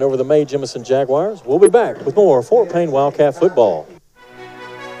 24-7 over the Mae Jemison Jaguars. We'll be back with more Fort Payne Wildcat football.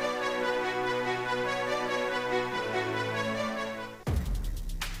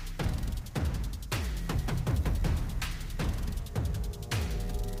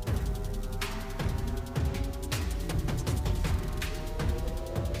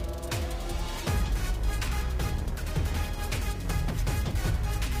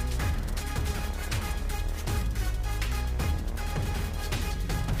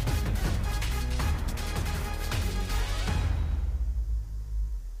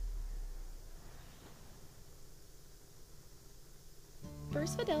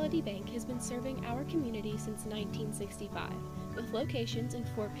 First Fidelity Bank has been serving our community since 1965, with locations in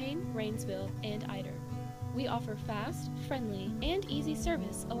Fort Payne, Rainsville, and Ider. We offer fast, friendly, and easy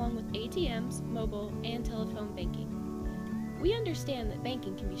service along with ATMs, mobile, and telephone banking. We understand that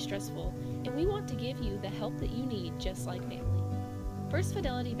banking can be stressful, and we want to give you the help that you need just like family. First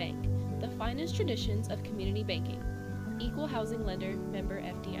Fidelity Bank, the finest traditions of community banking. Equal housing lender, member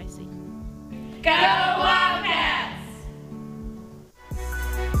FDIC. Go Wildcats!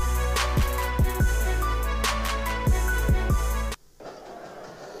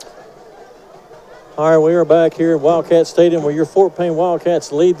 All right, we are back here at Wildcat Stadium where your Fort Payne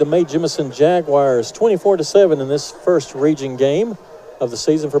Wildcats lead the Mae Jemison Jaguars 24-7 in this first region game of the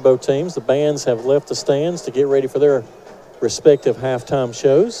season for both teams. The bands have left the stands to get ready for their respective halftime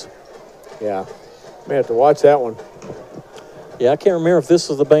shows. Yeah, may have to watch that one. Yeah, I can't remember if this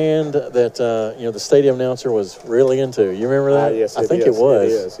was the band that the stadium announcer was really into. You remember that? Yes, I think it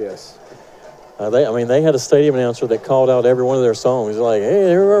was. It is, yes. They had a stadium announcer that called out every one of their songs. He's like, hey,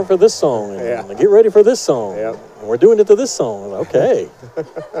 here we are for this song. And Yeah. get ready for this song. Yep. And we're doing it to this song. Like, okay.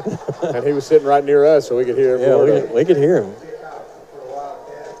 And he was sitting right near us, so we could hear him. Yeah, we could hear him.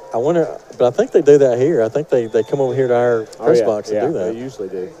 I wonder, but I think they do that here. I think they come over here to our press box and do that. They usually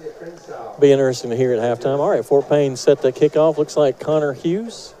do. Be interesting to hear at halftime. All right, Fort Payne set the kickoff. Looks like Connor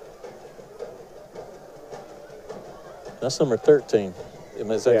Hughes. That's number 13.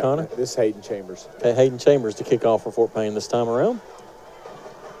 Is that Connor? This is Hayden Chambers. Okay, Hayden Chambers to kick off for Fort Payne this time around.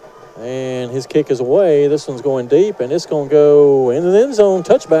 And his kick is away. This one's going deep, and it's going to go in the end zone.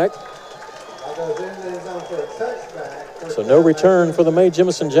 Touchback. So no return for the Mae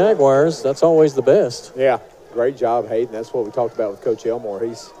Jemison Jaguars. That's always the best. Yeah, great job, Hayden. That's what we talked about with Coach Elmore.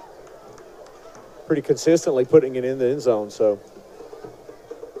 He's pretty consistently putting it in the end zone. So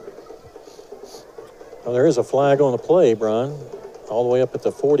Well, there is a flag on the play, Brian, all the way up at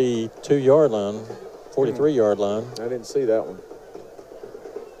the 42-yard line, 43-yard line. I didn't see that one.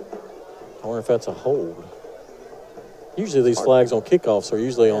 I wonder if that's a hold. Usually these flags on kickoffs are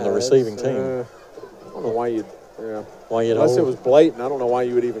usually on the receiving team. I don't know why you'd, Why you'd unless hold. it was blatant, I don't know why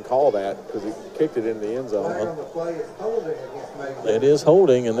you would even call that because he kicked it into the end zone. Flag on the play is holding against Mae Jemison. It is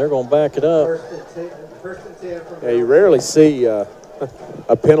holding, and they're going to back it up. First and 10 from Yeah, you rarely see a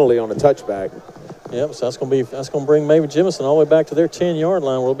penalty on a touchback. Yep, so that's going to bring Mae Jemison all the way back to their 10-yard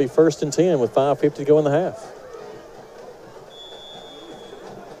line where it'll be 1st and 10 with 5:50 to go in the half.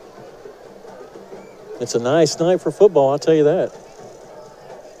 It's a nice night for football, I'll tell you that.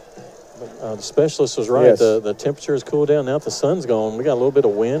 The specialist was right. Yes. The temperature has cooled down. Now that the sun's gone, we got a little bit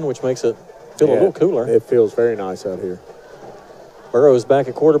of wind, which makes it feel a little cooler. It feels very nice out here. Burrows back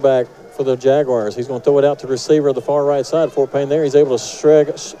at quarterback for the Jaguars. He's going to throw it out to the receiver at the far right side. Fort Payne there. He's able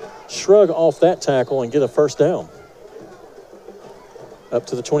to shrug off that tackle and get a first down. Up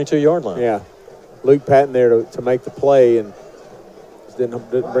to the 22-yard line. Yeah. Luke Patton there to make the play and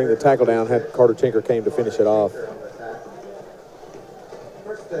didn't bring the tackle down. Had Carter Tinker came to finish it off.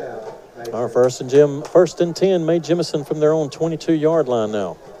 First down. Our 1st and 10, Mae Jemison from their own 22-yard line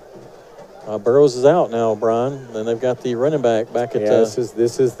now. Burrows is out now, Brian, and they've got the running back at. Yeah, this is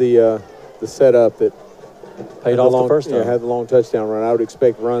the setup that paid off the first time. Yeah, had the long touchdown run. I would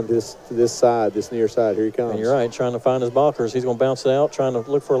expect run this side, this near side. Here he comes. And you're right, trying to find his blockers. He's going to bounce it out, trying to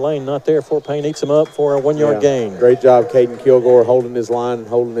look for a lane. Not there. Fort Payne eats him up for a 1-yard gain. Great job, Caden Kilgore, holding his line,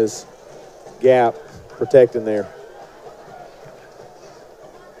 holding his gap, protecting there.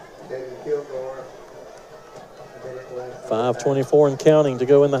 5:24 and counting to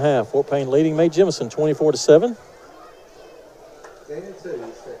go in the half. Fort Payne leading Mae Jemison 24-7.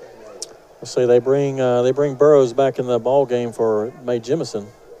 Let's see, they bring Burrows back in the ball game for Mae Jemison.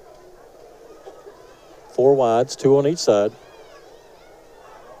 4 wides, 2 on each side.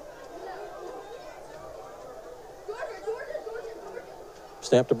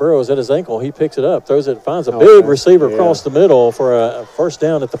 Snap to Burrows at his ankle. He picks it up, throws it, finds a big receiver across the middle for a first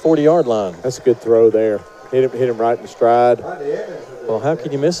down at the 40-yard line. That's a good throw there. Hit him right in stride. Well, how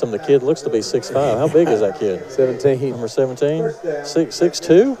can you miss him? The kid looks to be 6'5". How big is that kid? 17. Number 17?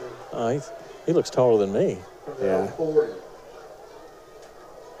 6'2"? Oh, he looks taller than me. Yeah. All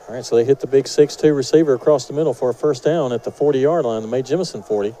right, so they hit the big 6'2" receiver across the middle for a first down at the 40-yard line, the Mae Jemison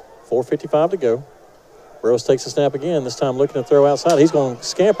 40. 4:55 to go. Burrows takes a snap again, this time looking to throw outside. He's going to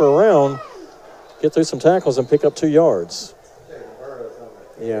scamper around, get through some tackles, and pick up 2 yards.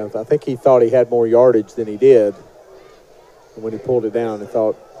 Yeah, I think he thought he had more yardage than he did. And when he pulled it down, he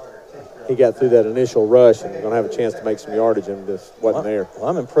thought he got through that initial rush and was going to have a chance to make some yardage, and just wasn't there. Well,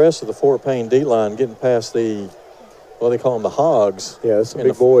 I'm impressed with the Fort Payne D-line getting past the, what they call them, the hogs. Yeah, that's some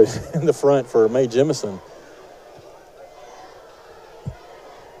big boys. In the front for Mae Jemison.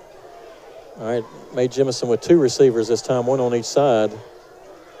 All right, Mae Jemison with 2 receivers this time, 1 on each side.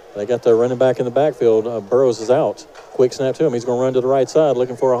 They got the running back in the backfield. Burrows is out. Quick snap to him. He's going to run to the right side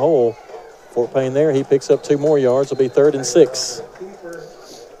looking for a hole. Fort Payne there. He picks up 2 more yards. It'll be 3rd and 6.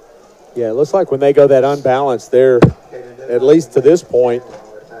 Yeah, it looks like when they go that unbalanced, they're, at least to this point,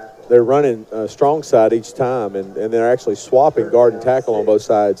 they're running strong side each time, and they're actually swapping guard and tackle on both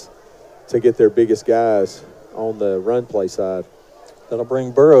sides to get their biggest guys on the run play side. That'll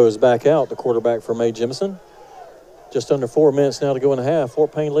bring Burrows back out, the quarterback for Mae Jemison. Just under 4 minutes now to go in the half.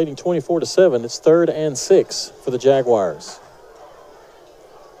 Fort Payne leading 24-7. It's 3rd and 6 for the Jaguars.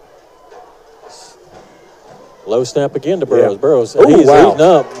 Low snap again to Burrows. Yeah. Burrows, Ooh, he's wow. eaten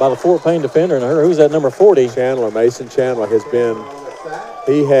up by the Fort Payne defender. And who's that, number 40? Chandler, Mason Chandler has been,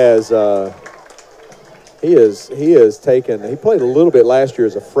 he played a little bit last year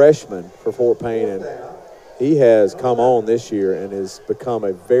as a freshman for Fort Payne, and he has come on this year and has become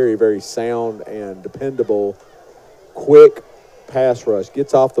a very, very sound and dependable, quick pass rush.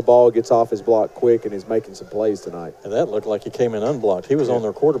 Gets off the ball, gets off his block quick, and is making some plays tonight. And that looked like he came in unblocked. He was on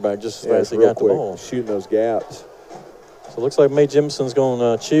their quarterback just as fast as he got the ball. Shooting those gaps. So it looks like Mae Jemison's going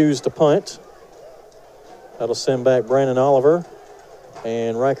to choose to punt. That'll send back Brandon Oliver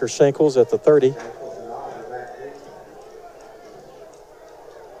and Riker Shankles at the 30.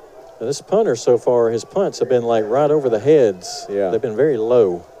 Now this punter so far, his punts have been like right over the heads. Yeah. They've been very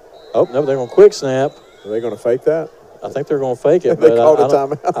low. Oh, no, they're going to quick snap. Are they going to fake that? I think they're going to fake it. They but called a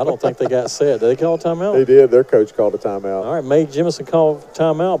timeout. I don't think they got set. Did they call a timeout? They did. Their coach called a timeout. All right, Mae Jemison called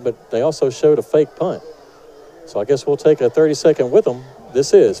timeout, but they also showed a fake punt. So I guess we'll take a 30-second with them.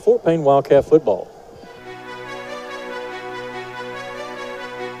 This is Fort Payne Wildcat football.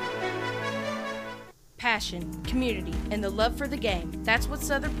 Passion, community, and the love for the game. That's what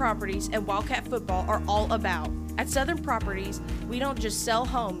Southern Properties and Wildcat football are all about. At Southern Properties, we don't just sell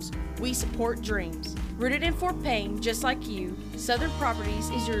homes, we support dreams. Rooted in Fort Payne, just like you, Southern Properties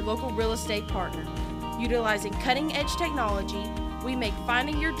is your local real estate partner. Utilizing cutting-edge technology, we make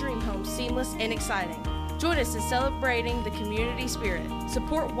finding your dream home seamless and exciting. Join us in celebrating the community spirit.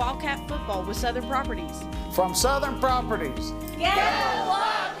 Support Wildcat football with Southern Properties. From Southern Properties. Go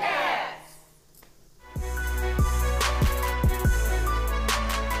Wildcats!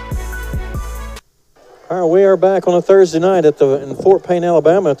 All right, we are back on a Thursday night in Fort Payne,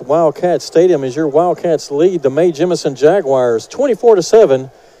 Alabama at the Wildcat Stadium as your Wildcats lead the Mae Jemison Jaguars 24-7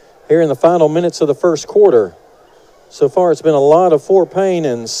 here in the final minutes of the first quarter. So far, it's been a lot of Fort Payne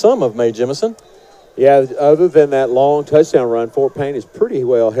and some of Mae Jemison. Yeah, other than that long touchdown run, Fort Payne has pretty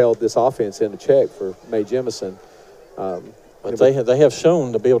well held this offense in check for Mae Jemison. But they have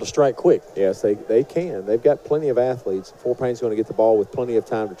shown to be able to strike quick. Yes, they can. They've got plenty of athletes. Fort Payne's going to get the ball with plenty of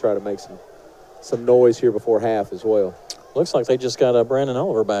time to try to make some noise here before half as well. Looks like they just got Brandon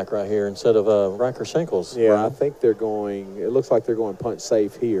Oliver back right here instead of Riker Shankles. Yeah, Brian. I think it looks like they're going punt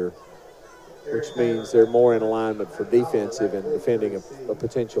safe here, which means they're more in alignment for defensive and defending a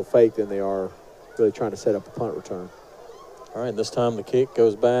potential fake than they are really trying to set up a punt return. All right, this time the kick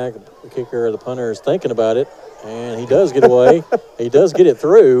goes back. The kicker, the punter, is thinking about it, and he does get away. He does get it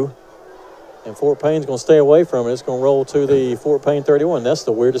through, and Fort Payne's going to stay away from it. It's going to roll to the Fort Payne 31. That's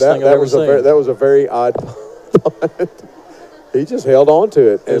the weirdest thing I've ever seen. That was a very odd punt. He just held on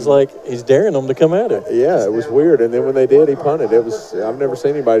to it. It's like he's daring them to come at it. Yeah, it was weird. And then when they did, he punted. I've never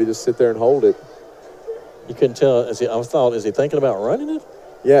seen anybody just sit there and hold it. You couldn't tell. Is he thinking about running it?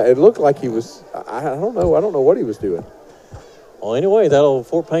 Yeah, it looked like he was. I don't know what he was doing. Well, anyway,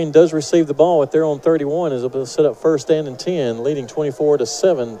 Fort Payne does receive the ball at their own 31 as they'll set up first and 10, leading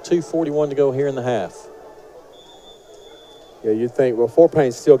 24-7, 2:41 to go here in the half. Yeah, you'd think, well, Fort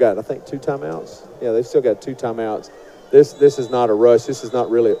Payne's still got, I think, 2 timeouts. Yeah, they've still got 2 timeouts. This is not a rush. This is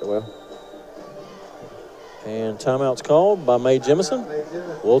not really, well, And timeout's called by Mae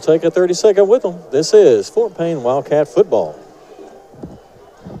Jemison. We'll take a 30-second with them. This is Fort Payne Wildcat football.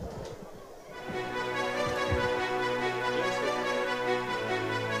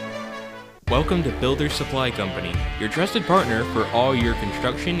 Welcome to Builders Supply Company, your trusted partner for all your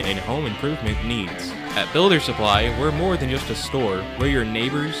construction and home improvement needs. At Builders Supply, we're more than just a store. We're your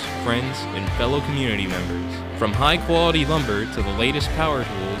neighbors, friends, and fellow community members. From high-quality lumber to the latest power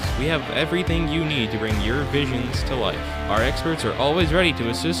tools, we have everything you need to bring your visions to life. Our experts are always ready to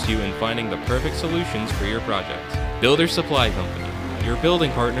assist you in finding the perfect solutions for your project. Builders Supply Company, your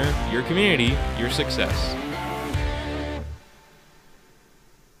building partner, your community, your success.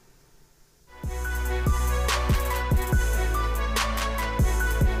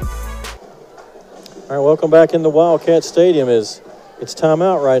 All right, welcome back into Wildcat Stadium. It's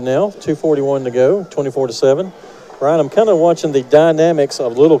timeout right now, 2:41 to go, 24-7. Ryan, I'm kind of watching the dynamics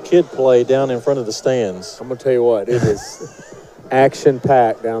of little kid play down in front of the stands. I'm going to tell you what, it is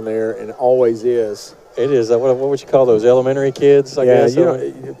action-packed down there, and it always is. It is. What would you call those, elementary kids, I guess? Yeah,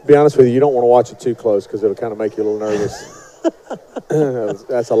 to be honest with you, you don't want to watch it too close because it'll kind of make you a little nervous.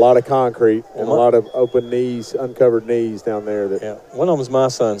 That's a lot of concrete and a lot of open knees, uncovered knees down there. Yeah, one of them's my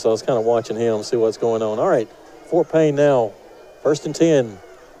son, so I was kind of watching him, see what's going on. All right, Fort Payne now, 1st and 10.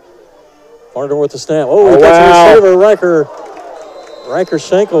 Varnador with the snap. Oh, he gets a receiver. Riker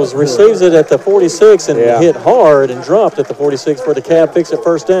Shankles receives it at the 46 and hit hard and dropped at the 46 for the Cab fix it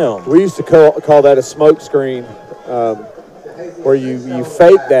first down. We used to call that a smoke screen, where you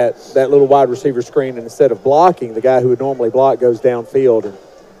fake that little wide receiver screen, and instead of blocking, the guy who would normally block goes downfield. And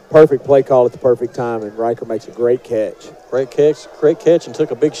perfect play call at the perfect time, and Riker makes a great catch. Great catch, and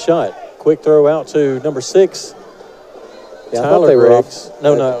took a big shot. Quick throw out to number 6. Yeah, Tyler Griggs.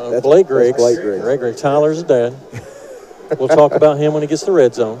 Blake Griggs. Blake Griggs. Greg Griggs. Tyler's dad. We'll talk about him when he gets to the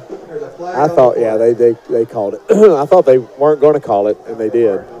red zone. I thought, they called it. I thought they weren't going to call it, and they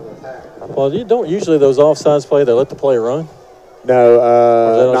did. Well, you don't usually those offsides play. They let the play run. No,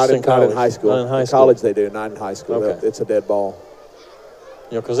 not in high school. Not in high school. College they do, not in high school. Okay. It's a dead ball.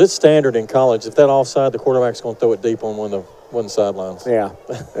 You know, because it's standard in college. If that offside, the quarterback's going to throw it deep on one of the sidelines. Yeah,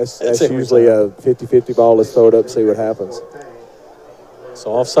 that's usually a 50-50 ball. Let's throw it up and see what happens. So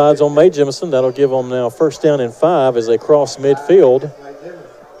offsides on Mae Jemison. That'll give them now 1st down and 5 as they cross midfield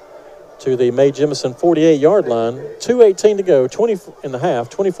to the Mae Jemison 48-yard line. 2:18 to go, 20 in the half,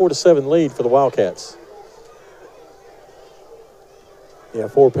 24-7 lead for the Wildcats. Yeah,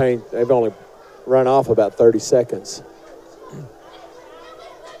 Fort Payne, they've only run off about 30 seconds.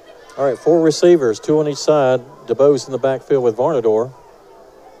 All right, 4 receivers, 2 on each side. DeBose in the backfield with Varnador.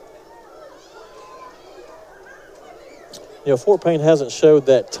 You know, Fort Payne hasn't showed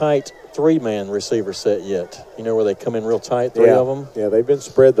that tight 3-man receiver set yet. You know, where they come in real tight, 3 of them? Yeah, they've been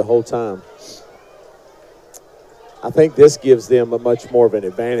spread the whole time. I think this gives them a much more of an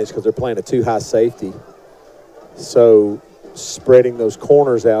advantage because they're playing a 2-high safety. So spreading those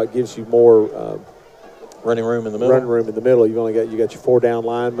corners out gives you more running room in the middle. Running room in the middle. You got your 4 down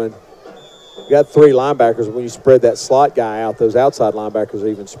linemen. You got 3 linebackers. When you spread that slot guy out, those outside linebackers are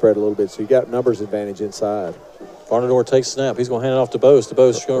even spread a little bit. So you got numbers advantage inside. Varnador takes snap. He's going to hand it off to Bose.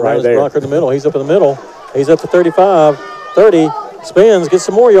 DeBose going right around his there. blocker in the middle. He's up in the middle. He's up to 35, 30, spins, gets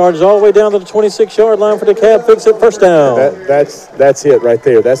some more yards all the way down to the 26-yard line for the Cab fix it first down. That's it right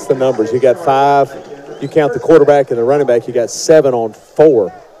there. That's the numbers. You got 5. You count the quarterback and the running back. You got 7 on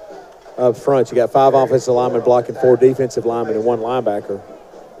 4 up front. You got 5 offensive linemen blocking 4 defensive linemen and 1 linebacker.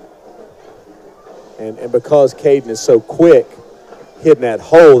 And because Caden is so quick, hitting that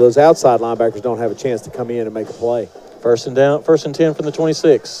hole, those outside linebackers don't have a chance to come in and make a play. First and 10 from the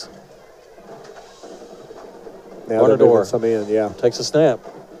 26. Now they're moving some in, yeah. Takes a snap.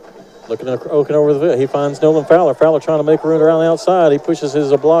 Looking over the field. He finds Nolan Fowler. Fowler trying to make room around the outside. He pushes his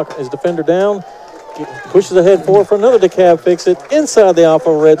defender down. Pushes ahead forward for another DeKalb fix it inside the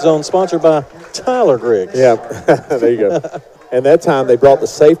Alpha red zone, sponsored by Tyler Griggs. Yeah, there you go. And that time they brought the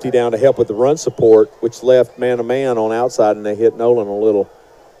safety down to help with the run support, which left man-to-man on outside, and they hit Nolan a little.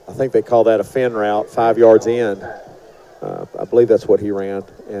 I think they call that a fin route, 5 yards in. I believe that's what he ran.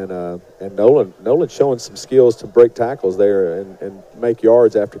 And Nolan showing some skills to break tackles there and make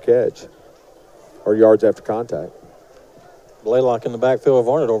yards after catch or yards after contact. Blaylock in the backfield of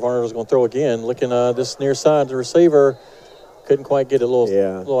Varnador. Varnador's going to throw again. Looking this near side, the receiver couldn't quite get it a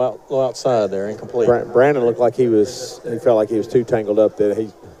little outside there, incomplete. Brandon looked like he felt like he was too tangled up that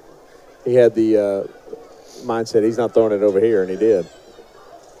he had the mindset he's not throwing it over here, and he did.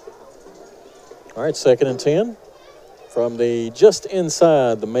 All right, 2nd and 10 from just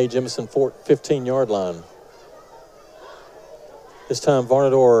inside the Mae Jemison 15-yard line. This time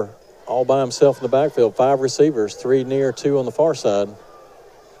Varnador all by himself in the backfield. 5 receivers, 3 near, 2 on the far side.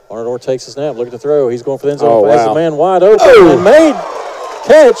 Arnador takes a snap, look at the throw. He's going for the end zone. Has the man wide open and made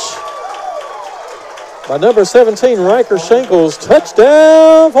catch by number 17, Riker Shankles.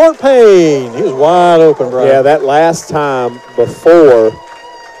 Touchdown, Fort Payne. He was wide open, Brian. Yeah, that last time before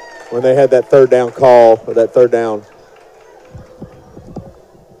when they had that third down call, or that third down,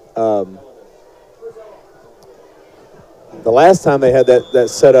 the last time they had that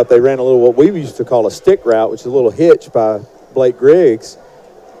set up, they ran a little what we used to call a stick route, which is a little hitch by Blake Griggs.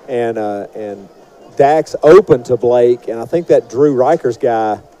 And Dax opened to Blake, and I think that drew Riker's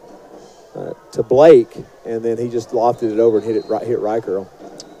guy to Blake, and then he just lofted it over and hit Riker. All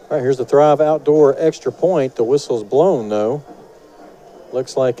right, here's the Thrive Outdoor extra point. The whistle's blown, though.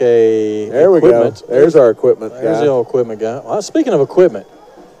 Looks like a there equipment. We go. There's our equipment There's guy. the old equipment guy. Well, speaking of equipment,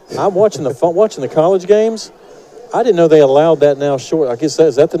 I'm watching watching the college games. I didn't know they allowed that now short. I guess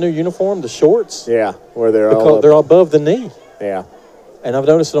is that the new uniform, the shorts? Yeah, where they're they're above the knee. Yeah. And I've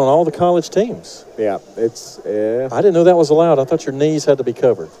noticed it on all the college teams. Yeah, I didn't know that was allowed. I thought your knees had to be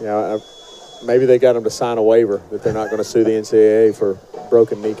covered. Yeah, maybe they got them to sign a waiver that they're not going to sue the NCAA for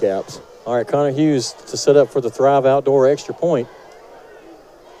broken kneecaps. All right, Connor Hughes to set up for the Thrive Outdoor extra point.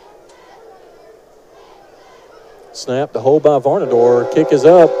 Snap, the hold by Varnador. Kick is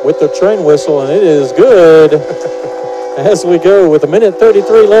up with the train whistle, and it is good. As we go with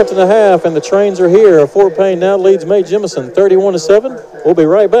 1:33 left in the half, and the Trains are here. Fort Payne now leads Mae Jemison 31-7. We'll be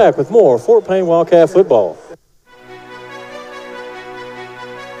right back with more Fort Payne Wildcat football.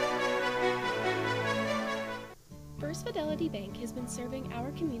 First Fidelity Bank has been serving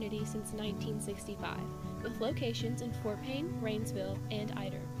our community since 1965, with locations in Fort Payne, Rainsville, and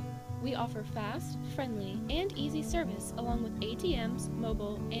Ider. We offer fast, friendly, and easy service along with ATMs,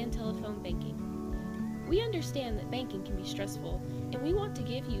 mobile, and telephone banking. We understand that banking can be stressful, and we want to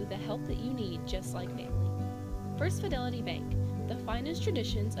give you the help that you need just like family. First Fidelity Bank, the finest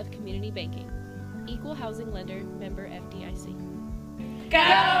traditions of community banking. Equal housing lender, member FDIC. Go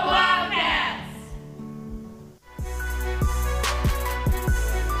Wildcats!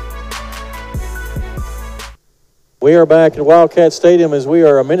 We are back at Wildcat Stadium as we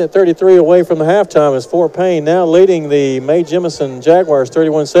are 1:33 away from the halftime as Fort Payne now leading the Mae Jemison Jaguars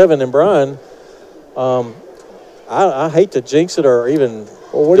 31-7. And Brian, I hate to jinx it or even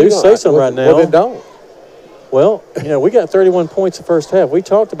say something right now. Well, then don't. Well, we got 31 points the first half. We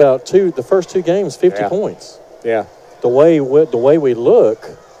talked about the first 2 games, 50 points. Yeah. The way we look.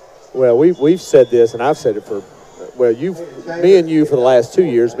 Well, we've said this, and I've said it for, me and you for the last 2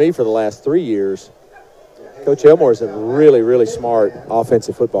 years, me for the last 3 years. Coach Elmore is a really, really smart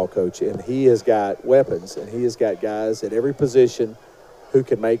offensive football coach, and he has got weapons, and he has got guys at every position who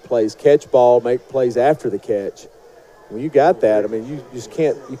can make plays, catch ball, make plays after the catch. When you got that, I mean, you just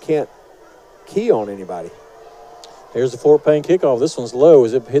can't key on anybody. Here's the Fort Payne kickoff. This one's low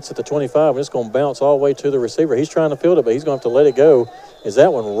as it hits at the 25, and it's going to bounce all the way to the receiver. He's trying to field it, but he's going to have to let it go as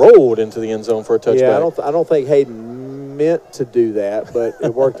that one rolled into the end zone for a touchback. Yeah, I don't think Hayden meant to do that, but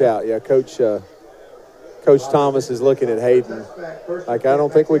it worked out. Yeah, Coach Thomas is looking at Hayden like, I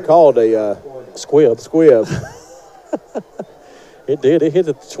don't think we called a squib. It did. It hit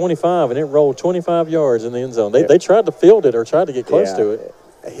the 25, and it rolled 25 yards in the end zone. They tried to field it or tried to get close to it.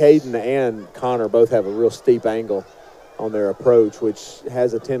 Hayden and Connor both have a real steep angle on their approach, which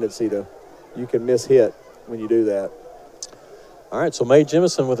has a tendency you can miss hit when you do that. All right, so Mae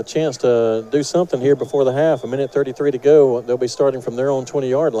Jemison with a chance to do something here before the half. 1:33 to go. They'll be starting from their own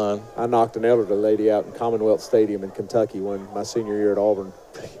 20-yard line. I knocked an elderly lady out in Commonwealth Stadium in Kentucky my senior year at Auburn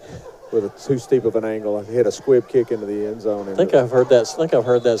with too steep of an angle. I hit a squib kick into the end zone. I think I've heard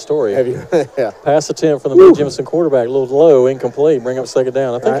that story. Have you? Yeah. Pass attempt from the Mae Jemison quarterback, a little low, incomplete, bring up second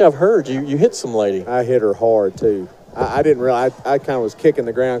down. I think I've heard you hit some lady. I hit her hard, too. I didn't realize. I kind of was kicking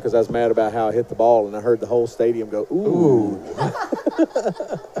the ground because I was mad about how I hit the ball, and I heard the whole stadium go, ooh.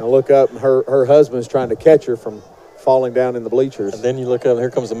 And I look up, and her husband's trying to catch her from falling down in the bleachers. And then you look up, and here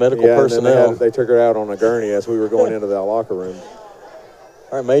comes the medical personnel. And then they took her out on a gurney as we were going into the locker room.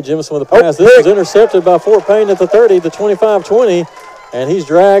 All right, Mae Jemison with a pass. This was intercepted by Fort Payne at the 30, the 25-20, and he's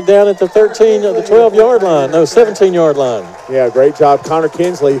dragged down at the 12-yard line. No, 17-yard line. Yeah, great job, Connor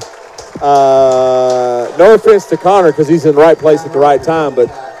Kinsley. No offense to Connor because he's in the right place at the right time, but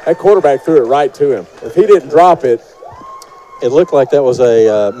that quarterback threw it right to him. If he didn't drop it. It looked like that was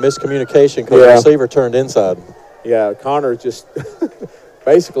a miscommunication because the receiver turned inside. Yeah, Connor just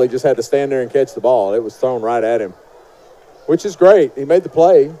basically just had to stand there and catch the ball. It was thrown right at him, which is great. He made the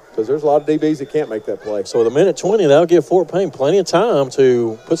play because there's a lot of DBs that can't make that play. So with 1:20, that'll give Fort Payne plenty of time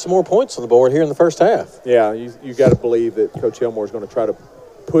to put some more points on the board here in the first half. Yeah, you got to believe that Coach Elmore is going to try to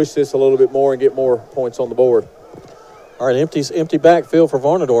push this a little bit more and get more points on the board. All right, empty backfield for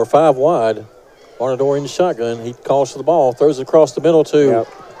Varnador, 5 wide. Varnador in the shotgun. He calls for the ball, throws it across the middle to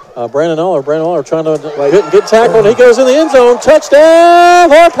Brandon Aller. Brandon Aller trying to get tackled. He goes in the end zone. Touchdown,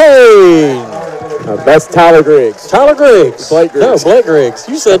 Fort Payne. That's Tyler Griggs. Tyler Griggs. Blake Griggs. No, Blake Griggs.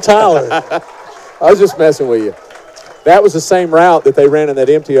 You said Tyler. I was just messing with you. That was the same route that they ran in that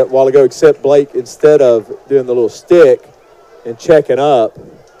empty a while ago, except Blake, instead of doing the little stick and checking up,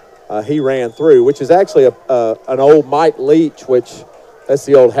 he ran through, which is actually an old Mike Leach, that's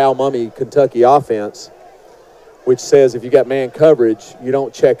the old Hal Mummy Kentucky offense, which says if you got man coverage, you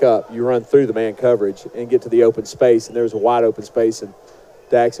don't check up. You run through the man coverage and get to the open space, and there's a wide open space, and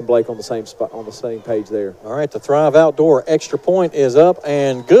Dax and Blake on the same spot, on the same page there. All right, the Thrive Outdoor extra point is up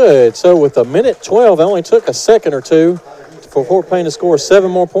and good. So with a minute 12, it only took a second or two for Fort Payne to score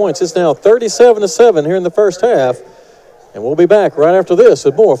 7 more points. It's now 37-7 here in the first half. And we'll be back right after this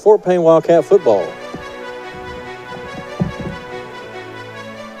with more Fort Payne Wildcat football.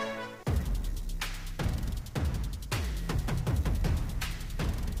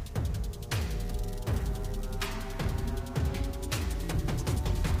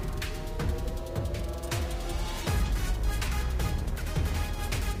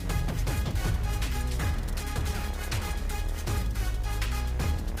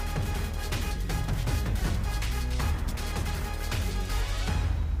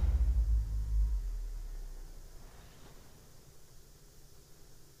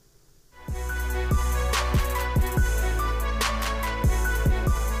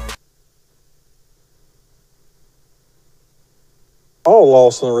 All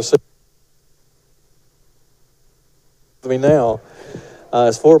lost on the receiver. Now,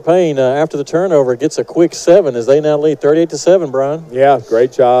 as Fort Payne, after the turnover, gets a quick 7 as they now lead 38-7, Brian. Yeah,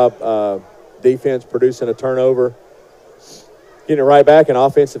 great job. Defense producing a turnover, getting it right back, and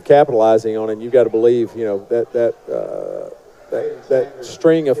offensive capitalizing on it. And you've got to believe, that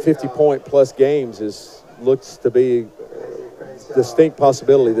string of 50-point-plus games looks to be a distinct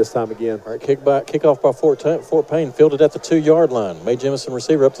possibility this time again. All right, kickoff by Fort Payne, fielded at the 2-yard line. Mae Jemison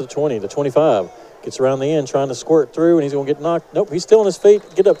receiver up to the 20, the 25. Gets around the end, trying to squirt through, and he's going to get knocked. Nope, he's still on his feet.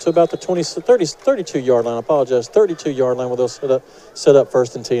 Get up to about the 32-yard line. I apologize, 32-yard line where they'll set up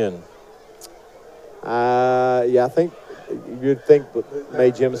 1st and 10. I think you'd think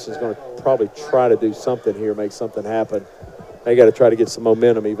Mae Jemison's going to probably try to do something here, make something happen. They got to try to get some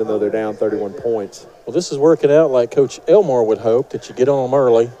momentum, even though they're down 31 points. Well, this is working out like Coach Elmore would hope, that you get on them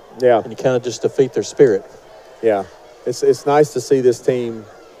early. Yeah. And you kind of just defeat their spirit. Yeah. It's nice to see this team.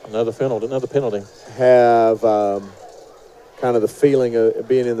 Another penalty. Have kind of the feeling of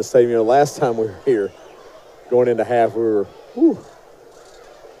being in the stadium. Last time we were here, going into half, we were, whew.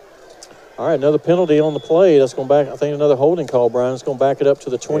 All right, another penalty on the play. That's going back, I think another holding call, Brian. It's going to back it up to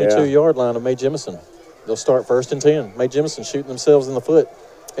the 22-yard line of Mae Jemison. They'll start 1st and 10. Mae Jemison shooting themselves in the foot,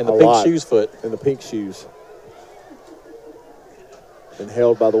 in the pink shoes foot. In the pink shoes. And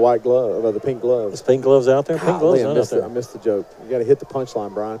held by the white glove, by the pink gloves. There's pink gloves out there? Pink gloves out there. I missed the joke. You got to hit the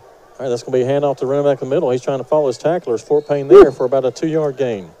punchline, Brian. All right, that's going to be a handoff to running back in the middle. He's trying to follow his tacklers. Fort Payne there for about a 2-yard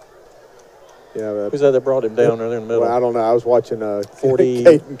gain. Yeah, who's that brought him down there in the middle? Well, I don't know. I was watching 40.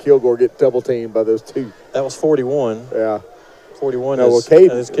 Caden Kilgore get double teamed by those two. That was 41. Yeah. 41 no, is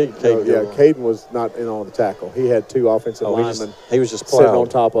Caden. Caden was not in on the tackle. He had 2 offensive linemen. He was just sitting on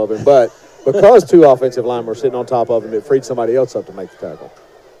top of him. But because 2 offensive linemen were sitting on top of him, it freed somebody else up to make the tackle.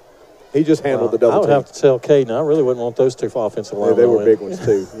 He just handled the double team. I would have to tell Caden, I really wouldn't want those 2 offensive linemen. Yeah, they were big ones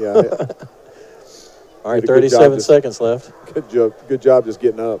too. Yeah. All right, 37 seconds left. Good job just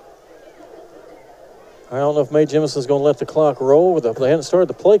getting up. I don't know if Mae Jemison's going to let the clock roll. They haven't started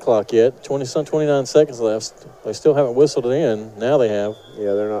the play clock yet. 29 seconds left. They still haven't whistled it in. Now they have.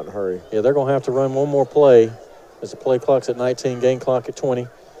 Yeah, they're not in a hurry. Yeah, they're going to have to run one more play as the play clock's at 19, game clock at 20.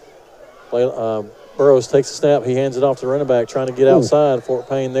 Burrows takes a snap. He hands it off to the running back, trying to get outside. Fort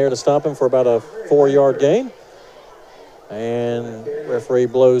Payne there to stop him for about a 4-yard gain. And referee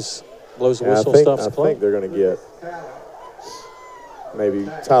blows the whistle, stops the play. I think they're going to get maybe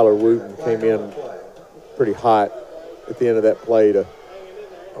Tyler Wooten came in pretty hot at the end of that play to.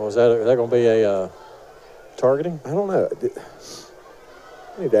 Oh, is that going to be a targeting? I don't know.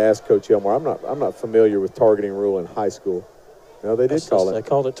 I need to ask Coach Elmore. I'm not familiar with targeting rule in high school. No, they did call it. They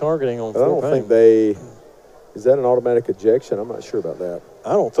called it targeting on Fort Payne. I don't think is that an automatic ejection? I'm not sure about that.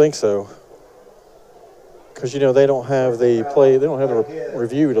 I don't think so. Because, they don't have the play, they don't have the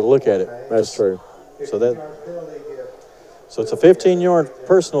review to look at it. That's true. So it's a 15-yard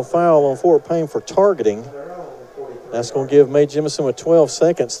personal foul on Fort Payne for targeting. That's going to give Mae Jemison with 12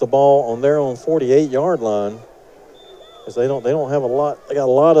 seconds the ball on their own 48-yard line. because they don't have a lot. They got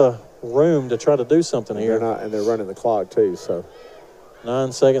a lot of room to try to do something here. They're running the clock too. So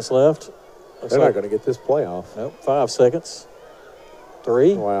 9 seconds left. They're not going to get this play off. Nope. 5 seconds.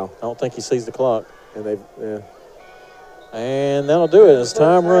 3. Wow. I don't think he sees the clock. And And that'll do it as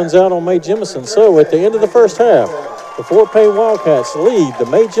time runs out on Mae Jemison. So at the end of the first half, the Fort Payne Wildcats lead the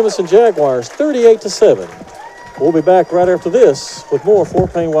Mae Jemison Jaguars 38-7. We'll be back right after this with more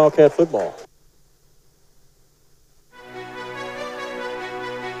Fort Payne Wildcat football.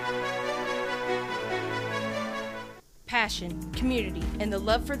 Passion, community, and the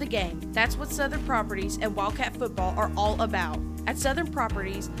love for the game. That's what Southern Properties and Wildcat football are all about. At Southern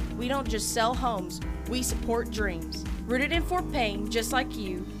Properties, we don't just sell homes, we support dreams. Rooted in Fort Payne, just like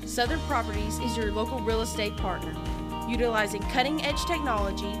you, Southern Properties is your local real estate partner. Utilizing cutting-edge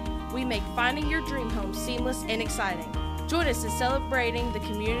technology, we make finding your dream home seamless and exciting. Join us in celebrating the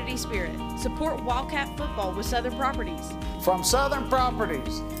community spirit. Support Wildcat football with Southern Properties. From Southern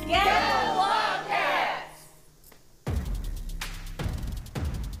Properties. Go Wildcats!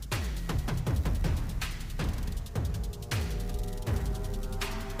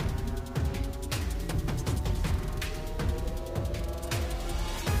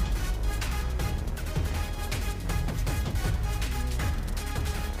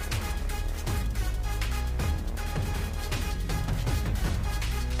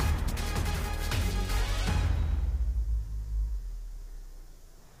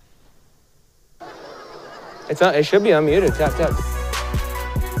 It should be unmuted. Tap, tap.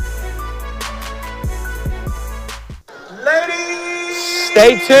 Ladies,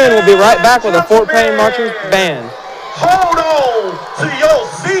 Stay tuned. We'll be right back with a Fort Payne Marching Band. hold on to your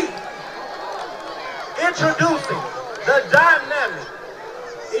seat. Introducing the dynamic,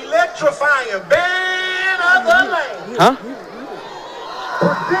 electrifying band of the land. Huh?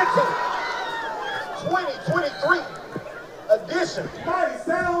 Presenting 2023 edition Mighty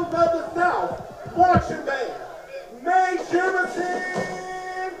Sounds of the South Marching Band, Mae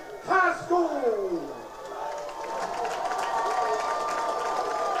Jemison High School.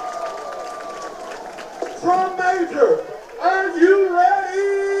 Drum major, are you ready?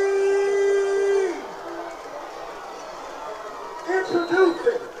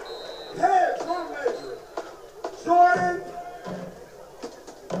 Introducing head drum major, Jordan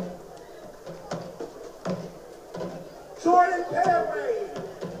Perry.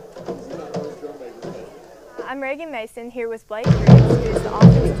 I'm Reagan Mason here with Blake Griggs, who is the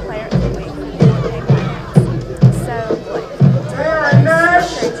Offensive Player of the Week for the Fort Payne Wildcats. So, Blake, what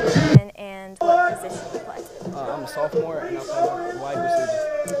position and what position do you play? I'm a sophomore and I play wide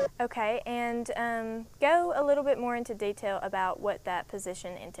receiver. Okay, and go a little bit more into detail about what that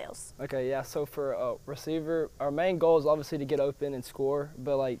position entails. Okay, yeah, so for receiver, our main goal is obviously to get open and score,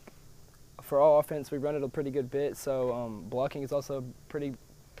 but like for all offense, we run it a pretty good bit, so blocking is also a pretty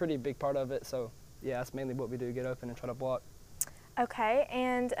big part of it, so yeah, that's mainly what we do, get open and try to block. Okay,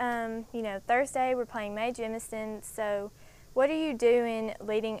 and you know, Thursday we're playing Mae Jemison, so what are you doing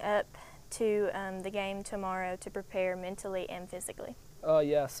leading up to the game tomorrow to prepare mentally and physically?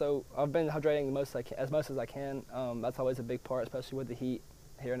 Yeah, so I've been hydrating as much as I can. That's always a big part, especially with the heat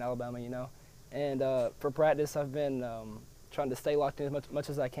here in Alabama, you know. And for practice, I've been trying to stay locked in as much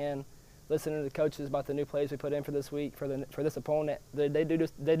as I can, listening to the coaches about the new plays we put in for this week, for this opponent. They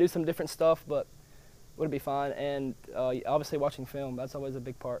do some different stuff, but it'll be fine. And obviously watching film, that's always a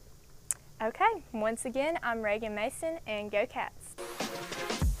big part. Okay, once again, I'm Reagan Mason, and go Cats.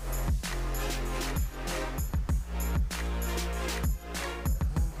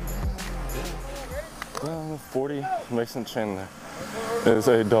 40, Mason Chandler is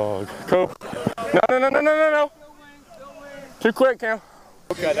a dog. Cool. No. Too quick, Cam.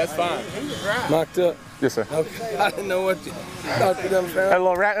 Okay, that's fine. Mocked up. Yes, sir. Okay. I didn't know what you thought to them. That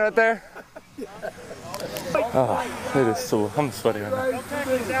little rat right there? Oh, it is so, I'm sweaty right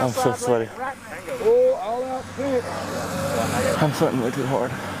now. I'm so sweaty. Oh, all out pitch. I'm sweating way too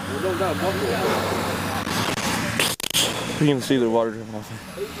hard. You can see the water dripping off me.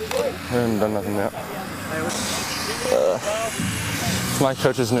 I haven't done nothing yet. My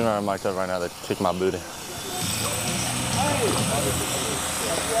coaches knew I'm mic'd up right now. They'd kick my booty.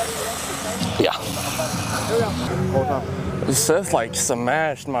 Yeah. Seth like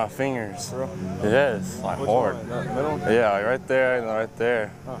smashed my fingers. Yes, like hard. Yeah, like right there and right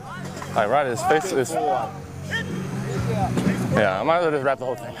there. Like right his face is. Yeah, I might as well just wrap the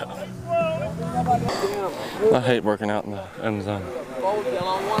whole thing up. I hate working out in the end zone.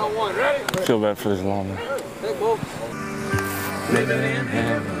 I feel bad for these linemen.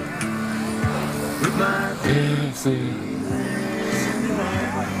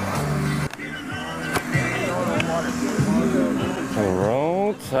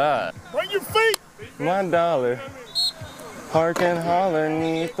 Roll Tide. Bring your feet. My dollar. Hark and holler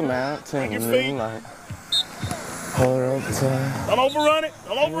neath the mountain moonlight. Roll Tide. Don't overrun it.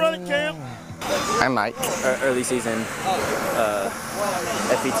 Don't overrun it, Cam. I'm Mike. Early season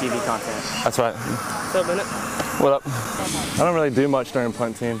FPTV content. That's right. What's up, Bennett? What up? I don't really do much during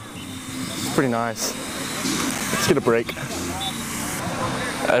punt team. It's pretty nice. Let's get a break.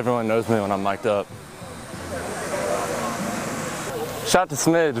 Everyone knows me when I'm mic'd up. Shout out to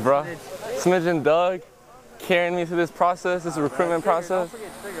Smidge, bro. Smidge and Doug carrying me through this process, this recruitment process.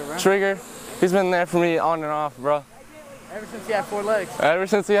 Trigger, he's been there for me on and off, bro. Ever since he had 4 legs. Ever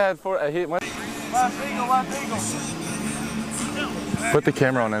since he had 4, he went. Put the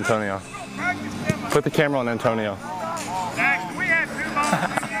camera on Antonio. Put the camera on Antonio. We had 2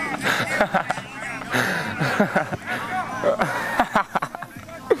 balls.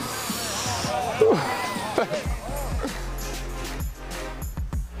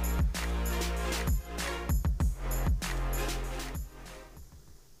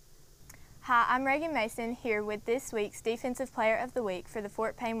 Hi, I'm Mae Jemison here with this week's Defensive Player of the Week for the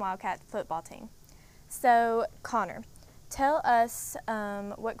Fort Payne Wildcat football team. So, Connor, tell us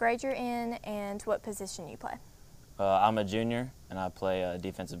what grade you're in and what position you play. I'm a junior and I play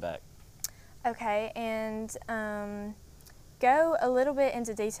defensive back. Okay, and go a little bit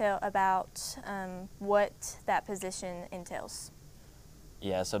into detail about what that position entails.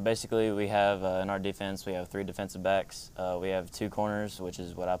 Yeah, so basically we have in our defense, we have 3 defensive backs. We have 2 corners, which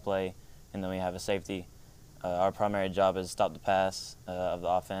is what I play, and then we have a safety. Our primary job is stop the pass of the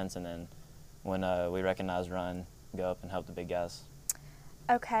offense, and then when we recognize run, go up and help the big guys.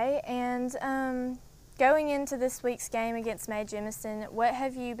 Okay, and going into this week's game against Mae Jemison, what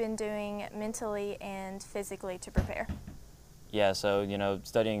have you been doing mentally and physically to prepare? Yeah, so, you know,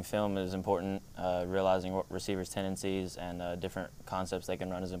 studying film is important. Realizing what receivers' tendencies and different concepts they can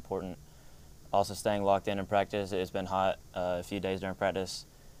run is important. Also staying locked in practice. It's been hot a few days during practice,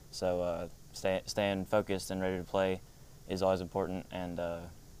 so staying focused and ready to play is always important. And,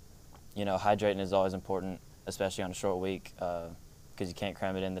 you know, hydrating is always important, especially on a short week, because you can't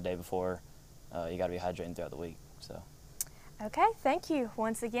cram it in the day before. You got to be hydrating throughout the week. So. Okay, thank you.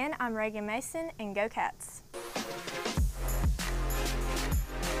 Once again, I'm Mae Jemison, and go Cats.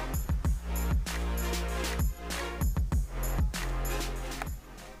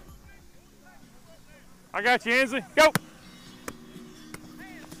 I got you, Ensley. Go.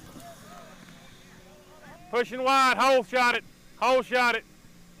 Pushing wide. Hole shot it. Hole shot it.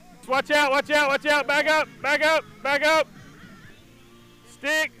 Watch out, watch out, watch out. Back up, back up, back up.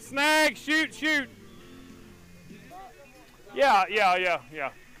 Stick, snag, shoot, shoot. Yeah.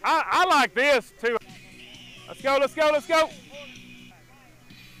 I like this, too. Let's go, let's go, let's go.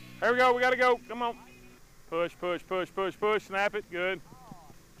 Here we go, we got to go. Come on. Push, push, push, push, push. Snap it. Good.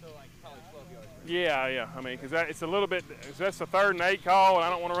 Yeah. I mean, because it's a little bit, that's the 3rd and 8 call, and I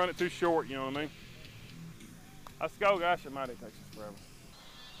don't want to run it too short, you know what I mean? Let's go. Gosh, it might take us forever.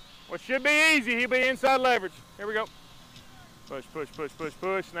 Well, it should be easy. He'll be inside leverage. Here we go. Push, push, push, push,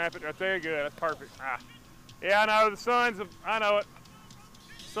 push. Snap it right there. Good. That's perfect. Yeah, I know. The sun's, I know it.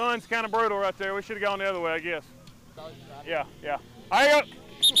 Sun's kind of brutal right there. We should have gone the other way, I guess. Yeah. There you go.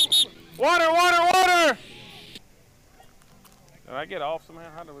 Water, water, water. Did I get off somehow?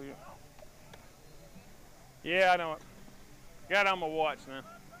 How do we? Yeah, I know it. Got it on my watch now.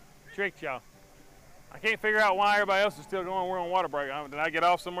 Tricked y'all. I can't figure out why everybody else is still going. We're on water break. Did I get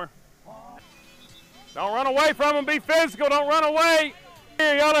off somewhere? Don't run away from them. Be physical. Don't run away.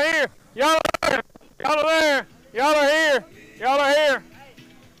 Here, y'all are here. Y'all are there. Y'all are there. Y'all are here. Y'all are here.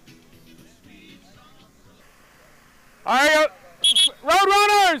 All right, road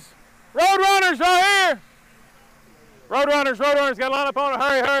runners. Road runners right here. Road runners. Road runners. Got to line up on it.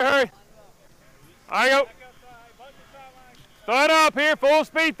 Hurry, hurry, hurry. All right, go. Throw it up here. Full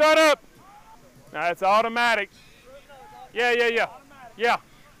speed. Throw it up. Now it's automatic. Yeah.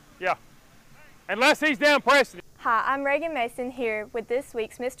 Unless he's down pressing. Hi, I'm Mae Jemison here with this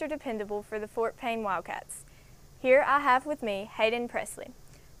week's Mr. Dependable for the Fort Payne Wildcats. Here I have with me Hayden Presley.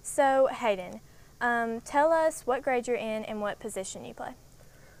 So Hayden, tell us what grade you're in and what position you play.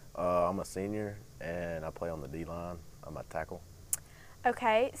 I'm a senior and I play on the D-line. I'm a tackle.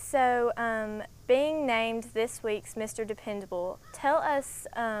 Okay, so being named this week's Mr. Dependable, tell us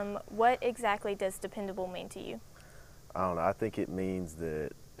what exactly does dependable mean to you? I don't know. I think it means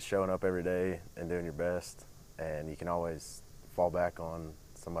that showing up every day and doing your best, and you can always fall back on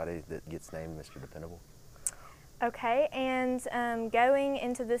somebody that gets named Mr. Dependable. Okay, and going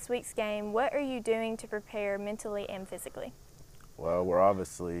into this week's game, what are you doing to prepare mentally and physically? Well, we're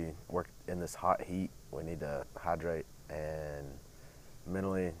obviously in this hot heat, we need to hydrate, and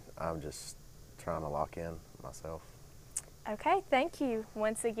mentally, I'm just trying to lock in myself. Okay, thank you.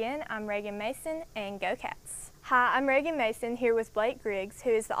 Once again, I'm Reagan Mason, and go Cats. Hi, I'm Reagan Mason here with Blake Griggs,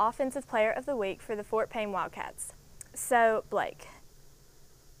 who is the Offensive Player of the Week for the Fort Payne Wildcats. So, Blake.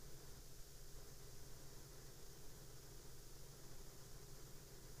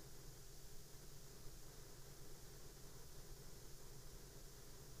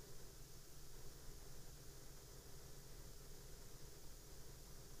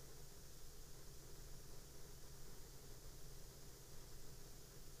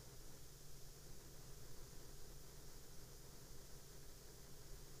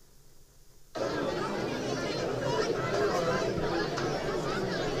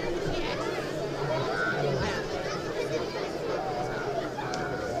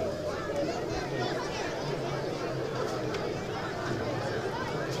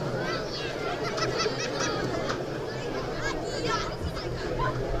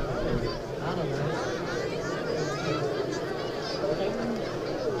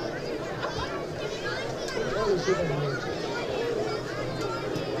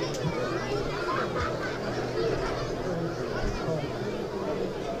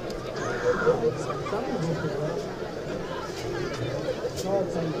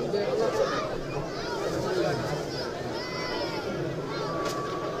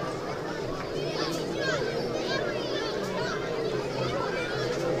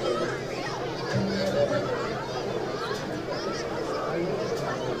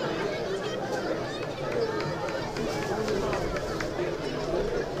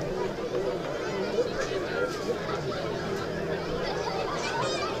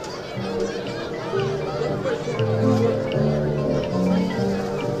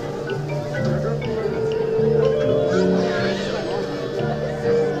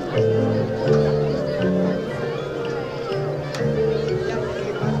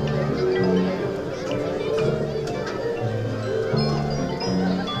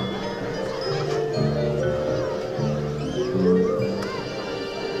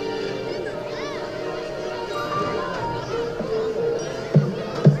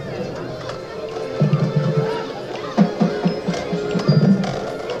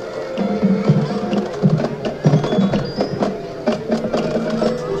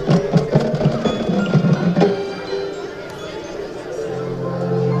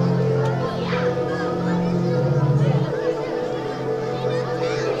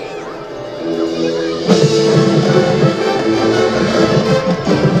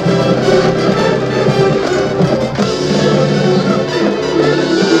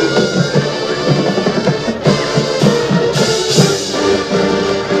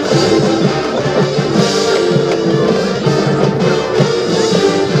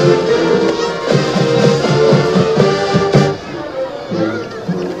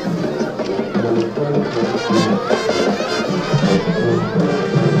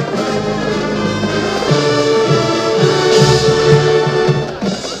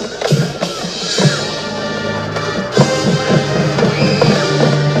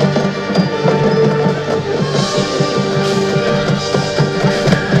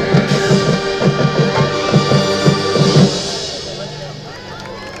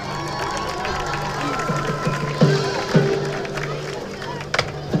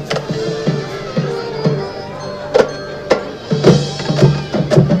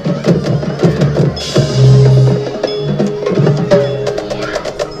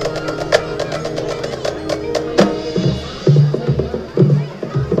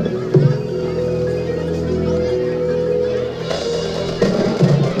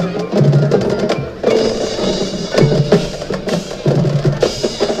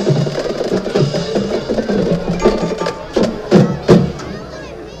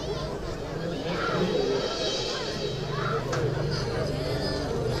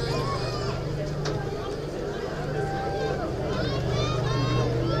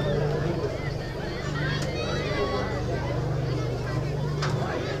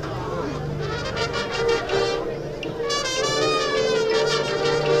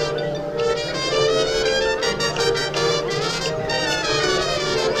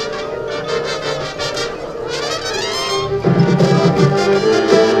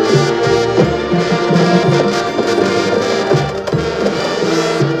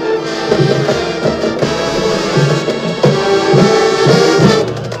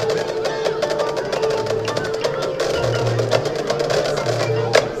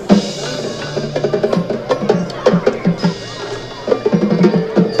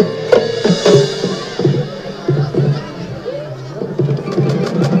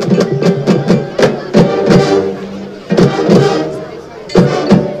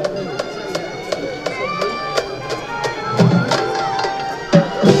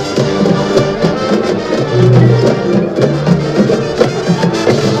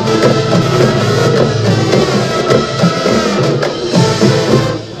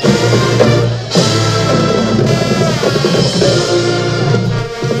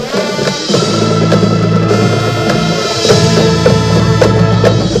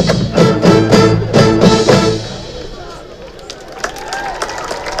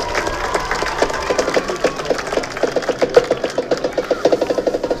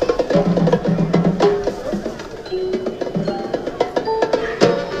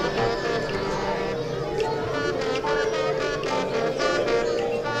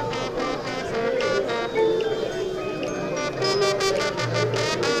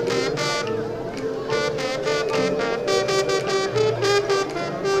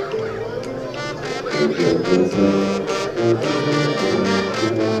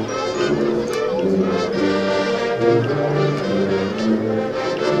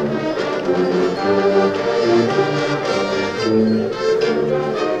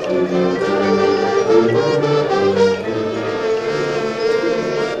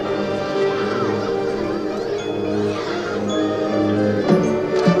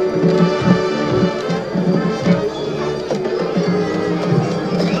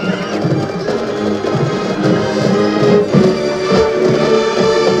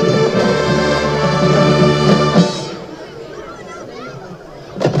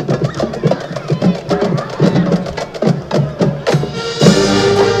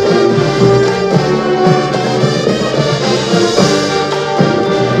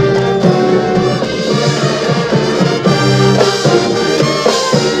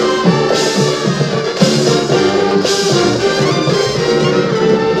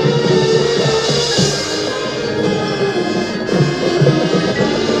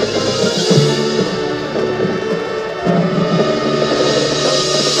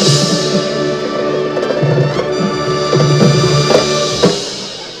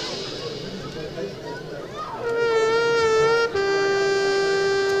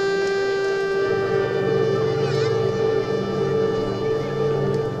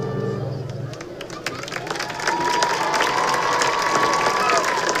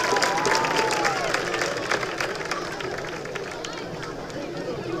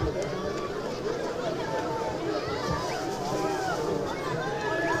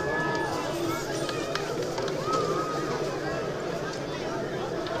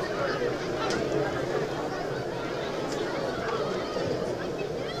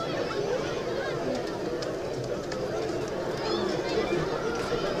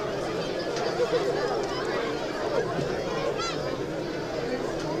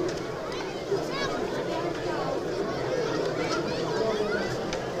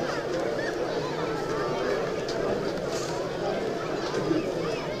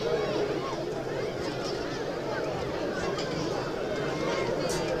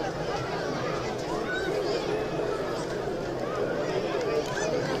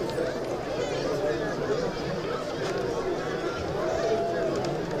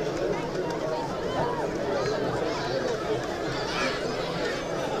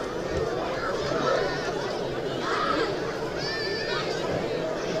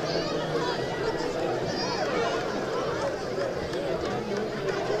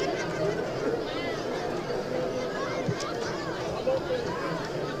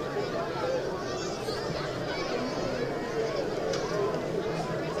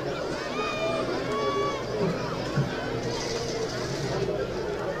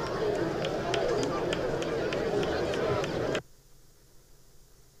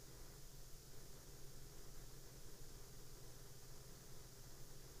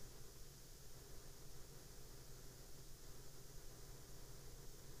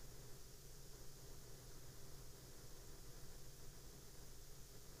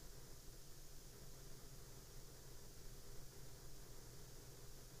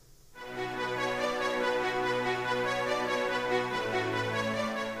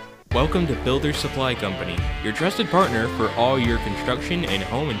 Welcome to Builders Supply Company, your trusted partner for all your construction and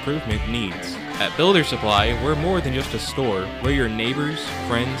home improvement needs. At Builders Supply, we're more than just a store. We're your neighbors,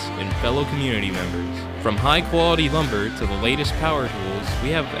 friends, and fellow community members. From high-quality lumber to the latest power tools, we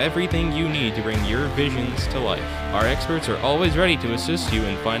have everything you need to bring your visions to life. Our experts are always ready to assist you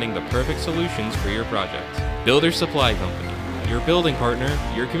in finding the perfect solutions for your project. Builders Supply Company, your building partner,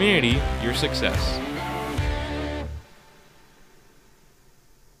 your community, your success.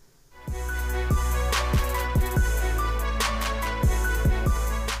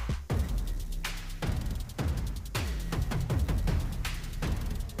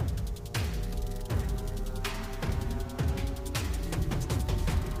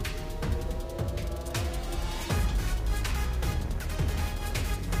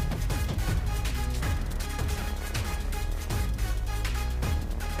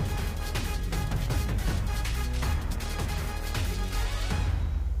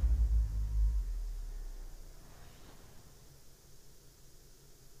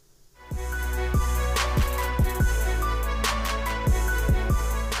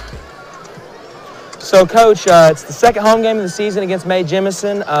 So, Coach, it's the second home game of the season against Mae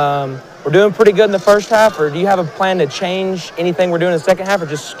Jemison. We're doing pretty good in the first half, or do you have a plan to change anything we're doing in the second half, or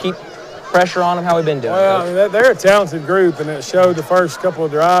just keep pressure on them? How we've been doing? Well, I mean, they're a talented group, and it showed the first couple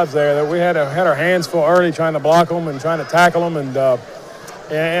of drives there that we had our hands full early trying to block them and trying to tackle them, and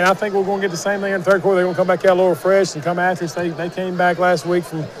I think we're going to get the same thing in the third quarter. They're going to come back out a little refreshed and come after us. They came back last week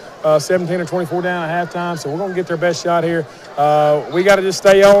from 17 or 24 down at halftime, so we're going to get their best shot here. We got to just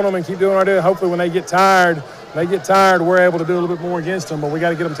stay on them and keep doing our do. Hopefully when they get tired, we're able to do a little bit more against them, but we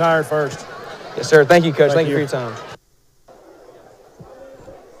got to get them tired first. Yes, sir. Thank you, Coach. Thank you for your time.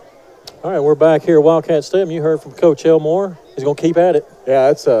 All right, we're back here at Wildcat Stadium. You heard from Coach Elmore. He's going to keep at it. Yeah,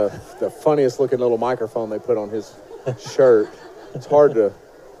 that's the funniest looking little microphone they put on his shirt. It's hard to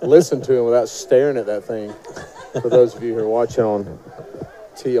listen to him without staring at that thing. For those of you who are watching on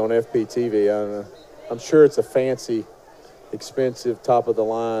FPTV, I'm sure it's a fancy, expensive,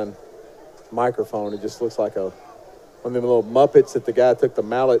 top-of-the-line microphone. It just looks like one of them little Muppets that the guy took the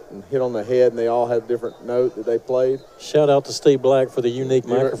mallet and hit on the head, and they all had a different note that they played. Shout out to Steve Black for the unique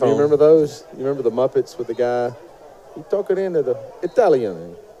microphone. You remember those? You remember the Muppets with the guy? He took it into the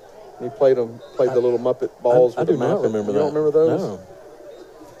Italian. And he played the little Muppet balls with the map. I do not remember that. You don't remember those?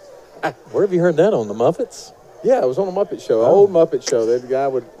 No. Where have you heard that on? The Muppets? Yeah, it was on a Muppet show, old Muppet show. That guy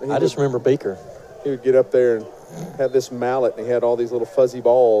I just remember Beaker. He would get up there and have this mallet, and he had all these little fuzzy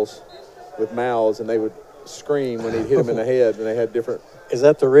balls with mouths, and they would scream when he'd hit them in the head, and they had different. Is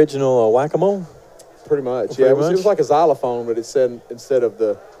that the original whack-a-mole? Pretty much, yeah. It was like a xylophone, but it said instead of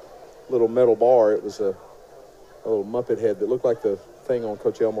the little metal bar, it was a little Muppet head that looked like the thing on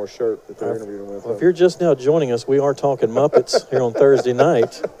Coach Elmore's shirt that they're interviewing with. Well, if you're just now joining us, we are talking Muppets here on Thursday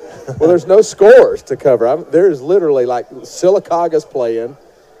night. Well, there's no scores to cover. There's literally like Sylacauga's playing,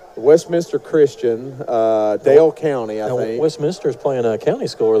 Westminster Christian, Dale County, I think. Westminster's playing a county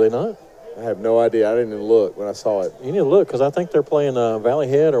school, are they not? I have no idea. I didn't even look when I saw it. You need to look because I think they're playing Valley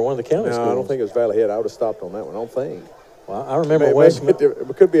Head or one of the county schools. No, I don't think it was Valley Head. I would have stopped on that one. I don't think. Well, I remember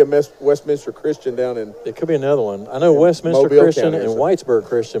it could be a Westminster Christian down in. It could be another one. I know Westminster Mobile Christian County and Whitesburg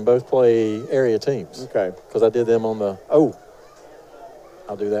Christian both play area teams. Okay. Because I did them on the.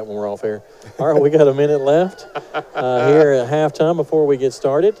 I'll do that when we're off air. All right, we got a minute left here at halftime before we get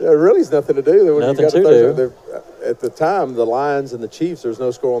started. There really is nothing to do. Nothing to do. At the time, the Lions and the Chiefs, there's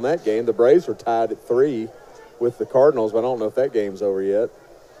no score on that game. The Braves were tied at 3 with the Cardinals, but I don't know if that game's over yet.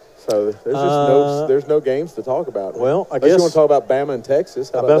 So there's no games to talk about. Well, I Unless guess you want to talk about Bama and Texas.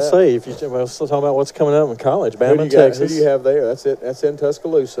 How I'm about to say, if you still talking about what's coming up in college, Bama and Texas. Who Texas. do you have there? That's it. That's in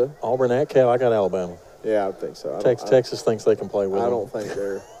Tuscaloosa. Auburn at Cal. I got Alabama. Yeah, I think so. Texas thinks they can play with them. I don't think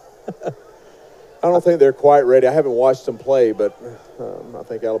they're. I don't think they're quite ready. I haven't watched them play, but I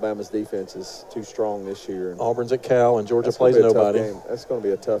think Alabama's defense is too strong this year. Auburn's at Cal, and Georgia plays nobody. That's going to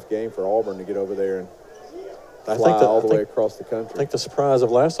be a tough game for Auburn to get over there and fly all the way across the country. I think the surprise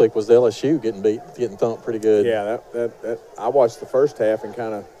of last week was the LSU getting thumped pretty good. Yeah, that I watched the first half and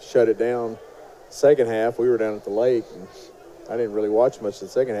kind of shut it down. Second half, we were down at the lake, and I didn't really watch much of the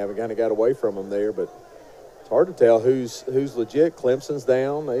second half. I kind of got away from them there, but it's hard to tell who's legit. Clemson's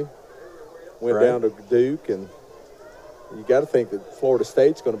down. They went down to Duke, and you got to think that Florida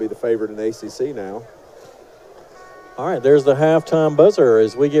State's going to be the favorite in the ACC now. All right, there's the halftime buzzer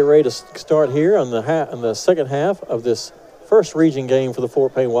as we get ready to start here on the second half of this first region game for the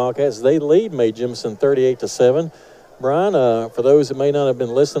Fort Payne Wildcats. They lead Mae Jemison 38-7. Brian, for those that may not have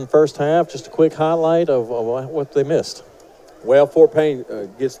been listening first half, just a quick highlight of what they missed. Well, Fort Payne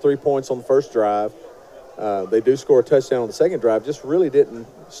gets 3 points on the first drive. They do score a touchdown on the second drive, just really didn't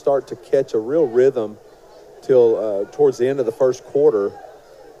start to catch a real rhythm till towards the end of the first quarter.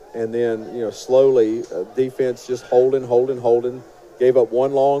 And then, slowly, defense just holding, gave up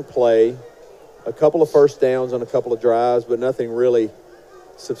one long play, a couple of first downs on a couple of drives, but nothing really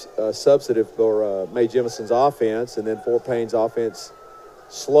substantive for Mae Jemison's offense. And then Fort Payne's offense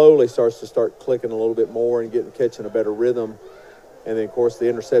slowly starts to clicking a little bit more and catching a better rhythm. And then, of course, the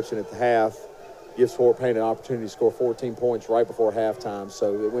interception at the half gives Fort Payne an opportunity to score 14 points right before halftime.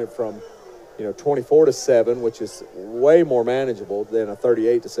 So it went from 24-7, which is way more manageable than a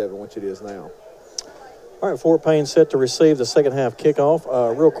 38-7, which it is now. All right, Fort Payne set to receive the second half kickoff.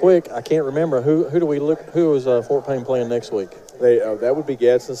 Real quick, I can't remember who is Fort Payne playing next week? That would be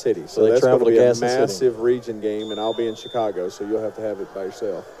Gadsden City. So they that's going to be a Gadsden massive region game, and I'll be in Chicago, so you'll have to have it by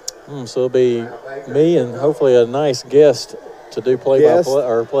yourself. So it'll be me and hopefully a nice guest to do play-by-play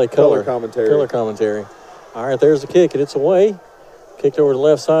or play color commentary. All right, there's the kick, and it's away. Kicked over to the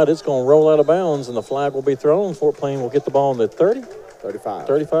left side. It's going to roll out of bounds, and the flag will be thrown. Fort Payne will get the ball on the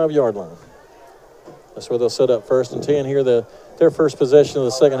 35-yard line. That's where they'll set up 1st and 10 here, their first possession of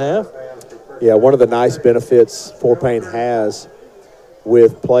the second half. Yeah, one of the nice benefits Fort Payne has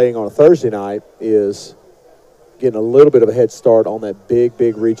with playing on a Thursday night is getting a little bit of a head start on that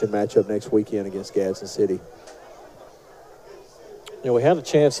big region matchup next weekend against Gadsden City. We had a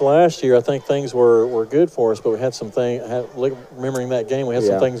chance last year. I think things were good for us, but we had some things. Remembering that game, we had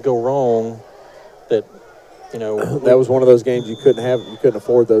some things go wrong. That that was one of those games you couldn't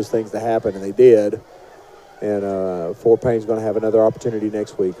afford those things to happen, and they did. And Fort Payne's going to have another opportunity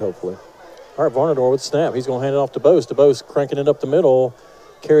next week, hopefully. All right, Varnador with snap. He's going to hand it off to Bose. DeBose cranking it up the middle,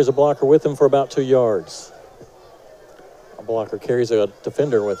 carries a blocker with him for about 2 yards. A blocker carries a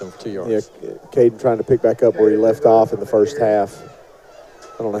defender with him for 2 yards. Yeah, Caden trying to pick back up where he left off in the first half.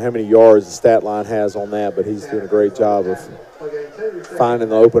 I don't know how many yards the stat line has on that, but he's doing a great job of finding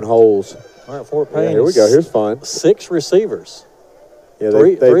the open holes. All right, Fort Payne. Here we go. Here's fun. 6 receivers. Yeah,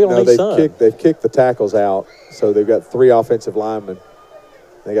 three on each side. They've kicked the tackles out, so they've got 3 offensive linemen.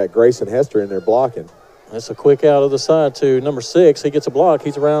 They got Grayson Hester in there blocking. That's a quick out of the side to number 6. He gets a block.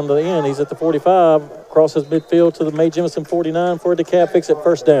 He's around the end. He's at the 45. Crosses midfield to the Mae Jemison 49 for a decaf fix at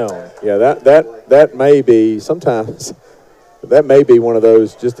first down. Yeah, that may be sometimes. That may be one of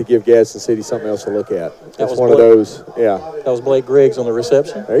those just to give Gadsden City something else to look at. That's one of those, yeah. That was Blake Griggs on the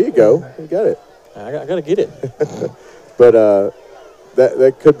reception. There you go. You got it. I got to get it. But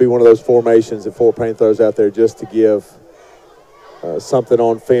that could be one of those formations that Fort Payne throws out there just to give something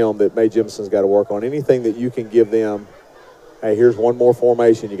on film that Mae Jemison's got to work on. Anything that you can give them, hey, here's one more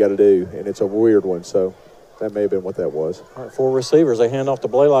formation you got to do, and it's a weird one. So that may have been what that was. All right, 4 receivers. They hand off to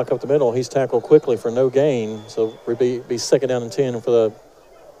Blaylock up the middle. He's tackled quickly for no gain. So we'll be second down and 10 for the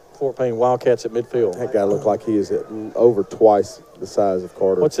Fort Payne Wildcats at midfield. That guy looked like he is over twice the size of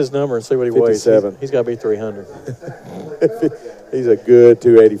Carter. What's his number and see what he 57. weighs? He's got to be 300. He's a good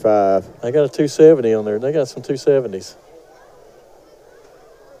 285. They got a 270 on there. They got some 270s.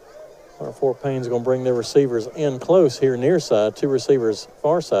 All right, Fort Payne's going to bring their receivers in close here near side. 2 receivers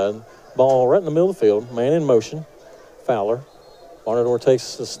far side. Ball right in the middle of the field. Man in motion. Fowler. Varnador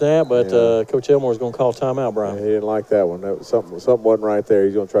takes the snap, but Coach Elmore's going to call timeout, Brian. Yeah, he didn't like that one. That was something wasn't right there.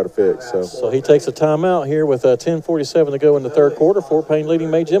 He's going to try to fix. So he takes a timeout here with 10:47 to go in the third quarter. Fort Payne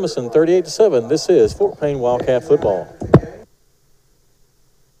leading Mae Jemison 38-7. This is Fort Payne Wildcat football.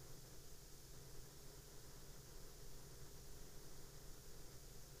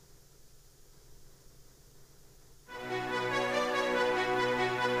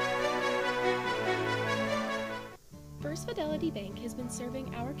 First Fidelity Bank has been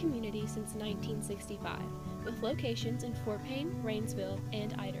serving our community since 1965, with locations in Fort Payne, Rainsville,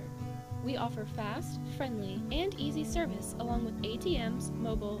 and Ider. We offer fast, friendly, and easy service along with ATMs,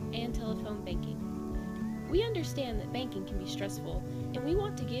 mobile, and telephone banking. We understand that banking can be stressful, and we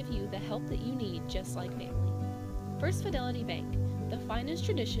want to give you the help that you need just like family. First Fidelity Bank, the finest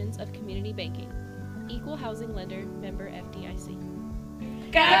traditions of community banking. Equal housing lender, member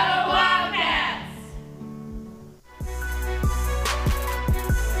FDIC. Go Wildcats!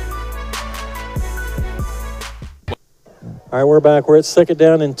 All right, we're back. We're at second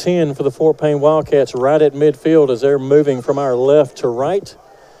down and 10 for the Fort Payne Wildcats right at midfield as they're moving from our left to right.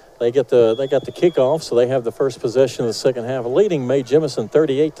 They got the kickoff, so they have the first possession of the second half, leading Mae Jemison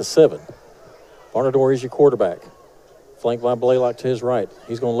 38-7. Varnador is your quarterback. Flanked by Blaylock to his right.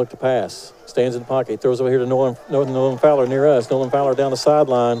 He's going to look to pass. Stands in the pocket. Throws over here to Nolan Fowler near us. Nolan Fowler down the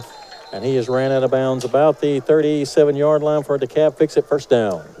sideline, and he has ran out of bounds about the 37-yard line for a decaf fix at first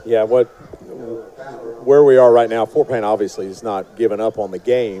down. Yeah, where we are right now, Fort Payne obviously is not giving up on the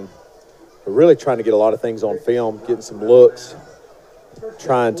game. They're really trying to get a lot of things on film, getting some looks,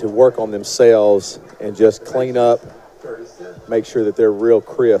 trying to work on themselves and just clean up, make sure that they're real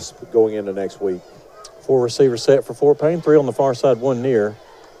crisp going into next week. 4 receivers set for Fort Payne, 3 on the far side, 1 near.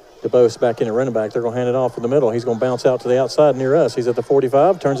 DeBose back in at running back. They're going to hand it off in the middle. He's going to bounce out to the outside near us. He's at the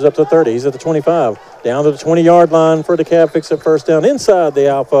 45, turns it up to the 30. He's at the 25, down to the 20-yard line for DeKalb. Fix it first down inside the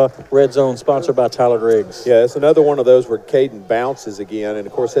Alpha Red Zone, sponsored by Tyler Griggs. Yeah, it's another one of those where Caden bounces again, and,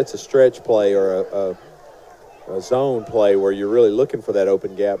 of course, that's a stretch play or a zone play where you're really looking for that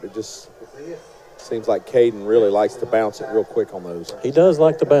open gap. It just seems like Caden really likes to bounce it real quick on those. He does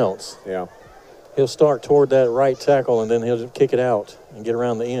like to bounce. Yeah. He'll start toward that right tackle, and then he'll just kick it out and get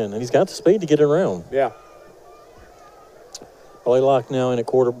around the end. And he's got the speed to get it around. Yeah. Play lock now in at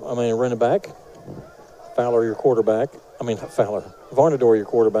running back. Fowler, your quarterback. Varnador, your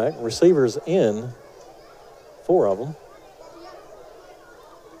quarterback. Receivers in, 4 of them.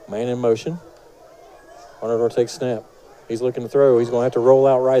 Man in motion. Varnador takes snap. He's looking to throw. He's going to have to roll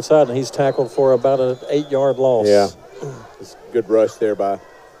out right side, and he's tackled for about an 8-yard loss. Yeah. It's a good rush there by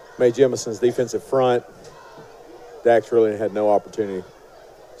Mae Jemison's defensive front. Dax really had no opportunity.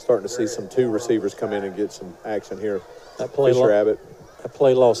 Starting to see some 2 receivers come in and get some action here. That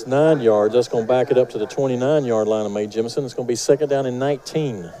play lost 9 yards. That's going to back it up to the 29-yard line of Mae Jemison. It's going to be 2nd down and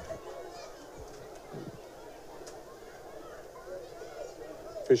 19.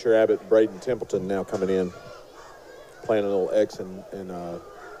 Fisher Abbott, Braden Templeton now coming in, playing a little X and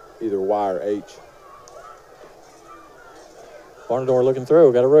either Y or H. Varnador looking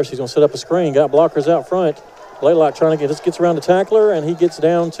through. Got a rush. He's going to set up a screen. Got blockers out front. Laylock trying to gets around the tackler, and he gets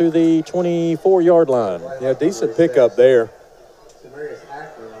down to the 24-yard line. Yeah, decent pickup there.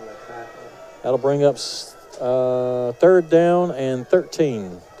 That'll bring up 3rd down and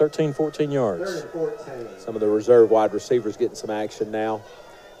 14 yards. Some of the reserve wide receivers getting some action now.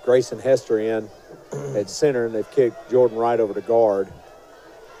 Grayson Hester in at center, and they've kicked Jordan Wright over to guard.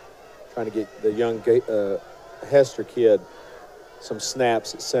 Trying to get the young Hester kid some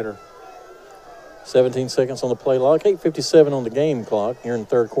snaps at center. 17 seconds on the play lock, 8:57 on the game clock here in the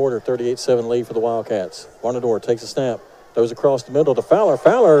 3rd quarter, 38-7 lead for the Wildcats. Varnador takes a snap, throws across the middle to Fowler.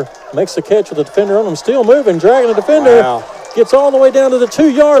 Fowler makes the catch with the defender on him, still moving, dragging the defender. Wow. Gets all the way down to the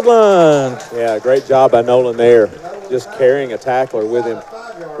 2-yard line. Yeah, great job by Nolan there. Just carrying a tackler with him,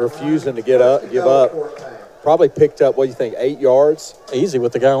 refusing to give up. Probably picked up, what do you think, 8 yards? Easy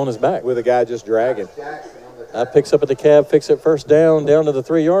with the guy on his back. With the guy just dragging. That picks up at the cab, fix it first down to the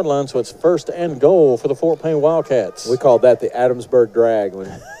 3-yard line, so it's 1st and goal for the Fort Payne Wildcats. We called that the Adamsburg drag when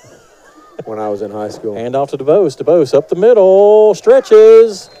I was in high school. Hand off to DeBose. DeBose up the middle,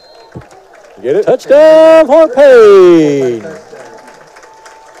 stretches. Get it? Touchdown, Fort Payne.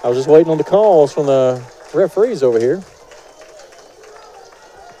 I was just waiting on the calls from the referees over here.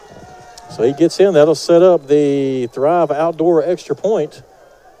 So he gets in. That'll set up the Thrive Outdoor extra point.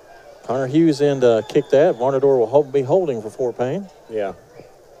 Connor Hughes in to kick that. Varnador will be holding for Fort Payne. Yeah.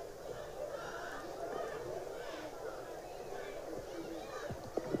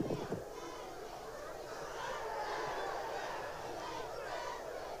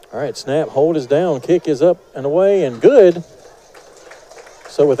 All right, snap, hold is down, kick is up and away and good.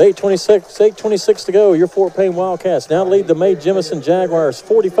 So with 8:26 to go, your Fort Payne Wildcats now lead the Mae Jemison Jaguars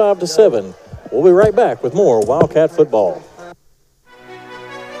 45-7. We'll be right back with more Wildcat football.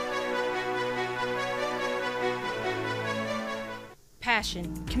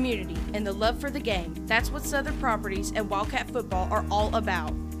 Passion, community, and the love for the game. That's what Southern Properties and Wildcat football are all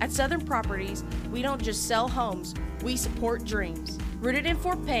about. At Southern Properties, we don't just sell homes, we support dreams. Rooted in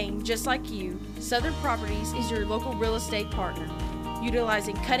Fort Payne, just like you, Southern Properties is your local real estate partner.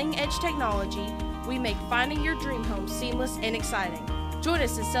 Utilizing cutting-edge technology, we make finding your dream home seamless and exciting. Join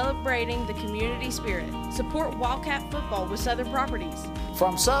us in celebrating the community spirit. Support Wildcat football with Southern Properties.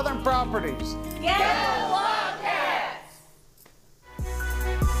 From Southern Properties. Go Wildcats!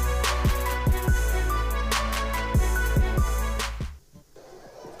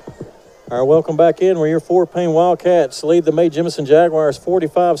 All right, welcome back in. We're your Fort Payne Wildcats lead the Mae Jemison Jaguars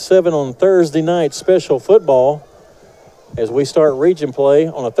 45-7 on Thursday night special football as we start region play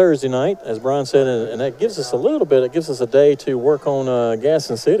on a Thursday night, as Brian said, and that gives us a day to work on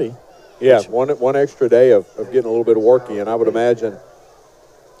Gaston City. Yeah, one extra day of getting a little bit of work in. I would imagine,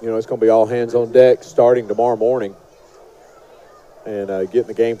 it's going to be all hands on deck starting tomorrow morning and getting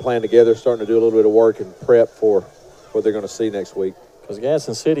the game plan together, starting to do a little bit of work and prep for what they're going to see next week. Because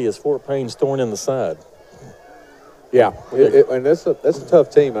Gaston City is Fort Payne's thorn in the side. Yeah, and that's a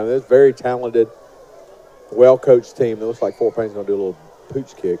tough team. I mean, it's a very talented, well-coached team. It looks like Fort Payne's going to do a little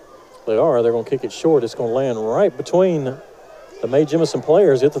pooch kick. They are. They're going to kick it short. It's going to land right between the Mae Jemison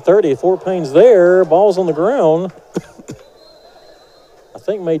players at the 30. Fort Payne's there. Ball's on the ground. I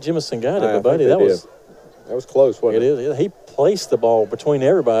think Mae Jemison got it, but buddy, that was close, wasn't it? It is. He placed the ball between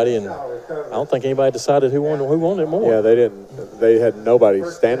everybody, and I don't think anybody decided who wanted it more. Yeah, they didn't. They had nobody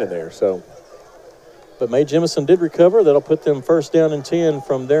standing there. So, but Mae Jemison did recover. That'll put them first down and 10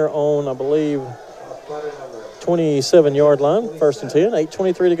 from their own, I believe, 27-yard line. First and 10.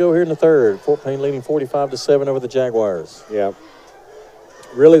 8:23 to go here in the third. Fort Payne leading 45-7 over the Jaguars. Yeah.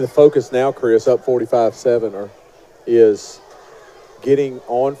 Really, the focus now, Chris, up 45-7, is getting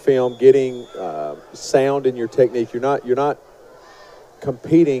on film, getting sound in your technique. You're not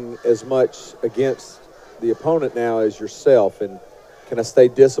competing as much against the opponent now as yourself. And can I stay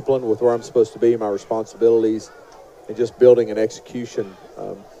disciplined with where I'm supposed to be, my responsibilities, and just building an execution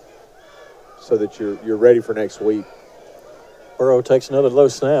so that you're ready for next week. Burrow takes another low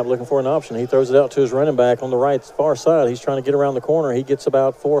snap, looking for an option. He throws it out to his running back on the right far side. He's trying to get around the corner. He gets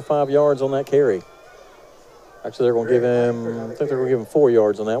about 4 or 5 yards on that carry. Actually, they're going to give him, I think they're going to give him 4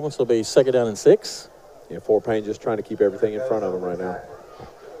 yards on that one, so it'll be 2nd down and 6. Yeah, Fort Payne just trying to keep everything in front of them right now.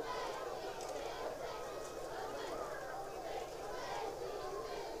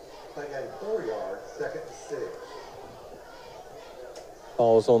 They gained 4 yards, 2nd and 6.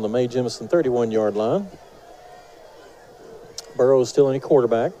 Ball's on the Mae Jemison 31-yard line. Burrow is still in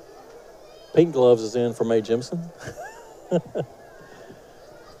quarterback. Pink gloves is in for Mae Jemison.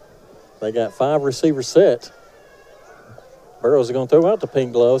 They got 5 receivers set. Burrows are going to throw out the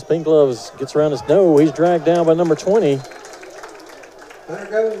pink gloves. Pink gloves gets around his nose. He's dragged down by number 20.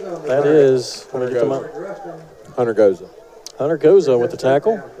 That is Hunter Goza. Hunter Goza with the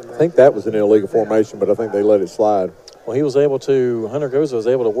tackle. I think that was an illegal formation, but I think they let it slide. Well, Hunter Goza was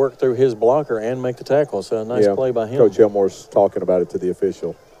able to work through his blocker and make the tackle. So a nice play by him. Coach Elmore's talking about it to the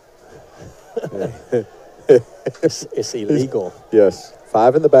official. It's illegal. Yes.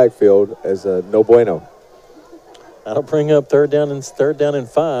 5 in the backfield as a no bueno. That'll bring up third down and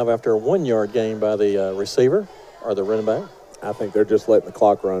 5 after a 1-yard gain by the receiver or the running back. I think they're just letting the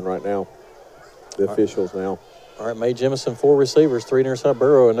clock run right now. The officials now. All right, Mae Jemison, 4 receivers, 3 near side.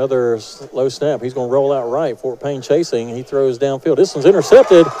 Burrow, another low snap. He's going to roll out right. Fort Payne chasing. He throws downfield. This one's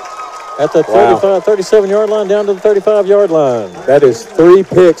intercepted at the 37-yard line down to the 35-yard line. That is 3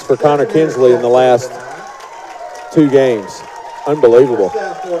 picks for Connor Kinsley in the last 2 games. Unbelievable.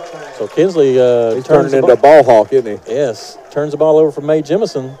 So Kinsley he's turning into a ball hawk, isn't he? Yes. Turns the ball over for Mae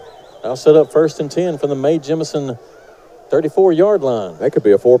Jemison. Now set up 1st and 10 from the Mae Jemison 34-yard line. That could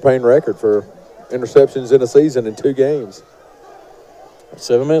be a Fort Payne record for interceptions in a season in 2 games.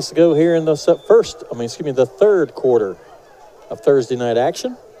 7 minutes to go here in the the third quarter of Thursday night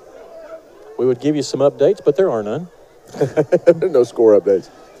action. We would give you some updates, but there are none. No score updates.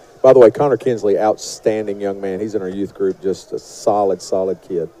 By the way, Connor Kinsley, outstanding young man. He's in our youth group, just a solid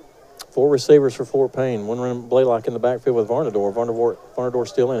kid. 4 receivers for Fort Payne. One running Blaylock in the backfield with Varnador. Varnador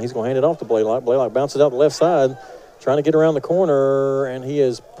still in. He's going to hand it off to Blaylock. Blaylock bounces out the left side, trying to get around the corner, and he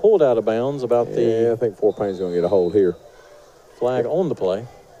is pulled out of bounds I think Fort Payne's going to get a hold here. Flag on the play.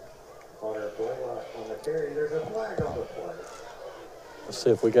 Let's see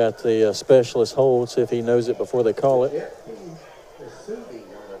if we got the specialist hold, see if he knows it before they call it.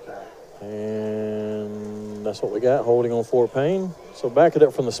 And that's what we got, holding on Fort Payne. So back it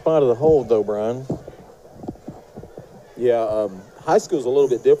up from the spot of the hold, though, Brian. Yeah, high school's a little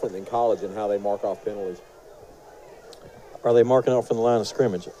bit different than college in how they mark off penalties. Are they marking off from the line of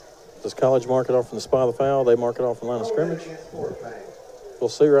scrimmage? Does college mark it off from the spot of the foul? They mark it off from the line of scrimmage? We'll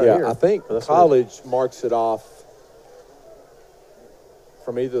see right here. Yeah, I think college marks it off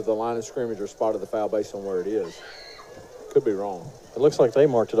from either the line of scrimmage or spot of the foul based on where it is. Could be wrong. It looks like they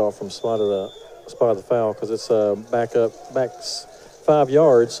marked it off from spot of the foul because it's back 5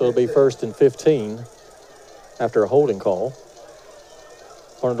 yards, so it'll be 1st and 15 after a holding call.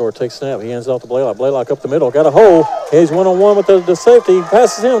 Varnador takes snap. He hands it off to Blaylock. Blaylock up the middle. Got a hole. He's one-on-one with the safety.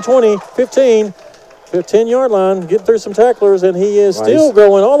 Passes him 20, 15, 15-yard line. Getting through some tacklers, and he is still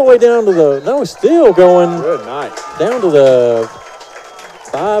going all the way down to still going good night. Down to the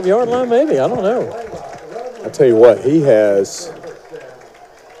 5-yard line maybe. I don't know. I tell you what, he has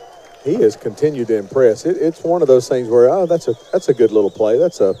continued to impress. It's one of those things where that's a good little play.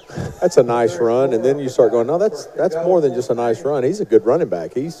 That's a nice run, and then you start going, no, that's more than just a nice run. He's a good running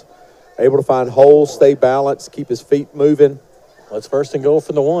back. He's able to find holes, stay balanced, keep his feet moving. Well, it's 1st and goal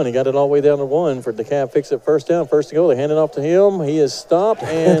from the 1. He got it all the way down to 1 for DeKalb. Fix it 1st down. 1st and goal. They hand it off to him. He is stopped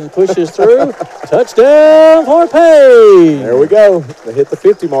and pushes through. Touchdown, Fort Payne. There we go. They hit the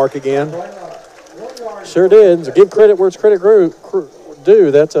 50 mark again. Sure did. So give credit where it's credit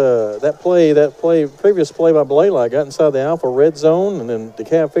do. That previous play by Blaylock got inside the Alpha red zone, and then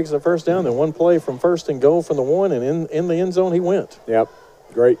DeKalb fixed the first down. Then one play from first and goal from the 1, and in the end zone he went. Yep,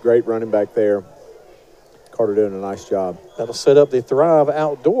 great running back there. Carter doing a nice job. That'll set up the Thrive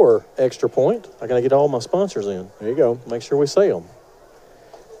Outdoor extra point. I got to get all my sponsors in. There you go. Make sure we say them.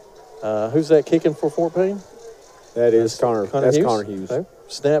 Who's that kicking for Fort Payne? That's Connor Hughes. Connor Hughes. Okay.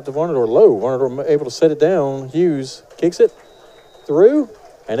 Snap to Varnador low. Varnador able to set it down. Hughes kicks it through,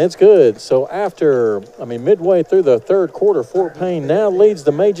 and it's good. So midway through the third quarter, Fort Payne now leads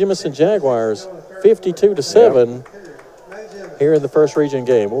the Mae Jemison Jaguars 52-7 here in the first region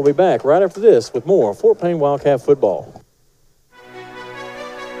game. We'll be back right after this with more Fort Payne Wildcat football.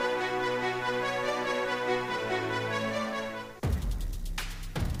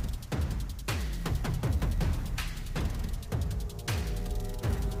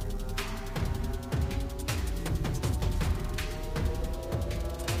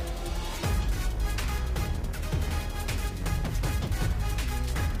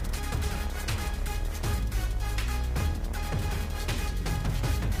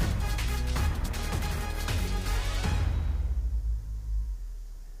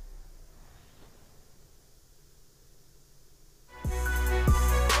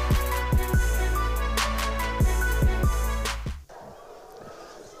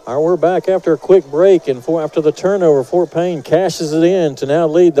 All right, we're back after a quick break, and after the turnover, Fort Payne cashes it in to now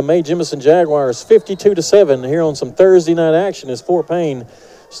lead the Mae Jemison Jaguars 52-7 here on some Thursday night action as Fort Payne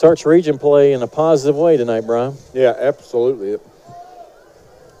starts region play in a positive way tonight, Brian. Yeah, absolutely.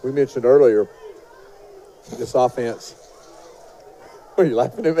 We mentioned earlier this offense. What are you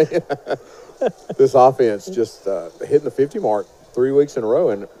laughing at me? This offense just hitting the 50 mark 3 weeks in a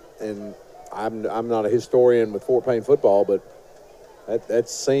row, and I'm not a historian with Fort Payne football, but that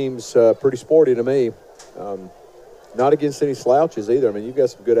seems pretty sporty to me. Not against any slouches either. I mean, you've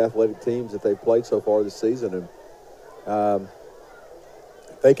got some good athletic teams that they've played so far this season, and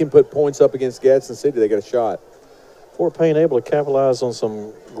they can put points up against Gadsden City. They got a shot. Fort Payne able to capitalize on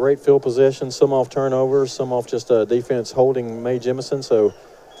some great field possessions, some off turnovers, some off just defense holding Mae Jemison. So,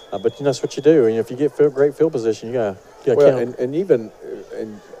 but that's what you do. And if you get great field position, you got to count.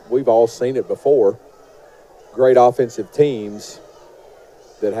 And we've all seen it before. Great offensive teams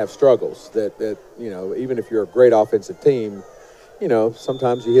that have struggles. That even if you're a great offensive team,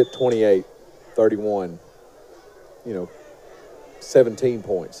 sometimes you hit 28, 31, 17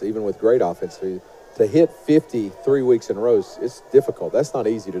 points, even with great offense. To hit 50 3 weeks in a row, it's difficult. That's not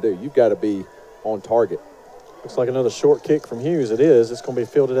easy to do. You've got to be on target. Looks like another short kick from Hughes. It is. It's going to be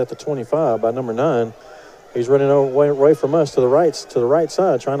fielded at the 25 by number 9. He's running away from us to the right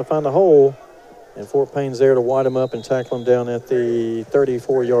side, trying to find a hole. And Fort Payne's there to wide him up and tackle him down at the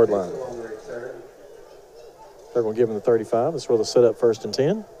 34-yard line. They're going to give him the 35. That's where they'll set up 1st and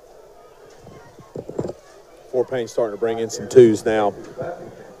 10. Fort Payne's starting to bring in some twos now.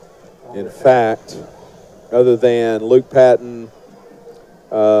 In fact, other than Luke Patton,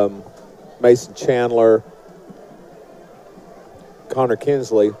 Mason Chandler, Connor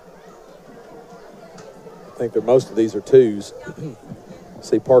Kinsley, I think that most of these are twos.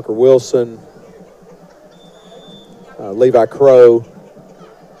 See Parker Wilson, Levi Crow,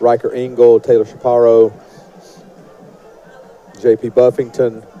 Riker Engel, Taylor Shapiro, J.P.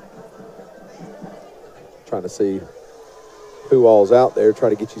 Buffington. Trying to see who all's out there,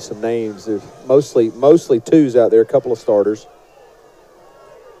 trying to get you some names. There's mostly twos out there, a couple of starters.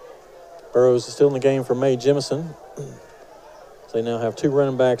 Burrows is still in the game for Mae Jemison. So they now have 2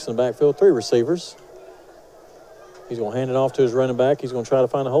 running backs in the backfield, 3 receivers. He's going to hand it off to his running back. He's going to try to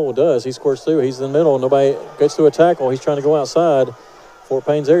find a hole. Does. He squirts through. He's in the middle. Nobody gets through a tackle. He's trying to go outside. Fort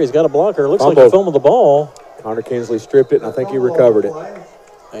Payne's there. He's got a blocker. Looks like he fumbled the ball. Connor Kinsley stripped it, and I think he recovered it.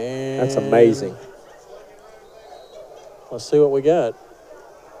 And that's amazing. Let's see what we got.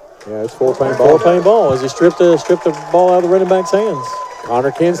 Yeah, it's Fort Payne ball. Fort Payne ball as he stripped the ball out of the running back's hands.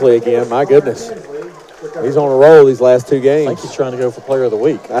 Connor Kinsley again. My goodness. He's on a roll these last 2 games. I think he's trying to go for player of the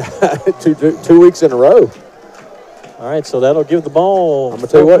week. 2 weeks in a row. All right, so that'll give the ball. I'm going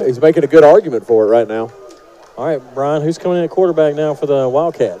to tell you what, he's making a good argument for it right now. All right, Brian, who's coming in at quarterback now for the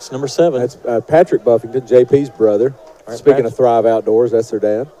Wildcats? Number 7. That's Patrick Buffington, JP's brother. Right, speaking of Thrive Outdoors, that's their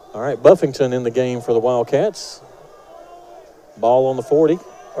dad. All right, Buffington in the game for the Wildcats. Ball on the 40,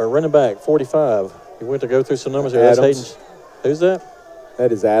 or running back, 45. He went to go through some numbers here. That's Hayden. Who's that?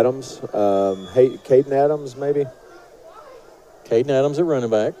 That is Adams. Caden Adams, maybe. Caden Adams at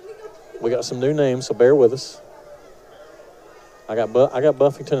running back. We got some new names, so bear with us. I got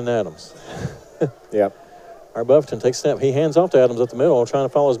Buffington and Adams. Yep. Our Buffington takes snap. He hands off to Adams at the middle, trying to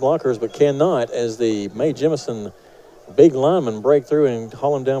follow his blockers, but cannot as the Mae Jemison big lineman break through and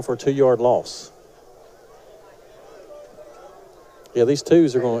haul him down for a 2-yard loss. Yeah, these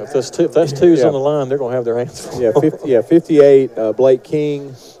twos are going. If that's twos on the line, they're going to have their hands full. Yeah, 58 Blake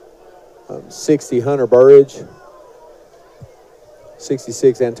King, 60 Hunter Burridge,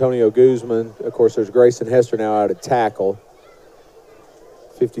 66 Antonio Guzman. Of course, there's Grayson Hester now out at tackle.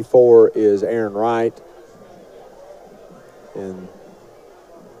 54 is Aaron Wright, and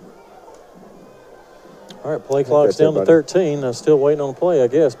all right, play clock's down to 13. I'm still waiting on the play, I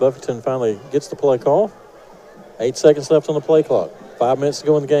guess. Buffington finally gets the play call. 8 seconds left on the play clock. 5 minutes to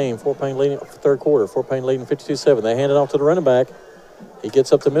go in the game. Fort Payne leading third quarter. Fort Payne leading 52-7. They hand it off to the running back. He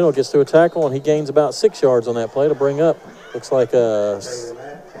gets up the middle, gets through a tackle, and he gains about 6 yards on that play to bring up. Looks like a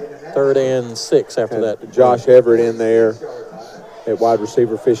 3rd and 6 after that. Josh Everett in there. At wide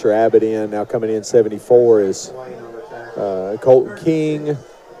receiver, Fisher Abbott in. Now coming in 74 is Colton King.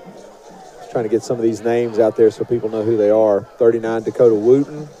 Just trying to get some of these names out there so people know who they are. 39, Dakota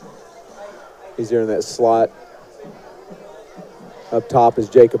Wooten. He's there in that slot. Up top is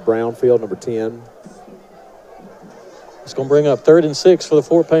Jacob Brownfield, number 10. It's going to bring up 3rd and 6 for the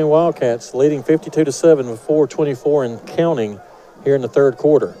Fort Payne Wildcats, leading 52-7 with 4:24 and counting here in the third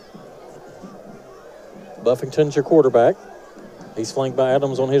quarter. Buffington's your quarterback. He's flanked by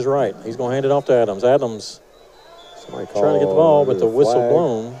Adams on his right. He's going to hand it off to Adams. Adams trying to get the ball, but the whistle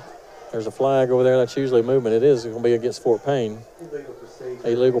blown. There's a flag over there. That's usually a movement. It is going to be against Fort Payne.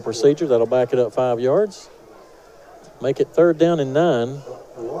 Illegal procedure. That'll back it up 5 yards. Make it 3rd down and 9.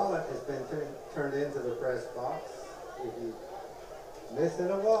 The wallet has been turned into the press box. If you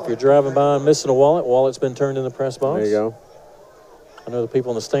missing a wallet. If you're driving by and missing a wallet's been turned in the press box. There you go. I know the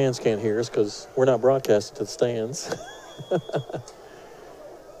people in the stands can't hear us because we're not broadcasting to the stands.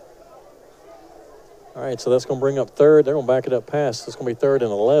 All right, so that's going to bring up 3rd. They're going to back it up past. It's going to be 3rd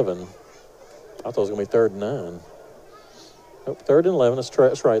and 11. I thought it was going to be 3rd and 9. Nope, 3rd and 11.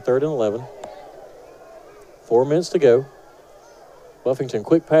 That's right, 3rd and 11. 4 minutes to go. Buffington,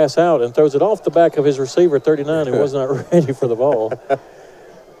 quick pass out and throws it off the back of his receiver, 39, who was not ready for the ball.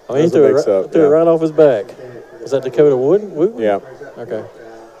 I mean, he threw it right off his back. Was that Dakota Wooten? Yeah. Okay.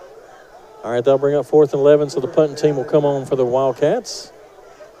 All right, that'll bring up 4th and 11, so the punting team will come on for the Wildcats.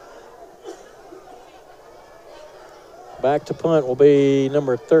 Back to punt will be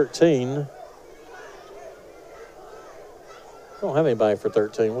number 13. I don't have anybody for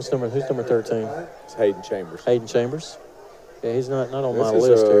 13. Who's number 13? It's Hayden Chambers. Hayden Chambers. Yeah, he's not on my This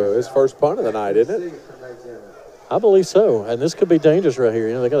list is here. his first punt of the night, isn't it? I believe so. And this could be dangerous right here.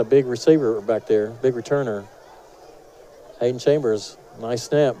 You know, they got a big receiver back there, big returner. Hayden Chambers, nice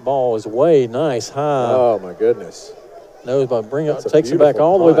snap. Ball is way nice, high. Oh, my goodness. Knows by takes it back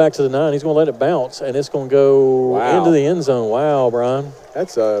all the way back to the 9. He's going to let it bounce, and it's going to go into the end zone. Wow, Brian.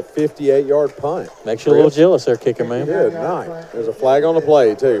 That's a 58-yard punt. Makes you a little jealous there, kicker, man. Good night. There's a flag on the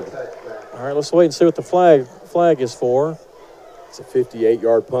play, too. All right, let's wait and see what the flag is for. It's a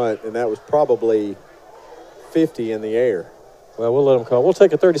 58-yard punt, and that was probably 50 in the air. Well, we'll let them call. We'll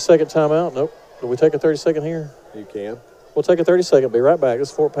take a 30-second timeout. Nope. Do we take a 30-second here? You can. We'll take a 30-second. Be right back. This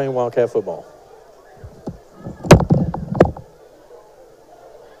is Fort Payne Wildcat football.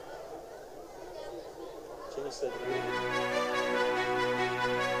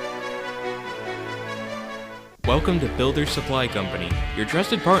 Welcome to Builder Supply Company, your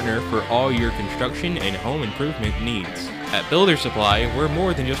trusted partner for all your construction and home improvement needs. At Builder Supply, we're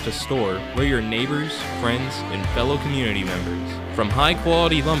more than just a store. We're your neighbors, friends, and fellow community members. From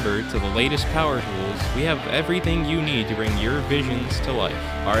high-quality lumber to the latest power tools, we have everything you need to bring your visions to life.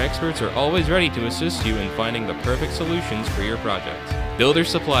 Our experts are always ready to assist you in finding the perfect solutions for your project. Builder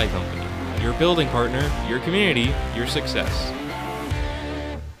Supply Company, your building partner, your community, your success.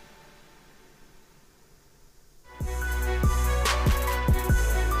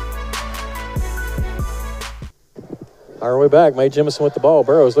 All right, we're back. Mae Jemison with the ball.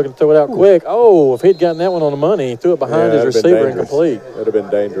 Burrows looking to throw it out quick. Oh, if he'd gotten that one on the money, he threw it behind his receiver incomplete. That would have been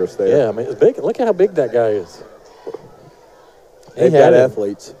dangerous there. Yeah, I mean, it's big. Look at how big that guy is. They've got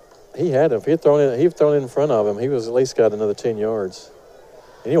athletes. He had him. If he had thrown it in front of him, he was at least got another 10 yards.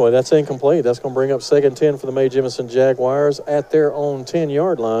 Anyway, that's incomplete. That's going to bring up 2nd and 10 for the Mae Jemison Jaguars at their own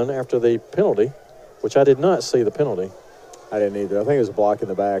 10-yard line after the penalty, which I did not see the penalty. I didn't either. I think it was a block in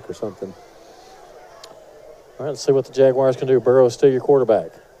the back or something. All right, let's see what the Jaguars can do. Burrow's still your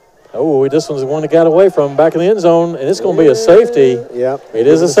quarterback. Oh, this one's the one that got away from him back in the end zone, and it's going to be a safety. Yep. It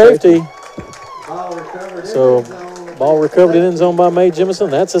is a safety. So, ball recovered in end zone by Mae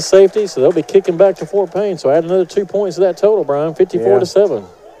Jemison. That's a safety, so they'll be kicking back to Fort Payne. So, add another 2 points to that total, Brian, 54-7.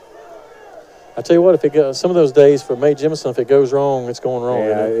 I tell you what, if it goes, some of those days for Mae Jemison, if it goes wrong, it's going wrong.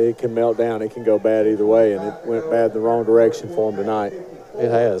 Yeah, it can melt down. It can go bad either way, and it went bad in the wrong direction for them tonight. It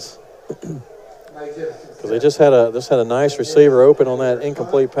has. Because they just had a nice receiver open on that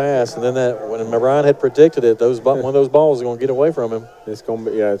incomplete pass, and then when Ryan had predicted it, one of those balls is going to get away from him. It's going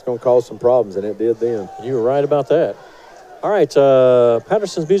to cause some problems, and it did then. You were right about that. All right,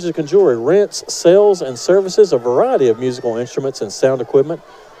 Patterson's Music and Jewelry rents, sells, and services a variety of musical instruments and sound equipment.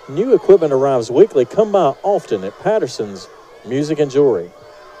 New equipment arrives weekly. Come by often at Patterson's Music and Jewelry.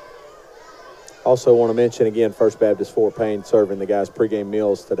 Also want to mention again, First Baptist Fort Payne serving the guys pregame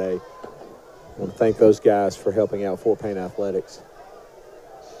meals today. I want to thank those guys for helping out Fort Payne Athletics.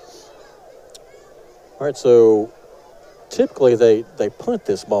 All right, so typically they punt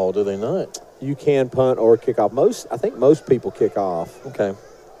this ball, do they not? You can punt or kick off. I think most people kick off. Okay.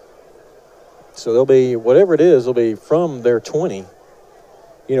 So they'll be, whatever it is, they'll be from their 20.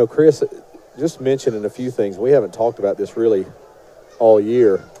 You know, Chris, just mentioning a few things. We haven't talked about this really all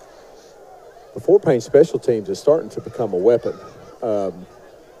year. The Fort Payne special teams is starting to become a weapon.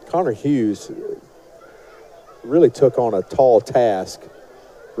 Connor Hughes really took on a tall task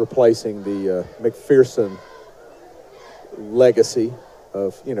replacing the McPherson legacy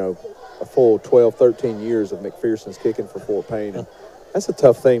of, a full 12, 13 years of McPherson's kicking for Fort Payne. And that's a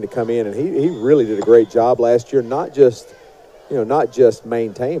tough thing to come in, and he really did a great job last year, not just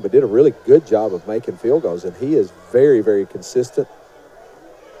maintain, but did a really good job of making field goals, and he is very, very consistent.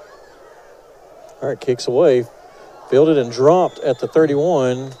 All right, kicks away, fielded and dropped at the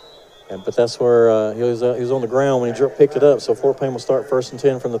 31, but that's where he was on the ground when he picked it up, so Fort Payne will start 1st and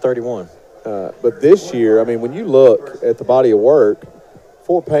 10 from the 31. But this year, I mean, when you look at the body of work,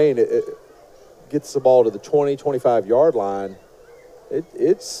 Fort Payne it gets the ball to the 20, 25-yard line.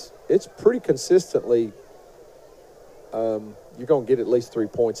 It's pretty consistently you're going to get at least 3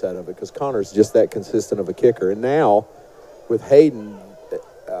 points out of it because Connor's just that consistent of a kicker. And now with Hayden,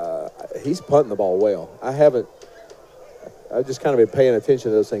 he's punting the ball well. I've just kind of been paying attention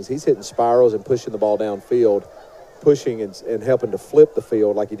to those things. He's hitting spirals and pushing the ball downfield, pushing and helping to flip the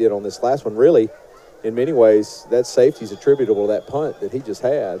field like he did on this last one. Really, in many ways, that safety is attributable to that punt that he just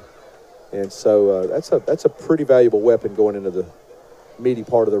had. And so that's a pretty valuable weapon going into the meaty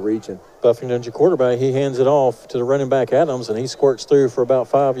part of the region. Buffington's your quarterback. He hands it off to the running back Adams, and he squirts through for about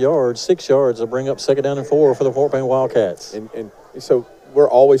 5 yards, 6 yards to bring up 2nd down and 4 for the Fort Payne Wildcats. And so we're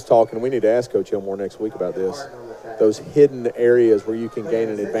always talking. We need to ask Coach Elmore next week about this. Those hidden areas where you can gain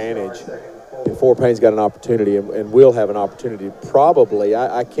an advantage. And Fort Payne's got an opportunity, and will have an opportunity. Probably,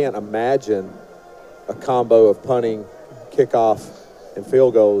 I can't imagine a combo of punting, kickoff, and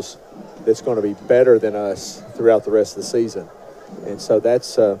field goals that's going to be better than us throughout the rest of the season. And so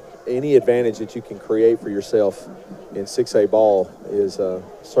that's any advantage that you can create for yourself in 6A ball is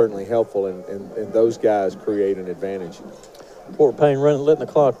certainly helpful, and those guys create an advantage. Fort Payne letting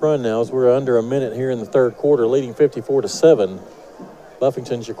the clock run now as we're under a minute here in the 3rd quarter, leading 54-7.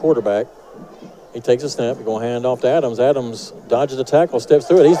 Buffington's your quarterback. He takes a snap. He's going to hand off to Adams. Adams dodges the tackle, steps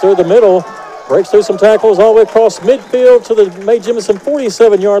through it. He's through the middle, breaks through some tackles all the way across midfield to the Mae Jemison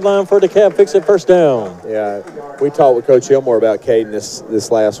 47-yard line for the Cab fix-it 1st down. Yeah, we talked with Coach Elmore about Caden this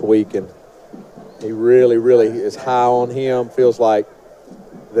last week, and he really, really is high on him. Feels like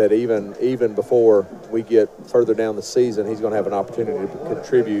that even before we get further down the season, he's going to have an opportunity to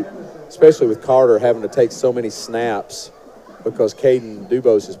contribute, especially with Carter having to take so many snaps because Caden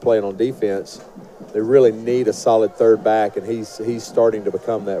Dubose is playing on defense. They really need a solid third back, and he's starting to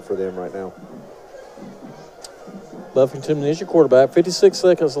become that for them right now. Buffington is your quarterback. 56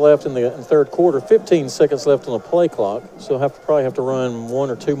 seconds left in the 3rd quarter. 15 seconds left on the play clock. So probably have to run 1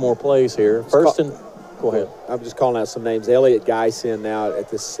 or 2 more plays here. Go ahead. I'm just calling out some names. Elliott Geisen now at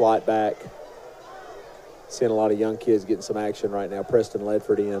this slot back. Seeing a lot of young kids getting some action right now. Preston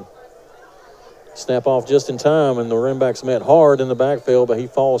Ledford in. Snap off just in time, and the running back's met hard in the backfield, but he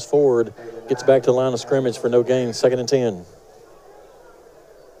falls forward, gets back to the line of scrimmage for no gain, 2nd and 10.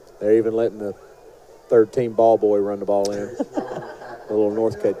 They're even letting the 3rd-team ball boy run the ball in. The little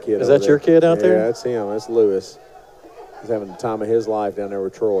Northcutt kid. Is that your kid out there? Yeah, that's him. That's Lewis. He's having the time of his life down there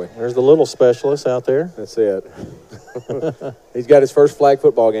with Troy. There's the little specialist out there. That's it. He's got his first flag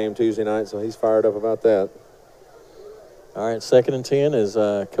football game Tuesday night, so he's fired up about that. All right, 2nd and 10 as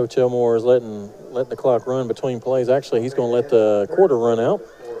Coach Elmore is letting the clock run between plays. Actually, he's going to let the quarter run out.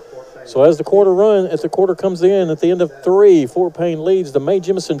 So as the quarter comes in at the end of 3, Fort Payne leads the Mae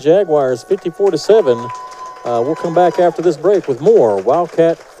Jemison Jaguars 54-7. We'll come back after this break with more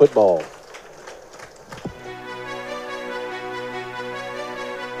Wildcat football.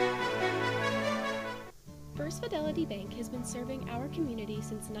 First Fidelity Bank has been serving our community community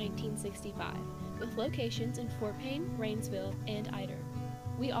since 1965, with locations in Fort Payne, Rainsville, and Ider.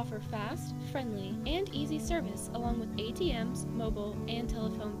 We offer fast, friendly, and easy service along with ATMs, mobile, and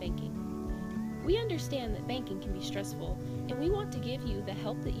telephone banking. We understand that banking can be stressful, and we want to give you the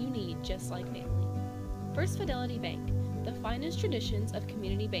help that you need just like family. First Fidelity Bank, the finest traditions of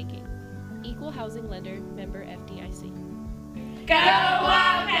community banking. Equal housing lender, member FDIC. Go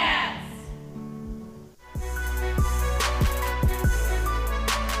Wildcats!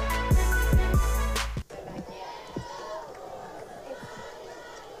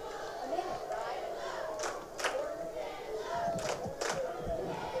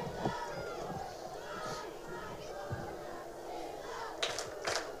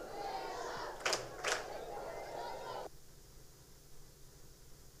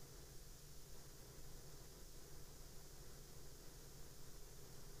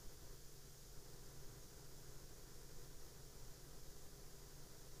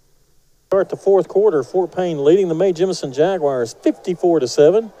 Start the fourth quarter, Fort Payne leading the Mae Jemison Jaguars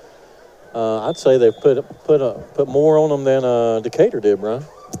 54-7. I'd say they put more on them than Decatur did, Brian.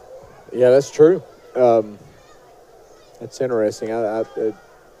 Yeah, that's true. That's interesting.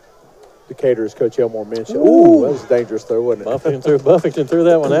 Decatur, as Coach Elmore mentioned. Ooh, that was a dangerous throw, wasn't it? Buffington threw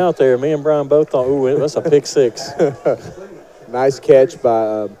that one out there. Me and Brian both thought, ooh, that's a pick six. Nice catch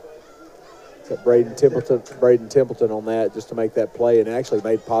by Braden Templeton on that, just to make that play, and actually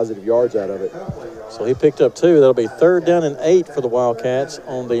made positive yards out of it. So he picked up 2. That'll be 3rd down and 8 for the Wildcats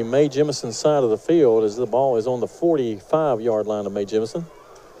on the Mae Jemison side of the field as the ball is on the 45-yard line of Mae Jemison.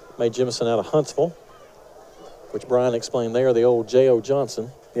 Mae Jemison out of Huntsville, which Brian explained there, the old J.O. Johnson.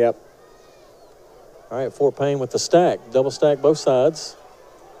 Yep. All right, Fort Payne with the stack, double stack both sides.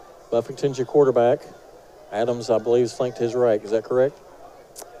 Buffington's your quarterback. Adams, I believe, is flanked to his right. Is that correct?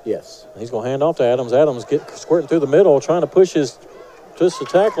 Yes. He's going to hand off to Adams. Adams squirting through the middle, trying to push the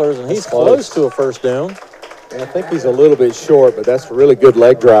tacklers, and he's close to a first down. And I think he's a little bit short, but that's a really good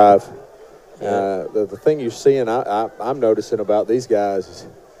leg drive. Yeah. The thing you're seeing, I'm noticing about these guys is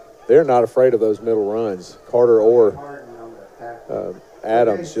they're not afraid of those middle runs. Carter or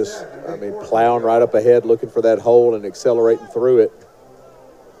Adams just, plowing right up ahead, looking for that hole and accelerating through it.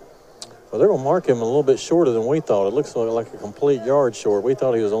 Well, they're going to mark him a little bit shorter than we thought. It looks like a complete yard short. We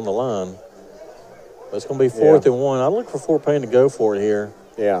thought he was on the line. But it's going to be 4th and 1. I look for Fort Payne to go for it here.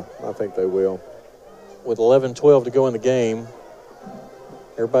 Yeah, I think they will. With 11-12 to go in the game.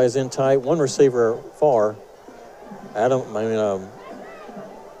 Everybody's in tight. One receiver far.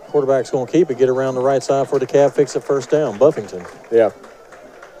 Quarterback's going to keep it, get around the right side for the cab, fix it first down. Buffington. Yeah.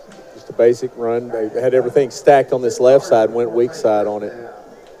 Just a basic run. They had everything stacked on this left side, went weak side on it.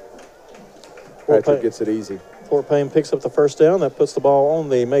 Patrick gets it easy. Fort Payne picks up the first down. That puts the ball on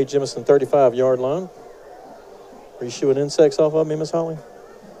the Mae Jemison 35-yard line. Are you shooing insects off of me, Miss Holly?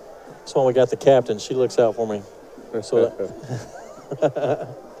 That's why we got the captain. She looks out for me. So I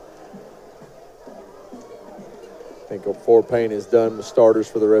think Fort Payne is done with starters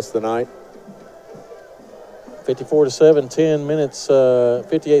for the rest of the night. 54-7, 10 minutes,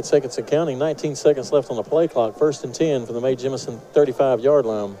 58 seconds and counting. 19 seconds left on the play clock. 1st and 10 for the Mae Jemison 35-yard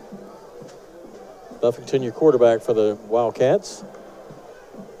line. Buffington, your quarterback for the Wildcats.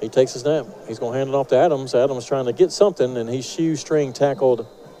 He takes a snap. He's going to hand it off to Adams. Adams trying to get something, and he's shoestring tackled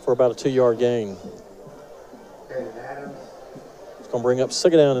for about a 2-yard gain. It's going to bring up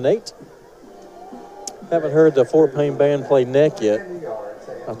 2nd down and 8. Haven't heard the Fort Payne band play neck yet.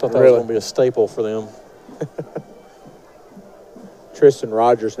 I thought that was going to be a staple for them. Tristan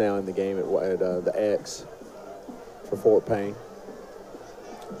Rogers now in the game at the X for Fort Payne.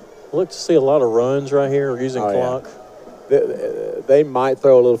 Look to see a lot of runs right here using clock. Yeah. They might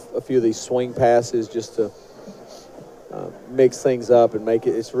throw a few of these swing passes just to mix things up and make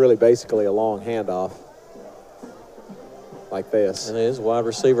it. It's really basically a long handoff like this. And it is wide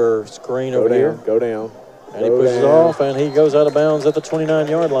receiver screen over here. Go down. And he pushes it off, and he goes out of bounds at the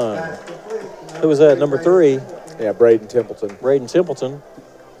 29-yard line. Who was that, number 3? Yeah, Braden Templeton. Braden Templeton.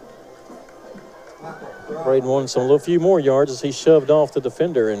 Braden wanted a few more yards as he shoved off the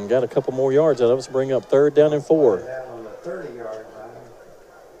defender and got a couple more yards out of it to bring up 3rd down and 4. On the 30-yard line.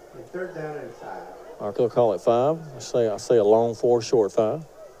 3rd down and 5. I'll call it 5. I say a long 4, short 5.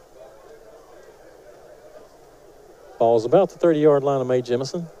 Ball's about the 30-yard line of Mae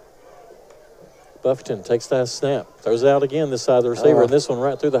Jemison. Buffington takes that snap, throws it out again this side of the receiver, and this one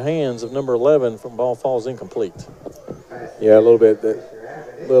right through the hands of number 11. From ball falls incomplete. Yeah, a little bit,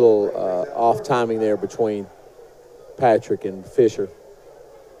 off timing there between Patrick and Fisher.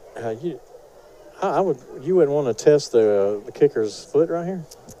 You wouldn't want to test the kicker's foot right here?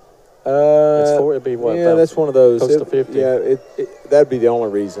 It'd be what? Yeah, that's one of those. Close to 50. Yeah, that'd be the only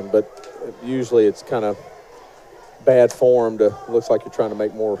reason. But usually it's kind of bad form to looks like you're trying to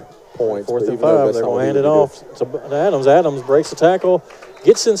make more points. 4th and 5. They're going to hand it off to Adams. Adams breaks the tackle,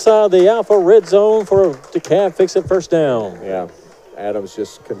 gets inside the Alpha red zone for a DeKalb fix-it first down. Yeah, Adams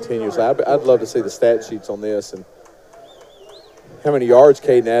just continues. I'd love to see the stat sheets on this and how many yards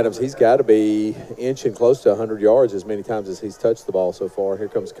Caden Adams. He's got to be inching close to 100 yards as many times as he's touched the ball so far. Here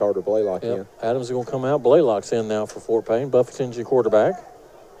comes Carter Blaylock in. Adams is going to come out. Blaylock's in now for Fort Payne. Buffington's your quarterback.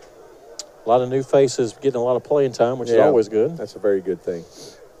 A lot of new faces getting a lot of playing time, which is always good. That's a very good thing.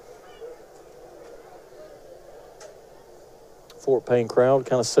 Fort Payne crowd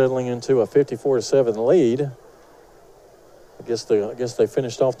kind of settling into a 54-7 lead. I guess they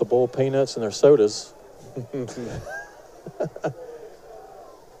finished off the bowl of peanuts and their sodas.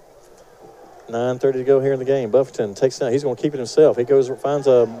 9:30 to go here in the game. Buffington takes down. He's going to keep it himself. He goes, finds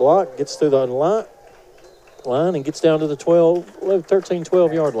a block, gets through the line and gets down to the 13,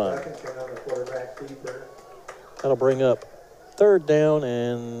 12-yard line. That'll bring up 3rd down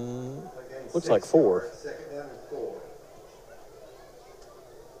and looks like 4.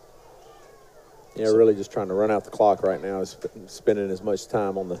 Yeah, really just trying to run out the clock right now. Is spending as much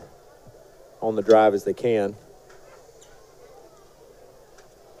time on the drive as they can.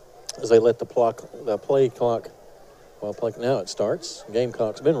 As they let the play clock, now it starts. Game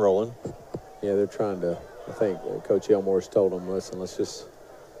clock's been rolling. Yeah, they're trying to, I think Coach Elmore's told them, listen, let's just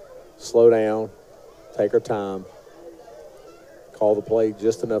slow down, take our time, call the play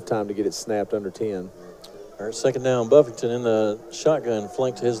just enough time to get it snapped under 10. All right, 2nd down, Buffington in the shotgun,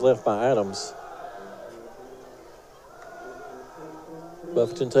 flanked to his left by Adams.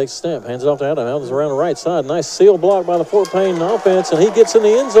 Buffington takes a snap, hands it off to Adams. Adams around the right side. Nice seal block by the Fort Payne offense, and he gets in the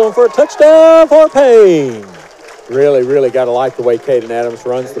end zone for a touchdown, Fort Payne. Really, really got to like the way Caden Adams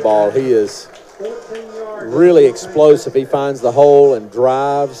runs the ball. He is really explosive. He finds the hole and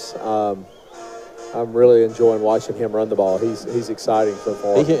drives. I'm really enjoying watching him run the ball. He's exciting so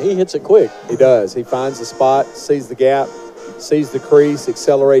far. He hits it quick. He does. He finds the spot, sees the gap, sees the crease,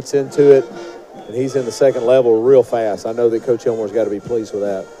 accelerates into it. And he's in the second level real fast. I know that Coach Elmore's got to be pleased with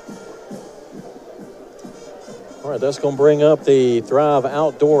that. All right, that's going to bring up the Thrive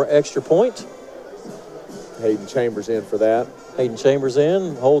Outdoor extra point. Hayden Chambers in for that. Hayden Chambers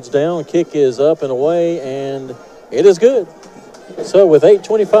in, holds down, kick is up and away, and it is good. So with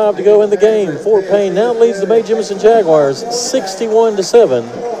 8:25 to go in the game, Fort Payne now leads the Mae Jemison Jaguars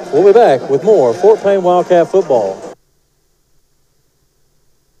 61-7. We'll be back with more Fort Payne Wildcat football.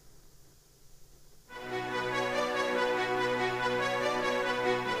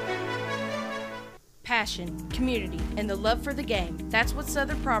 Passion, community, and the love for the game. That's what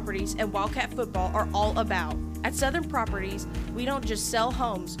Southern Properties and Wildcat football are all about. At Southern Properties, we don't just sell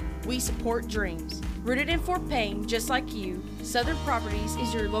homes, we support dreams. Rooted in Fort Payne, just like you, Southern Properties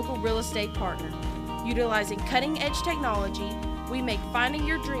is your local real estate partner. Utilizing cutting-edge technology, we make finding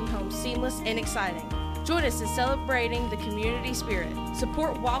your dream home seamless and exciting. Join us in celebrating the community spirit.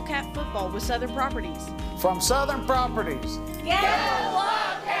 Support Wildcat football with Southern Properties. From Southern Properties. Go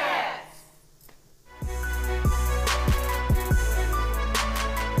Wildcats!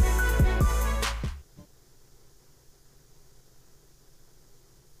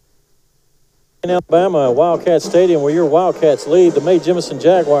 In Alabama, Wildcat Stadium, where your Wildcats lead the Mae Jemison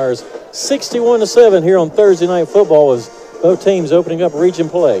Jaguars 61-7 here on Thursday Night Football as both teams opening up region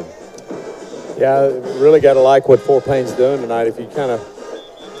play. Yeah, really got to like what Fort Payne's doing tonight. If you kind of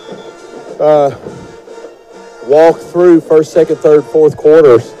walk through first, second, third, fourth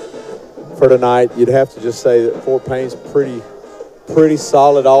quarters for tonight, you'd have to just say that Fort Payne's pretty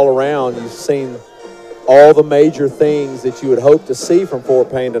solid all around. You've seen all the major things that you would hope to see from Fort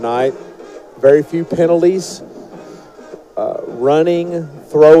Payne tonight. Very few penalties, running,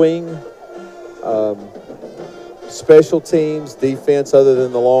 throwing, special teams, defense other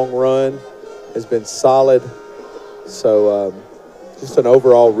than the long run has been solid. So just an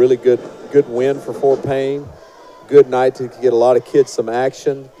overall really good win for Fort Payne. Good night to get a lot of kids some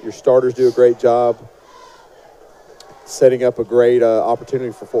action. Your starters do a great job setting up a great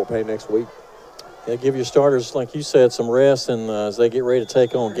opportunity for Fort Payne next week. Yeah, give your starters, like you said, some rest, and as they get ready to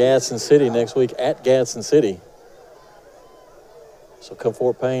take on Gadsden City next week at Gadsden City. So come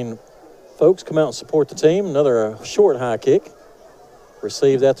Fort Payne, folks, come out and support the team. Another short high kick.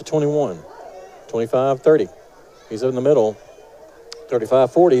 Received at the 21. 25-30. He's in the middle.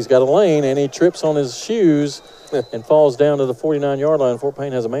 35-40. He's got a lane, and he trips on his shoes and falls down to the 49-yard line. Fort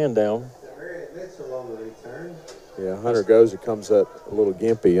Payne has a man down. Yeah, Hunter goes. It comes up a little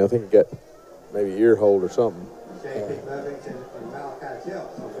gimpy. I think he got maybe ear hold or something.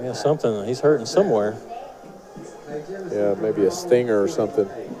 Yeah, something. He's hurting somewhere. Yeah, maybe a stinger or something.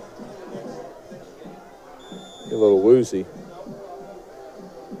 A little woozy.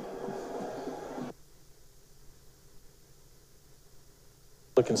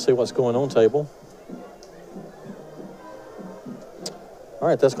 Look and see what's going on, table. All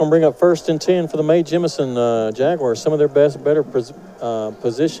right, that's going to bring up 1st and 10 for the Mae Jemison Jaguars. Some of their better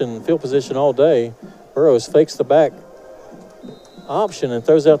field position all day. Burrows fakes the back option and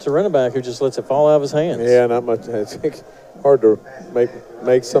throws out to running back, who just lets it fall out of his hands. Yeah, not much. It's hard to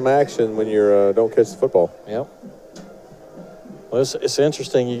make some action when you don't catch the football. Yep. Well, it's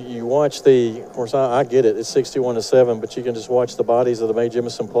interesting. You watch of course, I get it. It's 61-7, but you can just watch the bodies of the Mae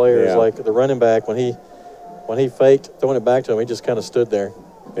Jemison players. Yeah. Like the running back, when he faked throwing it back to him, he just kind of stood there.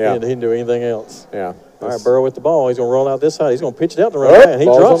 Yeah. He didn't do anything else. Yeah. All right, Burrow with the ball. He's going to roll out this side. He's going to pitch it out to run back, and he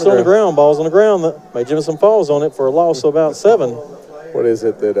drops it on the ground. Ball's on the ground. Mae Jemison falls on it for a loss of about 7. What is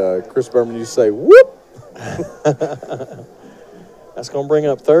it that Chris Berman used to say, whoop? That's going to bring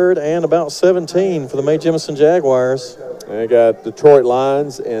up 3rd and about 17 for the Mae Jemison Jaguars. And they got Detroit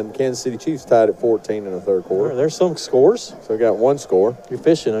Lions and Kansas City Chiefs tied at 14 in the third quarter. Right, there's some scores. So we got one score. You're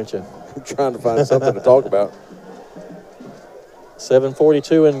fishing, aren't you? I'm trying to find something to talk about.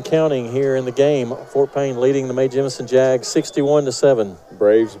 7:42 and counting here in the game. Fort Payne leading the Mae Jemison Jags 61-7.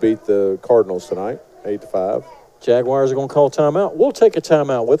 Braves beat the Cardinals tonight, 8-5. Jaguars are going to call timeout. We'll take a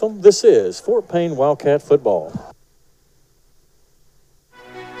timeout with them. This is Fort Payne Wildcat football.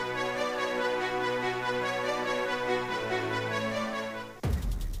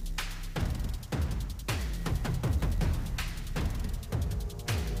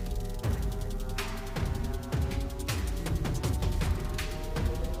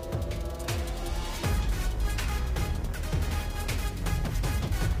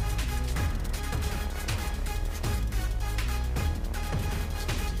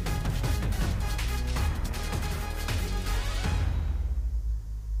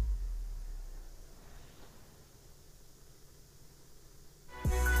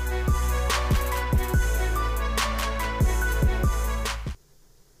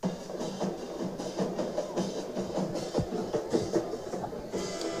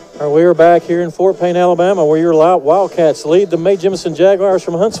 All right, we are back here in Fort Payne, Alabama, where your Wildcats lead the Mae Jemison Jaguars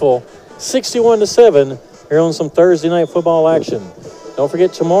from Huntsville 61-7 here on some Thursday night football action. Don't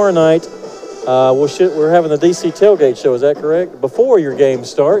forget, tomorrow night we're having the DC Tailgate Show. Is that correct? Before your games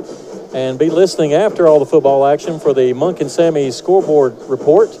start. And be listening after all the football action for the Monk and Sammy scoreboard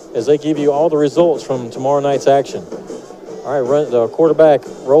report as they give you all the results from tomorrow night's action. All right, the quarterback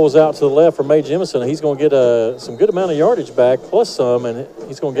rolls out to the left for Mae Jemison. He's going to get some good amount of yardage back, plus some, and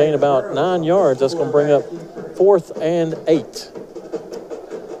he's going to gain about 9 yards. That's going to bring up 4th and 8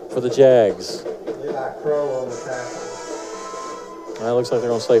 for the Jags. That looks like they're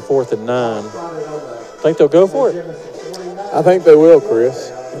going to say 4th and 9. Think they'll go for it? I think they will, Chris.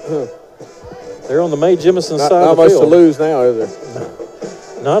 They're on the Mae Jemison side of the field. Not much to lose now, is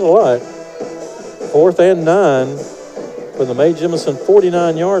there? Not a lot. 4th and 9 from the Mae Jemison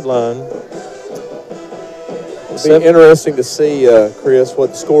 49-yard line. It'll be interesting to see, Chris,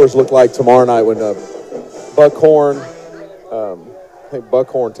 what the scores look like tomorrow night when Buckhorn, I think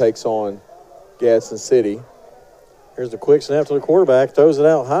Buckhorn takes on Gadsden City. Here's the quick snap to the quarterback, throws it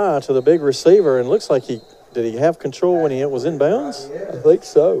out high to the big receiver, and looks like did he have control when he was in bounds? I think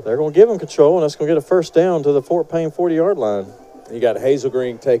so. They're going to give him control, and that's going to get a first down to the Fort Payne 40-yard line. You got Hazel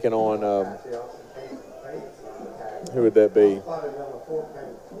Green taking on, who would that be?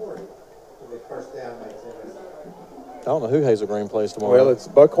 I don't know who Hazel Green plays tomorrow. Well, it's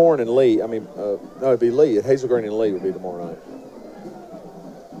Buckhorn and Lee. No, it'd be Lee. Hazel Green and Lee would be tomorrow night.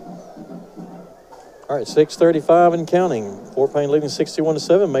 All right, 6:35 and counting. Fort Payne leading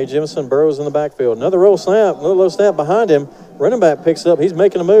 61-7. Mae Jemison, Burrows in the backfield. Another low snap behind him. Running back picks up. He's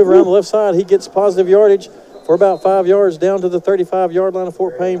making a move around the left side. He gets positive yardage for about 5 yards down to the 35-yard line of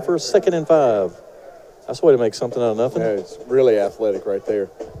Fort Payne for 2nd and 5. That's a way to make something out of nothing. Yeah, it's really athletic right there.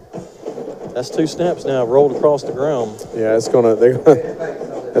 That's 2 snaps now rolled across the ground. Yeah, that's one of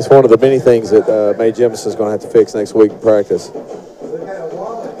the many things that Mae Jemison's going to have to fix next week in practice.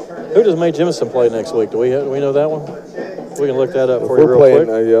 Who does Mae Jemison play next week? Do we know that one? We can look that up for you real quick.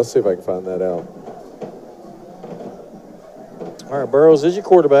 Yeah, I'll see if I can find that out. All right, Burrows is your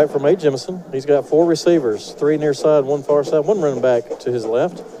quarterback for Mae Jemison. He's got 4 receivers, 3 near side, 1 far side, 1 running back to his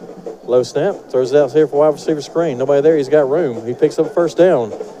left. Low snap, throws it out here for wide receiver screen. Nobody there, he's got room. He picks up first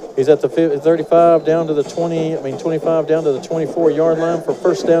down. He's at the 35 down to the 25 down to the 24-yard line for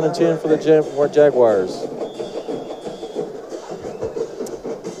first down and 10 for the Jaguars.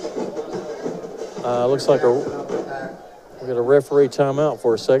 Looks like we got a referee timeout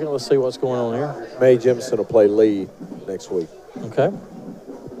for a second. Let's see what's going on here. Mae Jemison will play Lee next week. Okay.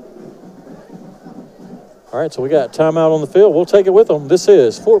 All right, so we got timeout on the field. We'll take it with them. This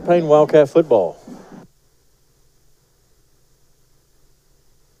is Fort Payne Wildcat football.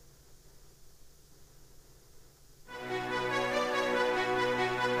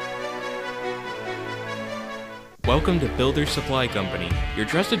 Welcome to Builder Supply Company, your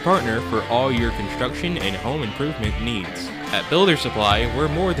trusted partner for all your construction and home improvement needs. At Builder Supply, we're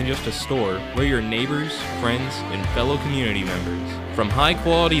more than just a store. We're your neighbors, friends, and fellow community members. From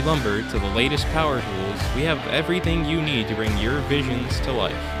high-quality lumber to the latest power tools, we have everything you need to bring your visions to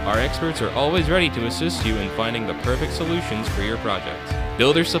life. Our experts are always ready to assist you in finding the perfect solutions for your project.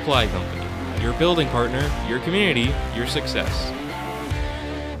 Builder Supply Company, your building partner, your community, your success.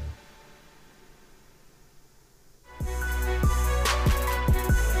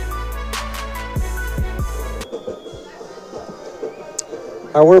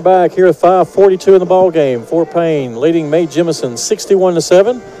 All right, we're back here at 5:42 in the ball game. Fort Payne leading Mae Jemison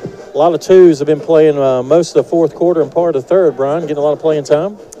 61-7. A lot of twos have been playing most of the fourth quarter and part of the third. Brian, getting a lot of playing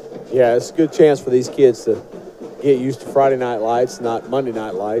time. Yeah, it's a good chance for these kids to get used to Friday night lights, not Monday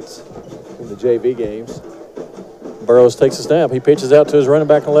night lights in the JV games. Burrows takes a snap. He pitches out to his running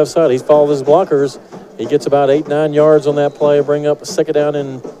back on the left side. He's followed his blockers. He gets about 8-9 yards on that play. Bring up a second down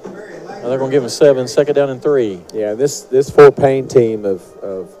and they're going to give him 7, second down and 3. Yeah, this Fort Payne team of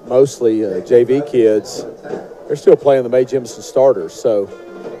mostly JV kids, they're still playing the Mae Jemison starters, so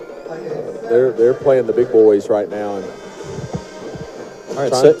they're playing the big boys right now and all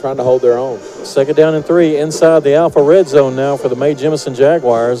right, trying to hold their own. Second down and 3 inside the Alpha red zone now for the Mae Jemison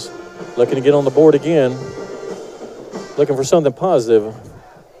Jaguars. Looking to get on the board again. Looking for something positive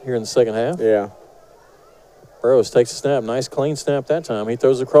here in the second half. Yeah. Burrows takes a snap. Nice clean snap that time. He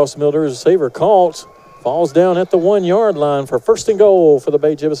throws across the middle to his receiver. Caught. Falls down at the 1-yard line for first and goal for the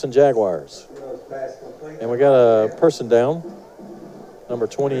Mae Jemison Jaguars. And we got a person down, number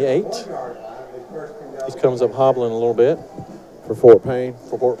 28. He comes up hobbling a little bit. For Fort Payne.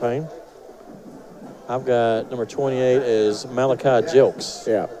 For Fort Payne. I've got number 28 is Malachi Jelks.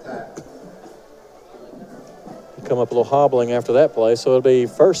 Yeah. Come up a little hobbling after that play, so it'll be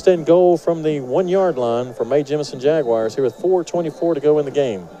first and goal from the 1-yard line for Mae Jemison Jaguars here with 4:24 to go in the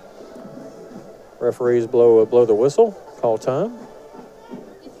game. Referees blow the whistle, call time.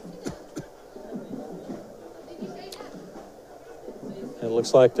 And it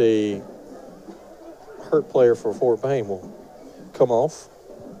looks like the hurt player for Fort Payne will come off.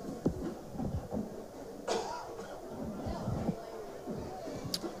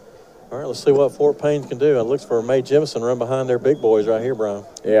 All right, let's see what Fort Payne can do. It looks for Mae Jemison run behind their big boys right here, Brian.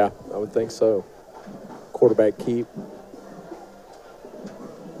 Yeah, I would think so. Quarterback keep.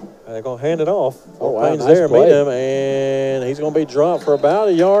 They're going to hand it off. Oh, wow, Payne's nice there, play. meet him, and he's going to be dropped for about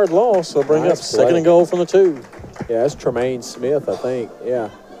a yard loss. So bring Nice up second play. and goal from the 2. Yeah, that's Tremaine Smith, I think. Yeah.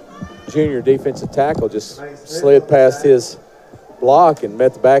 Junior defensive tackle just slid past his block and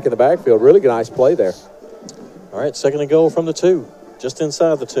met the back in the backfield. Really nice play there. All right, second and goal from the 2, just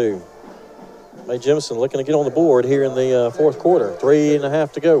inside the 2. Mae Jemison looking to get on the board here in the fourth quarter.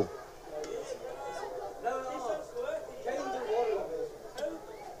 3.5 to go.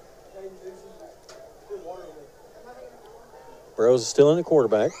 Burrows is still in the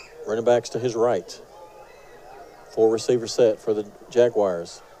quarterback. Running backs to his right. 4 receiver set for the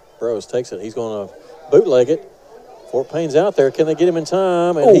Jaguars. Burrows takes it. He's going to bootleg it. Fort Payne's out there. Can they get him in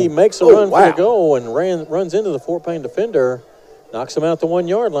time? And he makes a run for the goal and runs into the Fort Payne defender. Knocks him out the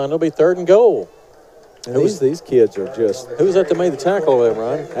 1-yard line. It'll be third and goal. And these kids are just. Who was that that made the tackle over there,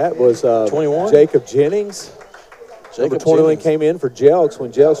 Ryan? That was 21? Jacob Jennings. Jacob Number 21 Jennings. came in for Jelks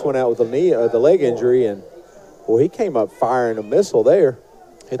when Jelks went out with the leg injury, and well, he came up firing a missile there.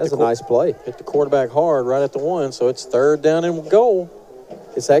 That's a nice play. Hit the quarterback hard right at the 1, so it's third down and goal.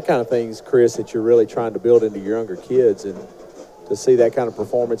 It's that kind of things, Chris, that you're really trying to build into your younger kids, and to see that kind of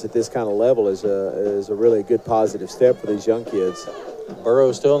performance at this kind of level is a really good positive step for these young kids.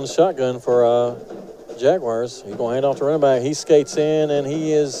 Burrow still in the shotgun for Jaguars. He's going to hand off to running back. He skates in, and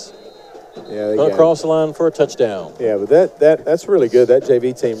he is going to cross the line for a touchdown. Yeah, but that's really good. That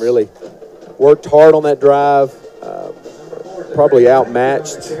JV team really worked hard on that drive, probably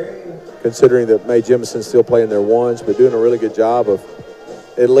outmatched considering that Mae Jemison's still playing their 1s, but doing a really good job of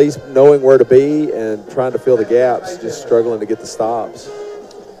at least knowing where to be and trying to fill the gaps, just struggling to get the stops.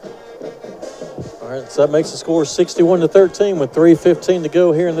 All right, so that makes the score 61-13 with 3:15 to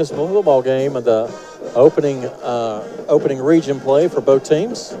go here in this football game of the opening region play for both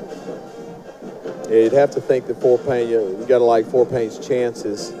teams. Yeah, you'd have to think that Fort Payne, you got to like Fort Payne's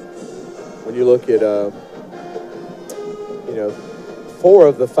chances when you look at 4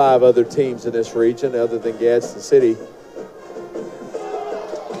 of the 5 other teams in this region, other than Gadsden City.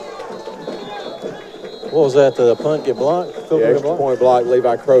 What was that? The punt get blocked? Extra point block.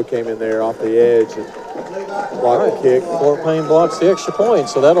 Levi Crow came in there off the edge and blocked the kick. Fort Payne blocks the extra point,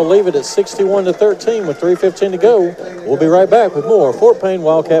 so that'll leave it at 61-13 with 3:15 to go. We'll be right back with more Fort Payne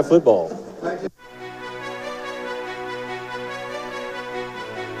Wildcat football.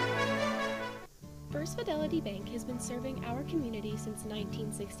 First Fidelity Bank has been serving our community since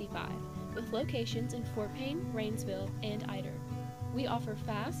 1965, with locations in Fort Payne, Rainsville, and Ider. We offer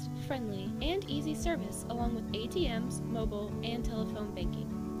fast, friendly, and easy service along with ATMs, mobile, and telephone banking.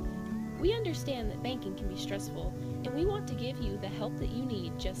 We understand that banking can be stressful, and we want to give you the help that you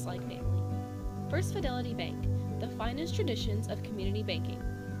need just like family. First Fidelity Bank, the finest traditions of community banking.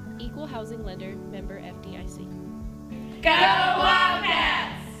 Equal housing lender, member FDIC. Go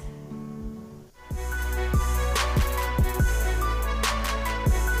Wildcats!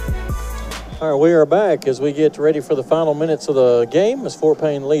 All right, we are back as we get ready for the final minutes of the game as Fort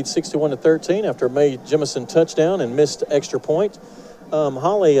Payne leads 61-13 after a Mae Jemison touchdown and missed extra point.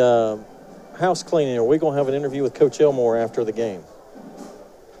 Holly, house cleaning, are we going to have an interview with Coach Elmore after the game?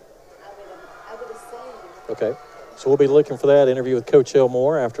 I would assume. Okay, so we'll be looking for that interview with Coach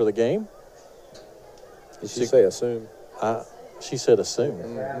Elmore after the game. Did she say assume? She said assume.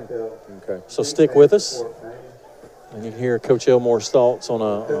 Mm-hmm. Okay. So stick with us. And you can hear Coach Elmore's thoughts on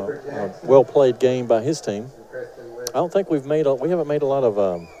a well-played game by his team. I don't think we haven't made a lot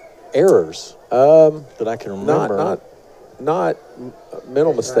of errors that I can remember. Not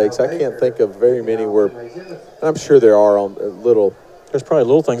mental mistakes. I can't think of very many where, I'm sure there are on little. There's probably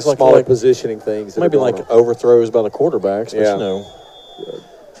little things smaller like positioning things. Maybe like overthrows by the quarterbacks,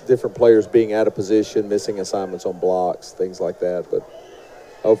 but different players being out of position, missing assignments on blocks, things like that. But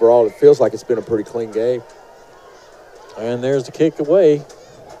overall, it feels like it's been a pretty clean game. And there's the kick away.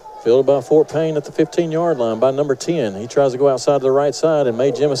 Fielded by Fort Payne at the 15-yard line by number 10. He tries to go outside to the right side, and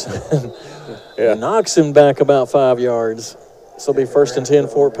Mae Jemison knocks him back about 5 yards. This will be 1st and 10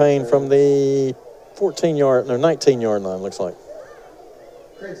 Fort Payne from the 19-yard line, looks like.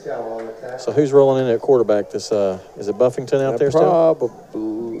 So who's rolling in at quarterback? Is it Buffington out there still?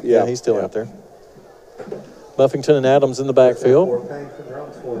 Probably, yeah, he's still out there. Buffington and Adams in the backfield.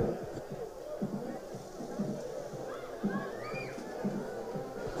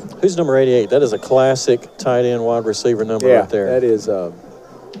 Who's number 88? That is a classic tight end wide receiver number right there. That is, I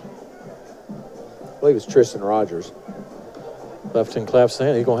believe it's Tristan Rogers. Buffington claps the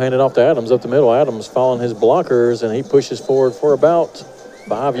hand. He's going to hand it off to Adams up the middle. Adams following his blockers, and he pushes forward for about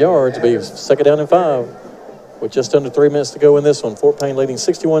 5 yards. It'll be 2nd down and 5 with just under 3 minutes to go in this one. Fort Payne leading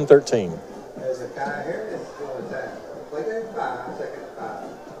 61-13.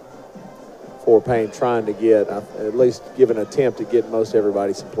 Fort Payne trying to get, at least give an attempt to get most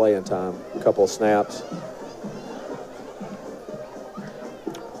everybody some playing time. A couple of snaps.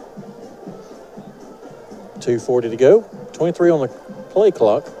 .240 to go. 23 on the play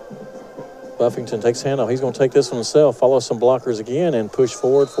clock. Buffington takes handoff. He's going to take this one himself, follow some blockers again, and push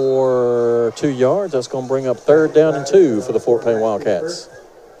forward for 2 yards. That's going to bring up 3rd down and 2 for the Fort Payne Wildcats.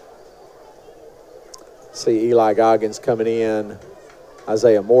 See Eli Goggins coming in.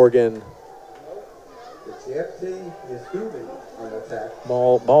 Isaiah Morgan.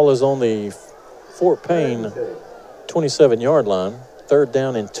 Ball is on the Fort Payne 27-yard line. 3rd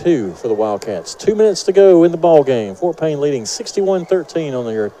down and 2 for the Wildcats. 2 minutes to go in the ball game. Fort Payne leading 61-13 on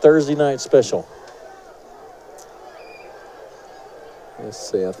their Thursday night special. Let's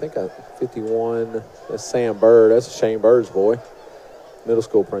see, I think 51, that's Sam Bird. That's Shane Bird's boy. Middle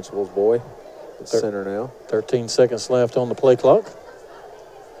school principal's boy. At center now. 13 seconds left on the play clock.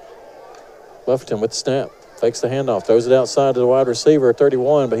 Buffington with the snap. Fakes the handoff, throws it outside to the wide receiver at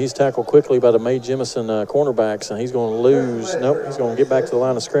 31, but he's tackled quickly by the Mae Jemison cornerbacks, and he's going to lose. Nope, he's going to get back to the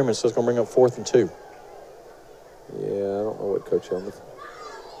line of scrimmage, so it's going to bring up 4th and 2. Yeah, I don't know what Coach Helmuth.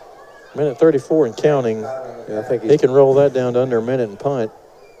 Minute 34 and counting. Yeah, I think he can roll that down to under a minute and punt.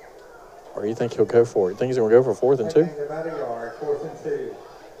 Or you think he'll go for it? You think he's going to go for 4th and 2? About a yard, 4th and 2.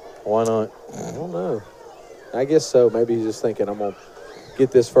 Why not? I don't know. I guess so. Maybe he's just thinking, I'm going to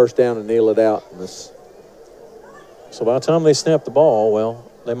get this 1st down and kneel it out. So by the time they snap the ball, well,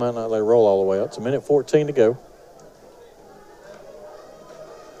 they might not let it roll all the way up. It's a minute 14 to go.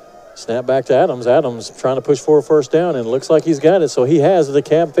 Snap back to Adams. Adams trying to push for a 1st down, and it looks like he's got it. So he has it. The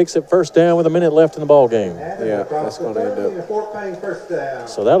Cab fix it 1st down with a minute left in the ball game. Yeah, that's going to end up.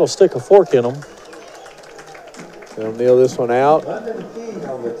 So that'll stick a fork in them. They'll kneel this one out.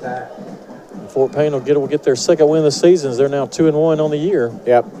 Fort Payne will get their 2nd win of the season. They're now 2-1 on the year.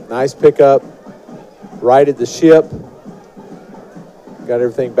 Yep, nice pickup. Righted the ship. got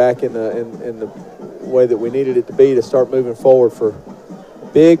everything back in the way that we needed it to be to start moving forward for a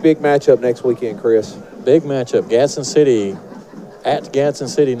big matchup next weekend, Chris. Big matchup. Gadsden City at Gadsden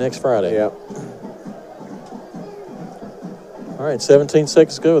City next Friday. Yeah. All right, 17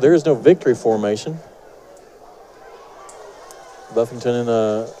 seconds to go. There is no victory formation. Buffington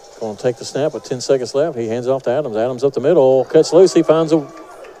going to take the snap with 10 seconds left. He hands it off to Adams. Adams up the middle, cuts loose. He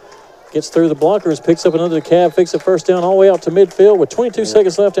gets through the blockers, picks up another cab, fixes it first down all the way out to midfield with 22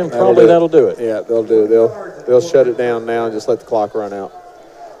 seconds left, and probably that'll do it. Yeah, they'll do it. They'll shut it down now and just let the clock run out.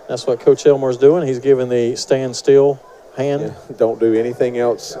 That's what Coach Elmore's doing. He's giving the stand still hand. Yeah, don't do anything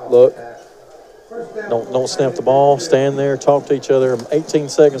else. Look. Don't snap the ball. Stand there, talk to each other. 18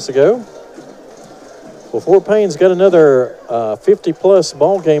 seconds to go. Well, Fort Payne's got another 50-plus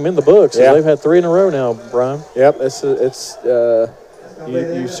ball game in the books. Yeah. They've had 3 in a row now, Brian. Yep,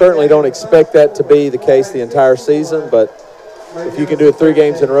 you certainly don't expect that to be the case the entire season, but if you can do it 3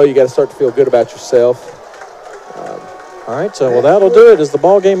 games in a row, you got to start to feel good about yourself. All right, well, that'll do it as the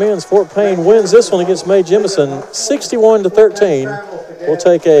ball game ends. Fort Payne wins this one against Mae Jemison, 61-13. We'll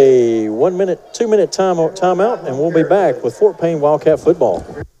take a 2-minute timeout, and we'll be back with Fort Payne Wildcat football.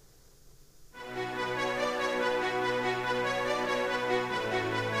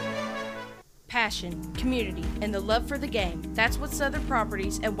 Passion, community, and the love for the game. That's what Southern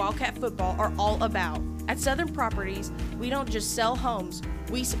Properties and Wildcat football are all about. At Southern Properties, we don't just sell homes,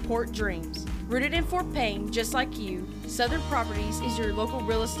 we support dreams. Rooted in Fort Payne, just like you, Southern Properties is your local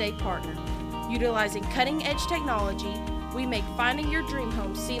real estate partner. Utilizing cutting-edge technology, we make finding your dream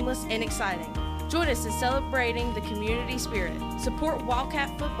home seamless and exciting. Join us in celebrating the community spirit. Support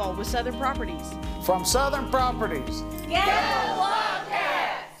Wildcat football with Southern Properties. From Southern Properties. Go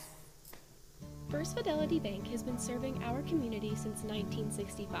Wildcats! First Fidelity Bank has been serving our community since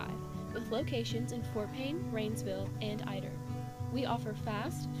 1965, with locations in Fort Payne, Rainsville, and Ider. We offer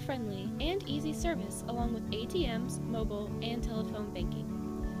fast, friendly, and easy service along with ATMs, mobile, and telephone banking.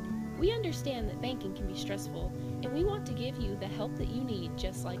 We understand that banking can be stressful, and we want to give you the help that you need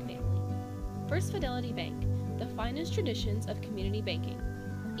just like family. First Fidelity Bank, the finest traditions of community banking.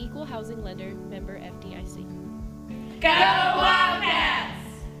 Equal housing lender, member FDIC. Go Wildcats!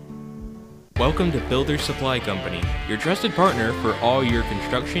 Welcome to Builders Supply Company, your trusted partner for all your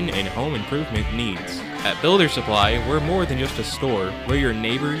construction and home improvement needs. At Builders Supply, we're more than just a store. We're your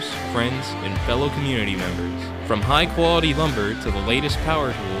neighbors, friends, and fellow community members. From high-quality lumber to the latest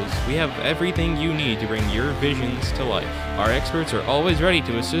power tools, we have everything you need to bring your visions to life. Our experts are always ready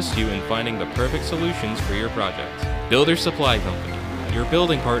to assist you in finding the perfect solutions for your project. Builders Supply Company, your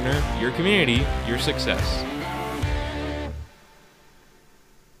building partner, your community, your success.